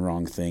the one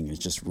wrong thing, it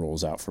just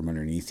rolls out from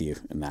underneath you,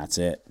 and that's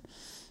it.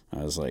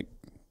 I was like,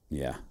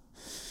 yeah.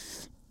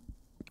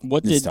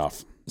 It's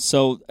tough.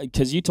 So,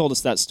 because you told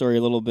us that story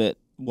a little bit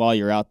while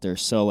you're out there.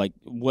 So, like,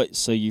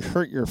 so you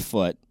hurt your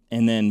foot,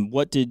 and then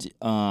what did,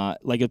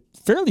 like a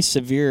fairly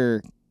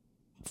severe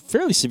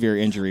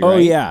injury, right? Oh,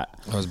 yeah.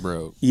 I was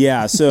broke.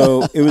 Yeah,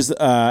 so it was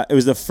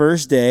the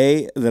first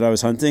day that I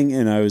was hunting,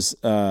 and I was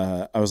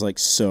like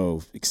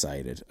so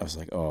excited. I was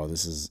like, oh,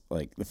 this is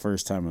like the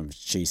first time I'm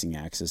chasing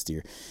axis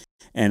deer.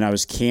 And I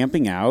was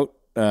camping out,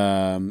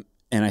 and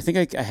I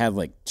think I had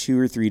like 2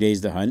 or 3 days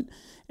to hunt.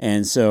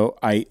 And so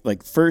I,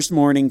 like, first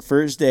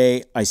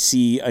day, I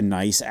see a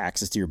nice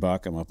axis deer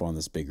buck. I'm up on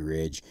this big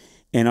ridge,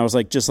 and I was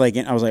like,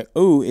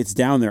 oh, it's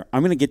down there.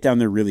 I'm going to get down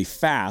there really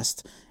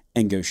fast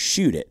and go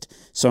shoot it.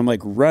 So I'm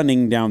like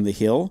running down the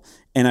hill,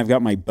 and I've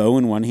got my bow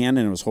in one hand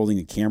and I was holding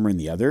the camera in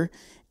the other.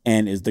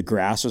 And the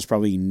grass was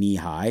probably knee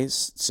high,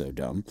 so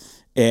dumb,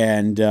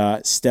 and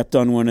stepped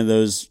on one of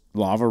those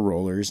lava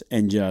rollers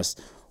and just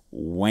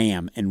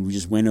wham, and we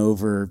just went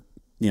over,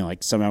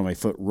 like somehow my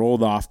foot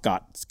rolled off,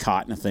 got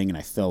caught in a thing, and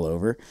I fell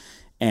over,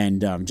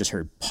 and just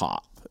heard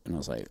pop, and I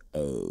was like,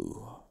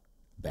 oh,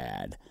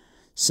 bad.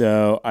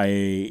 So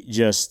I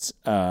just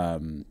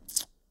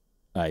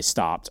I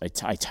stopped.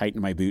 I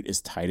tightened my boot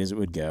as tight as it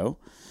would go,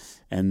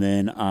 and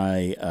then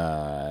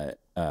what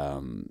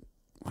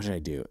did I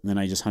do? And then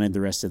I just hunted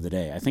the rest of the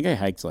day. I think I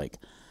hiked like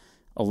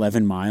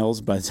 11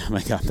 miles by the time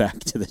I got back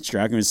to the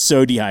truck. I was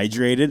so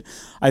dehydrated.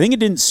 I think it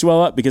didn't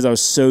swell up because I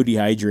was so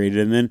dehydrated.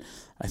 And then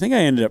I think I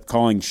ended up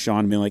calling Sean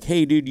and being like,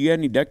 hey, dude, you got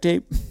any duct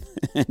tape?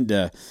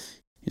 And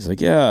he's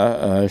like,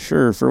 yeah,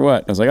 sure. For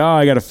what? I was like, oh,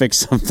 I got to fix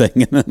something.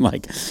 And then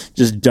like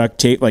just duct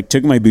tape, like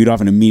took my boot off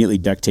and immediately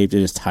duct taped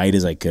it as tight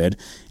as I could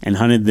and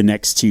hunted the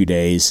next 2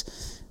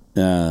 days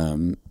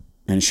and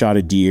shot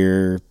a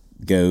deer,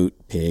 goat,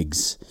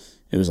 pigs.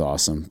 It was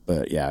awesome.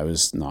 But yeah, it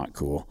was not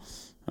cool.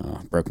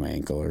 Broke my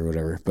ankle or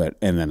whatever.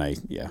 And then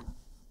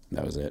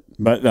that was it.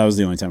 But that was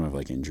the only time I've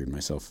like injured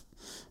myself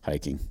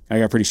hiking. I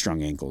got pretty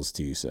strong ankles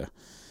too, so.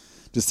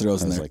 Just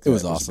throws in there. Like, it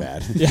was awesome.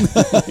 Bad.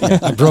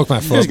 I broke my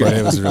foot, but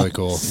it was really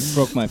cool.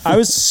 Broke my foot. I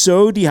was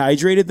so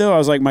dehydrated though. I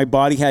was like, my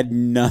body had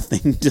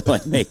nothing to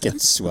like make it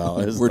swell.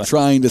 We're like,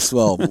 trying to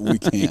swell, but we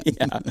can't.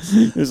 Yeah.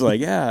 It was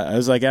like, I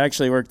was like, it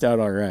actually worked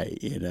out all right,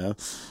 you know?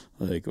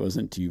 Like, it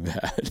wasn't too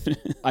bad.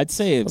 I'd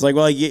say I was like,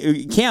 well,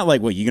 you can't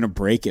like, what, you're going to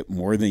break it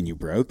more than you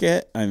broke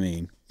it? I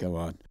mean, come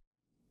on.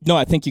 No,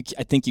 I think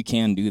you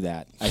can do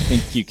that. I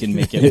think you can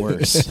make it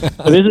worse.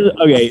 This is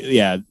okay.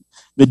 Yeah.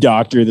 The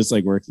doctor that's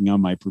like working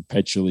on my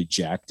perpetually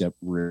jacked up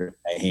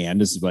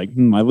hand is like,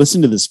 I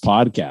listened to this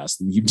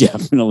podcast and you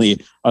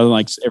definitely, I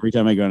like every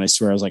time I go and I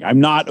swear, I was like, I'm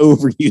not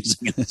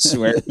overusing it. I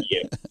swear to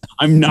you.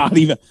 I'm not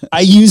even, I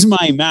use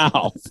my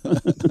mouth.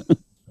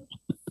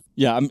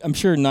 Yeah. I'm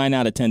sure 9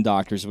 out of 10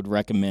 doctors would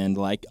recommend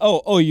like,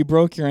 oh, you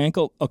broke your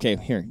ankle. Okay,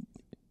 here,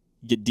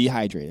 get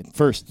dehydrated.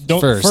 First,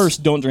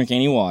 don't drink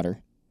any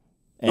water.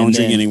 Don't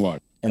drink any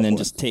water. And then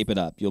just tape it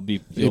up. You'll be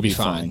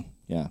fine.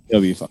 Yeah.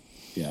 It'll be fine.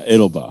 Yeah.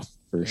 It'll buff.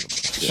 For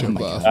sure.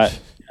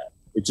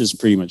 It just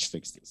pretty much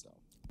fixed itself.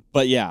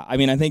 But yeah, I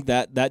mean, I think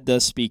that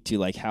does speak to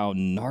like how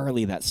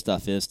gnarly that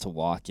stuff is to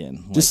walk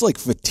in. Just like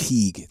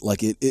fatigue,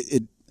 like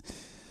it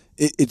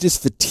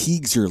just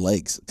fatigues your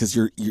legs because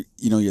you're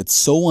it's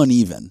so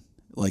uneven.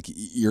 Like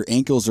your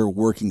ankles are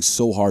working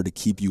so hard to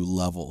keep you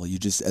level. You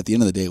just at the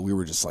end of the day, we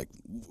were just like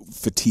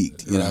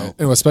fatigued, you know.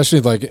 And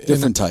especially like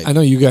different type. I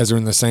know you guys are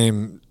in the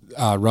same.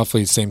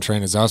 Roughly the same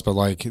train as us, but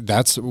like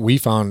that's we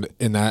found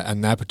in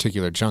that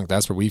particular chunk.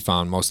 That's where we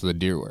found most of the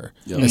deer were,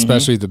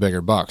 especially the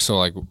bigger bucks. So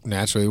like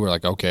naturally, we're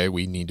like, okay,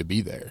 we need to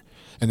be there.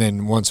 And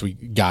then once we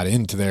got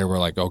into there, we're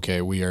like,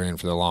 okay, we are in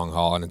for the long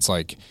haul. And it's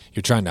like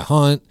you're trying to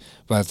hunt,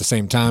 but at the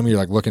same time, you're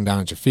like looking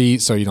down at your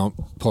feet so you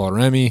don't pull a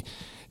Remi.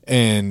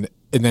 And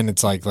then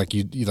it's like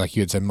you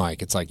had said,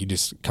 Mike. It's like you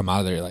just come out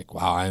of there, you're like,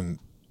 wow, I'm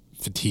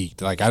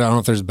fatigued. Like I don't know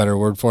if there's a better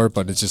word for it,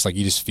 but it's just like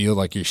you just feel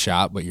like you're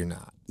shot, but you're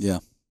not. Yeah.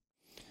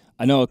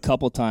 I know a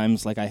couple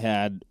times, like I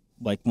had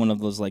like one of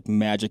those like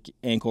magic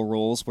ankle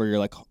rolls where you're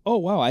like, oh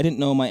wow, I didn't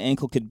know my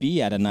ankle could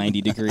be at a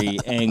 90-degree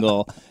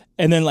angle,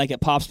 and then like it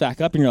pops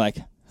back up, and you're like,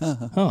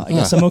 oh, I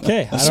guess I'm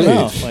okay. I don't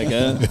know, like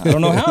I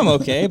don't know how I'm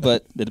okay,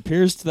 but it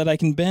appears that I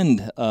can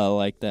bend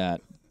like that.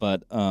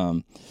 But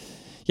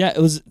yeah,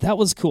 that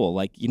was cool.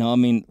 Like I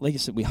mean, like I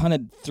said, we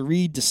hunted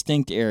 3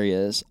 distinct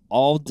areas,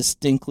 all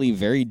distinctly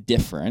very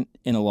different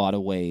in a lot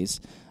of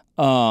ways,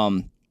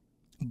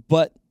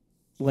 but.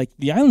 Like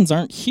the islands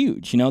aren't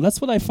huge, that's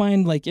what I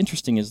find like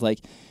interesting is like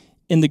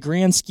in the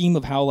grand scheme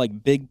of how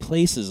like big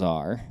places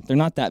are, they're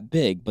not that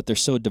big, but they're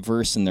so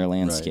diverse in their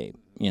landscape,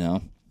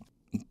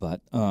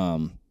 But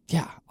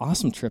yeah,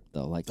 awesome trip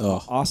though, like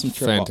awesome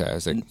trip,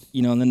 fantastic.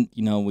 And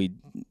then we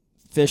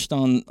fished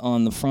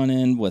on the front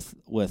end with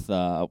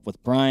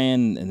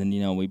Brian, and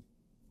then we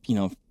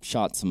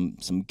shot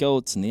some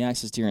goats and the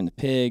axis deer and the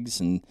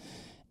pigs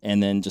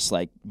and then just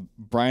like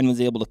Brian was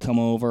able to come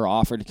over,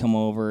 offered to come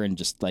over, and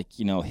just like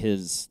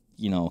his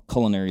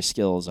culinary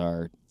skills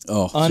are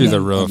through the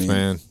roof,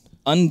 man,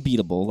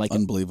 unbeatable, like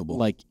unbelievable,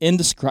 like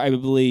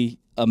indescribably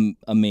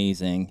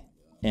amazing.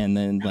 And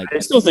then like I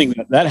still think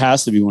that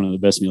has to be one of the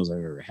best meals I've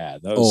ever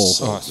had. That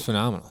was it's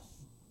phenomenal,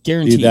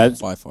 guaranteed. Dude, that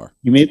by far.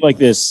 You made like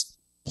this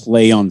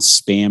play on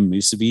Spam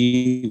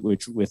musubi,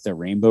 which with the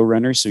Rainbow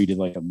Runner. So you did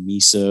like a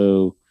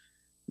miso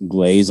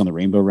glaze on the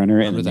Rainbow Runner,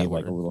 and then made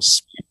like a little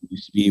spam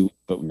musubi,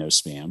 but with no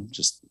spam,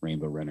 just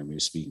Rainbow Runner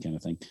musubi kind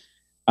of thing.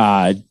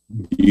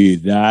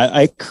 Dude, that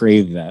I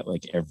crave that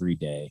like every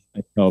day.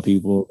 I tell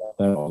people about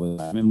that all the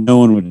time, and no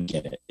one would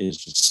get it.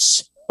 It's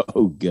just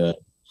so good.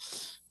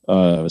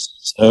 It was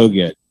so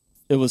good.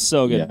 It was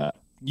so good. Yeah.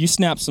 You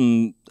snapped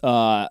some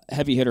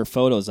heavy hitter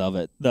photos of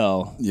it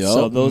though,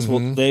 so those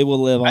will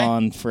live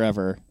on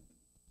forever.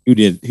 Who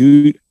did?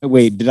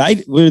 Wait, did I?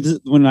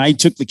 When I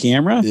took the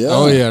camera? Yeah.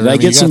 Oh yeah. Did I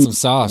get some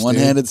sauce?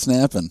 One-handed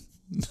snapping.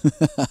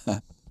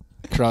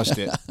 Crushed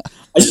it.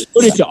 I just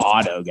put it to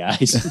auto,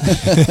 guys.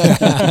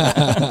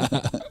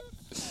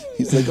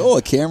 He's like,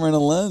 a camera and a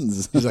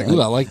lens. He's like,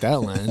 ooh, I like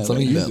that lens. Let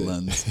me use that it.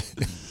 lens.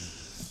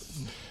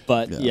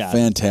 But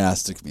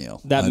fantastic meal.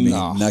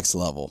 Next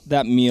level.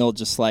 That meal,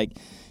 just like,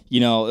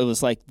 it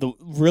was like the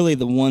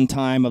one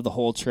time of the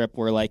whole trip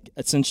where like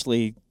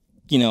essentially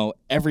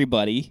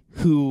everybody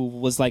who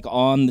was like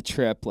on the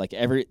trip, like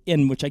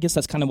which I guess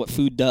that's kind of what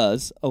food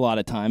does a lot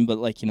of time, but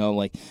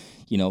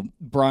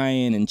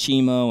Brian and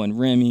Chimo and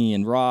Remi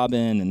and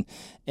Robin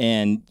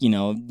and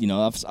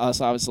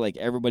us, I was like,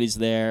 everybody's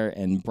there,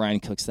 and Brian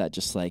cooks that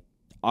just like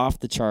off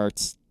the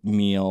charts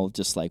meal,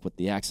 just like with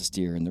the Axis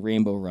deer and the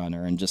Rainbow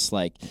Runner, and just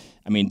like,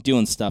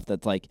 doing stuff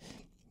that's like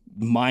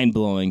mind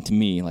blowing to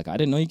me. Like, I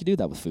didn't know you could do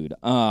that with food.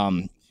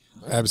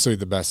 Absolutely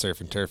the best surf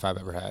and turf I've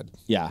ever had.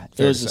 Yeah,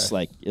 it was just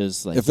like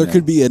if there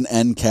could be an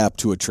end cap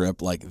to a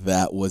trip, like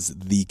that was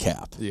the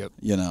cap. Yep.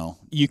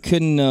 You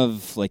couldn't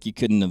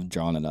have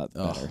drawn it up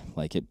better.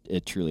 Like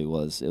it truly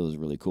was. It was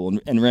really cool.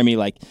 And Remi,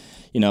 like,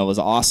 it was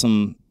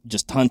awesome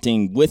just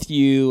hunting with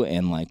you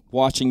and like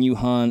watching you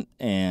hunt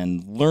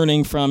and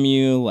learning from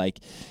you. Like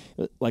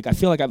I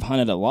feel like I've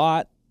hunted a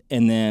lot,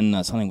 and then I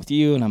was hunting with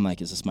you, and I'm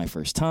like, is this my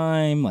first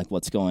time? Like,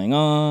 what's going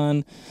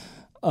on?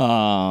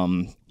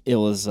 It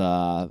was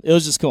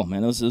just cool,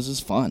 man. It was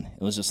just fun.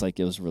 It was just like,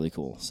 it was really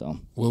cool. So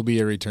will be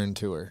a return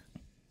tour.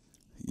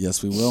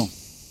 Yes, we will.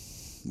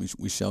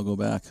 We shall go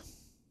back.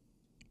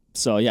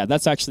 So yeah,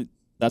 that's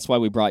why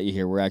we brought you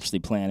here. We're actually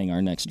planning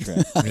our next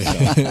trip.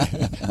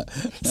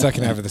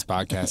 Second half of this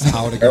podcast,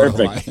 how to go to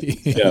Hawaii.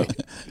 Yeah.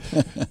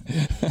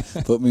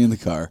 Put me in the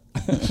car.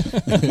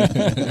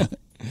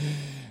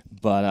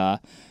 But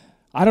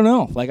I don't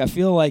know. Like, I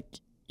feel like,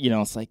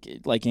 it's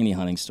like any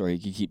hunting story.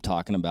 You keep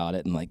talking about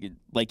it, and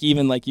like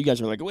even like you guys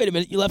are like, wait a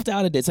minute, you left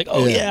out a day. It's like,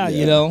 oh yeah.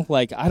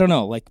 Like, I don't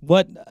know, like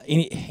what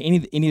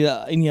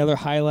any other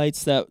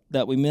highlights that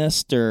we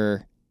missed,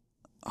 or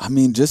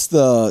just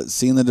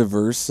seeing the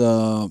diverse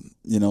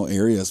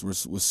areas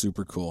was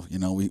super cool.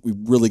 We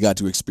really got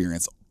to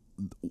experience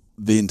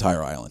the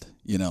entire island.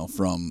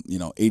 From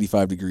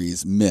 85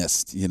 degrees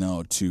mist,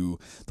 to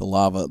the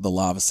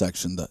lava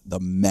section, the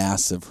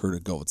massive herd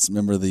of goats.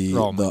 Remember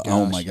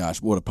oh my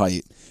gosh, what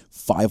probably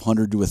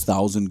 500 to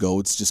 1,000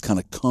 goats just kind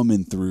of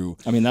coming through.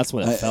 That's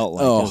what it felt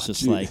like. It was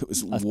just it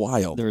was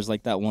wild. There was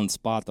like that one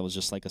spot that was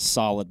just like a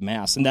solid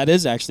mass, and that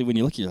is actually, when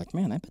you look, you're like,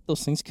 man, I bet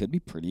those things could be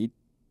pretty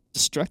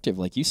destructive,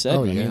 like you said.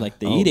 Like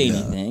they eat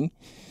anything.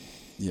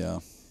 Yeah.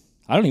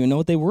 I don't even know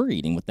what they were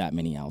eating with that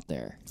many out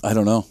there. I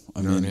don't know.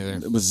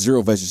 It was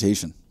zero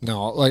vegetation.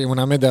 No, like when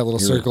I made that little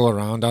circle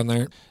around down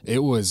there, it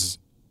was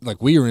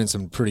like we were in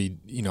some pretty,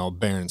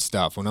 barren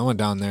stuff. When I went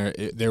down there,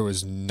 there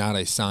was not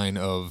a sign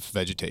of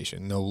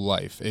vegetation, no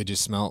life. It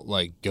just smelled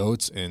like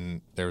goats,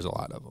 and there was a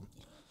lot of them.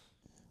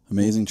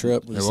 Amazing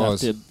trip. We just have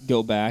to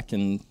go back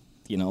and,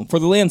 for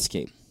the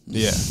landscape.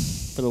 Yeah.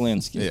 For the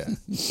landscape.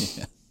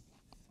 Yeah.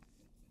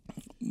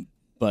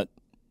 But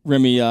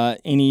Remi,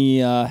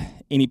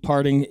 any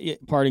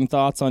parting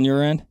thoughts on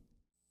your end?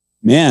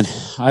 Man,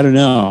 I don't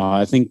know.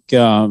 I think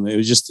it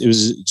was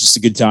just a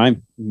good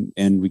time,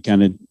 and we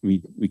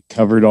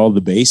covered all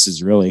the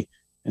bases really,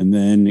 and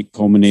then it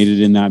culminated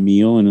in that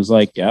meal, and it was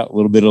like, a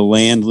little bit of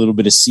land, a little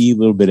bit of sea, a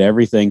little bit of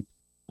everything.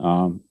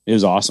 It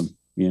was awesome.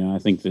 I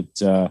think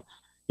that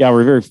we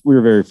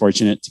were very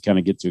fortunate to kind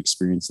of get to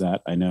experience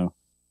that. I know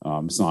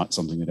it's not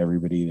something that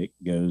everybody that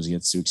goes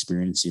gets to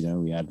experience.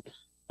 We had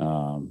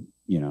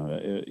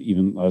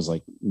even I was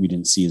like, we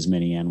didn't see as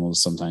many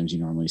animals sometimes you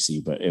normally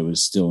see, but it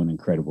was still an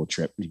incredible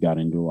trip. We got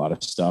into a lot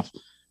of stuff.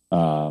 It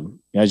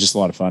was just a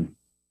lot of fun.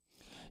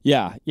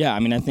 Yeah.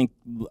 I think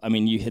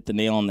you hit the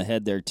nail on the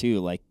head there too.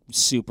 Like,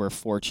 super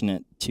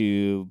fortunate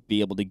to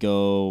be able to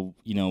go,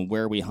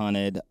 where we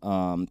hunted.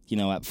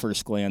 At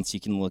first glance, you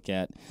can look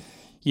at,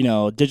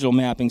 digital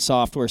mapping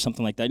software or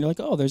something like that. And you're like,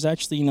 oh, there's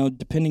actually,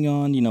 depending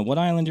on, what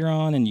island you're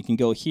on, and you can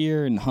go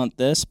here and hunt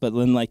this. But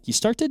then like you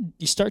start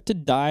to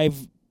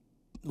dive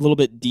a little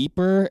bit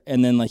deeper,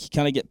 and then like you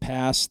kind of get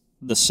past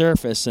the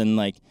surface, and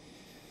like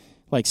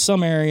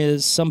some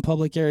areas, some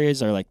public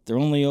areas are like, they're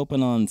only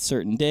open on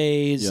certain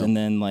days. Yep. And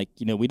then like,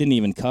 we didn't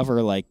even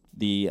cover like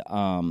the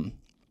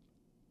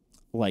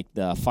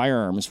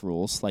firearms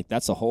rules. Like,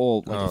 that's a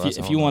whole,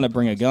 if you want to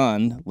bring a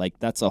gun, like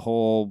that's a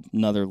whole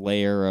another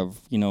layer of,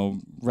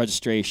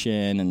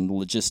 registration and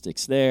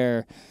logistics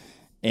there.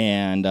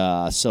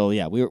 And so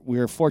yeah, we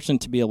were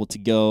fortunate to be able to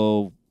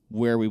go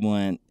where we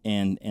went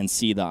and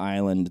see the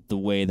island the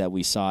way that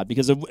we saw it,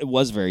 because it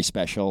was very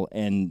special,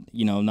 and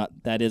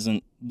that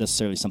isn't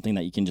necessarily something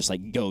that you can just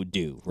like go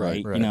do,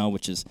 right?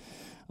 Which is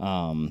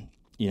a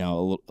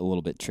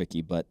little bit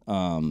tricky, but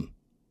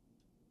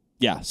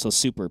so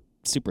super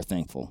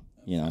thankful.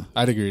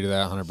 I'd agree to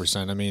that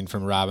 100%.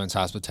 From Robin's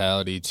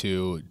hospitality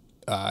to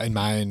I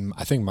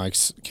think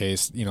Mike's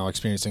case,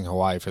 experiencing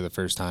Hawaii for the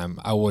first time,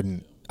 I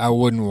wouldn't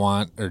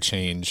want or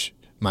change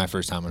my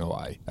first time in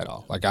Hawaii at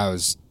all. Like, I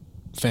was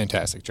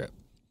fantastic trip.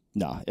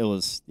 No, it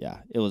was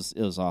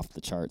off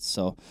the charts.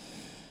 So,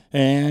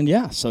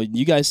 and so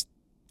you guys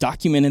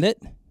documented it.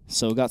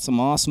 So got some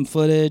awesome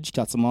footage,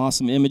 got some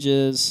awesome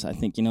images. I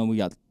think, we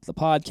got the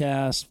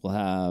podcast. We'll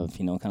have,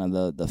 kind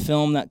of the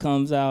film that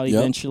comes out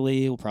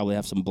eventually. We'll probably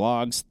have some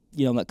blogs,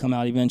 that come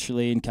out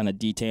eventually, and kind of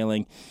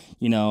detailing,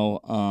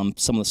 some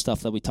of the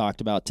stuff that we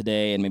talked about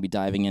today, and maybe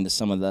diving into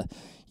some of the,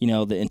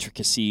 the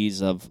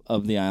intricacies of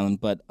the island.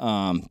 But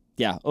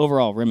yeah,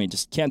 overall, Remi,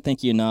 just can't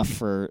thank you enough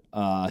for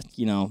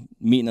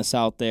meeting us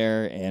out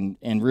there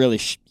and really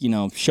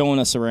showing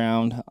us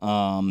around.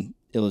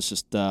 It was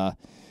just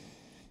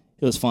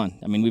it was fun.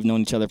 I mean, we've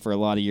known each other for a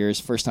lot of years.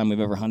 First time we've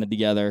ever hunted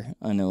together,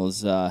 and it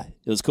was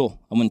cool.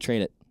 I wouldn't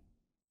trade it.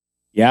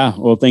 Yeah,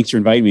 well, thanks for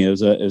inviting me. It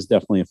was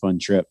definitely a fun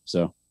trip.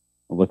 So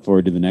I'll look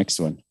forward to the next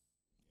one.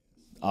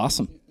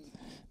 Awesome.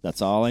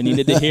 That's all I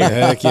needed to hear.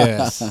 Heck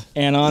yes.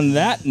 And on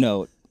that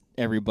note,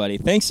 everybody,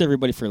 thanks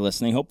everybody for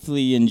listening.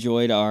 Hopefully you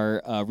enjoyed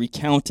our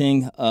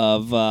recounting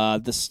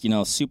of this,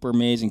 super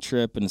amazing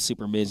trip and a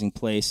super amazing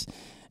place.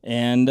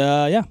 And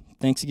yeah,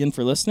 thanks again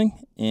for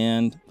listening.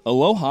 And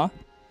aloha.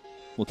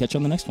 We'll catch you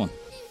on the next one.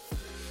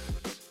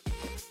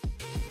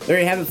 There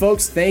you have it,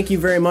 folks. Thank you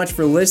very much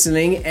for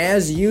listening.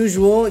 As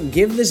usual,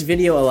 give this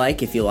video a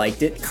like if you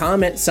liked it,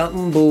 comment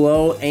something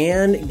below,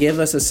 and give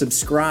us a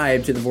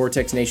subscribe to the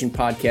Vortex Nation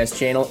podcast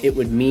channel. It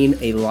would mean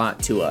a lot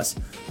to us.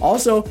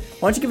 Also,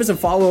 why don't you give us a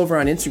follow over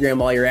on Instagram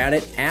while you're at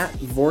it, at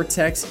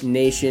Vortex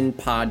Nation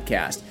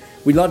Podcast.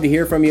 We'd love to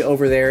hear from you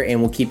over there, and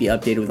we'll keep you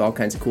updated with all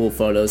kinds of cool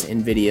photos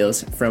and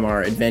videos from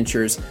our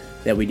adventures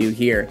that we do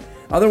here.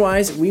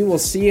 Otherwise, we will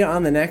see you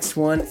on the next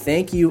one.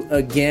 Thank you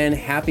again.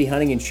 Happy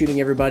hunting and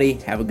shooting, everybody.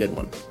 Have a good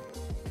one.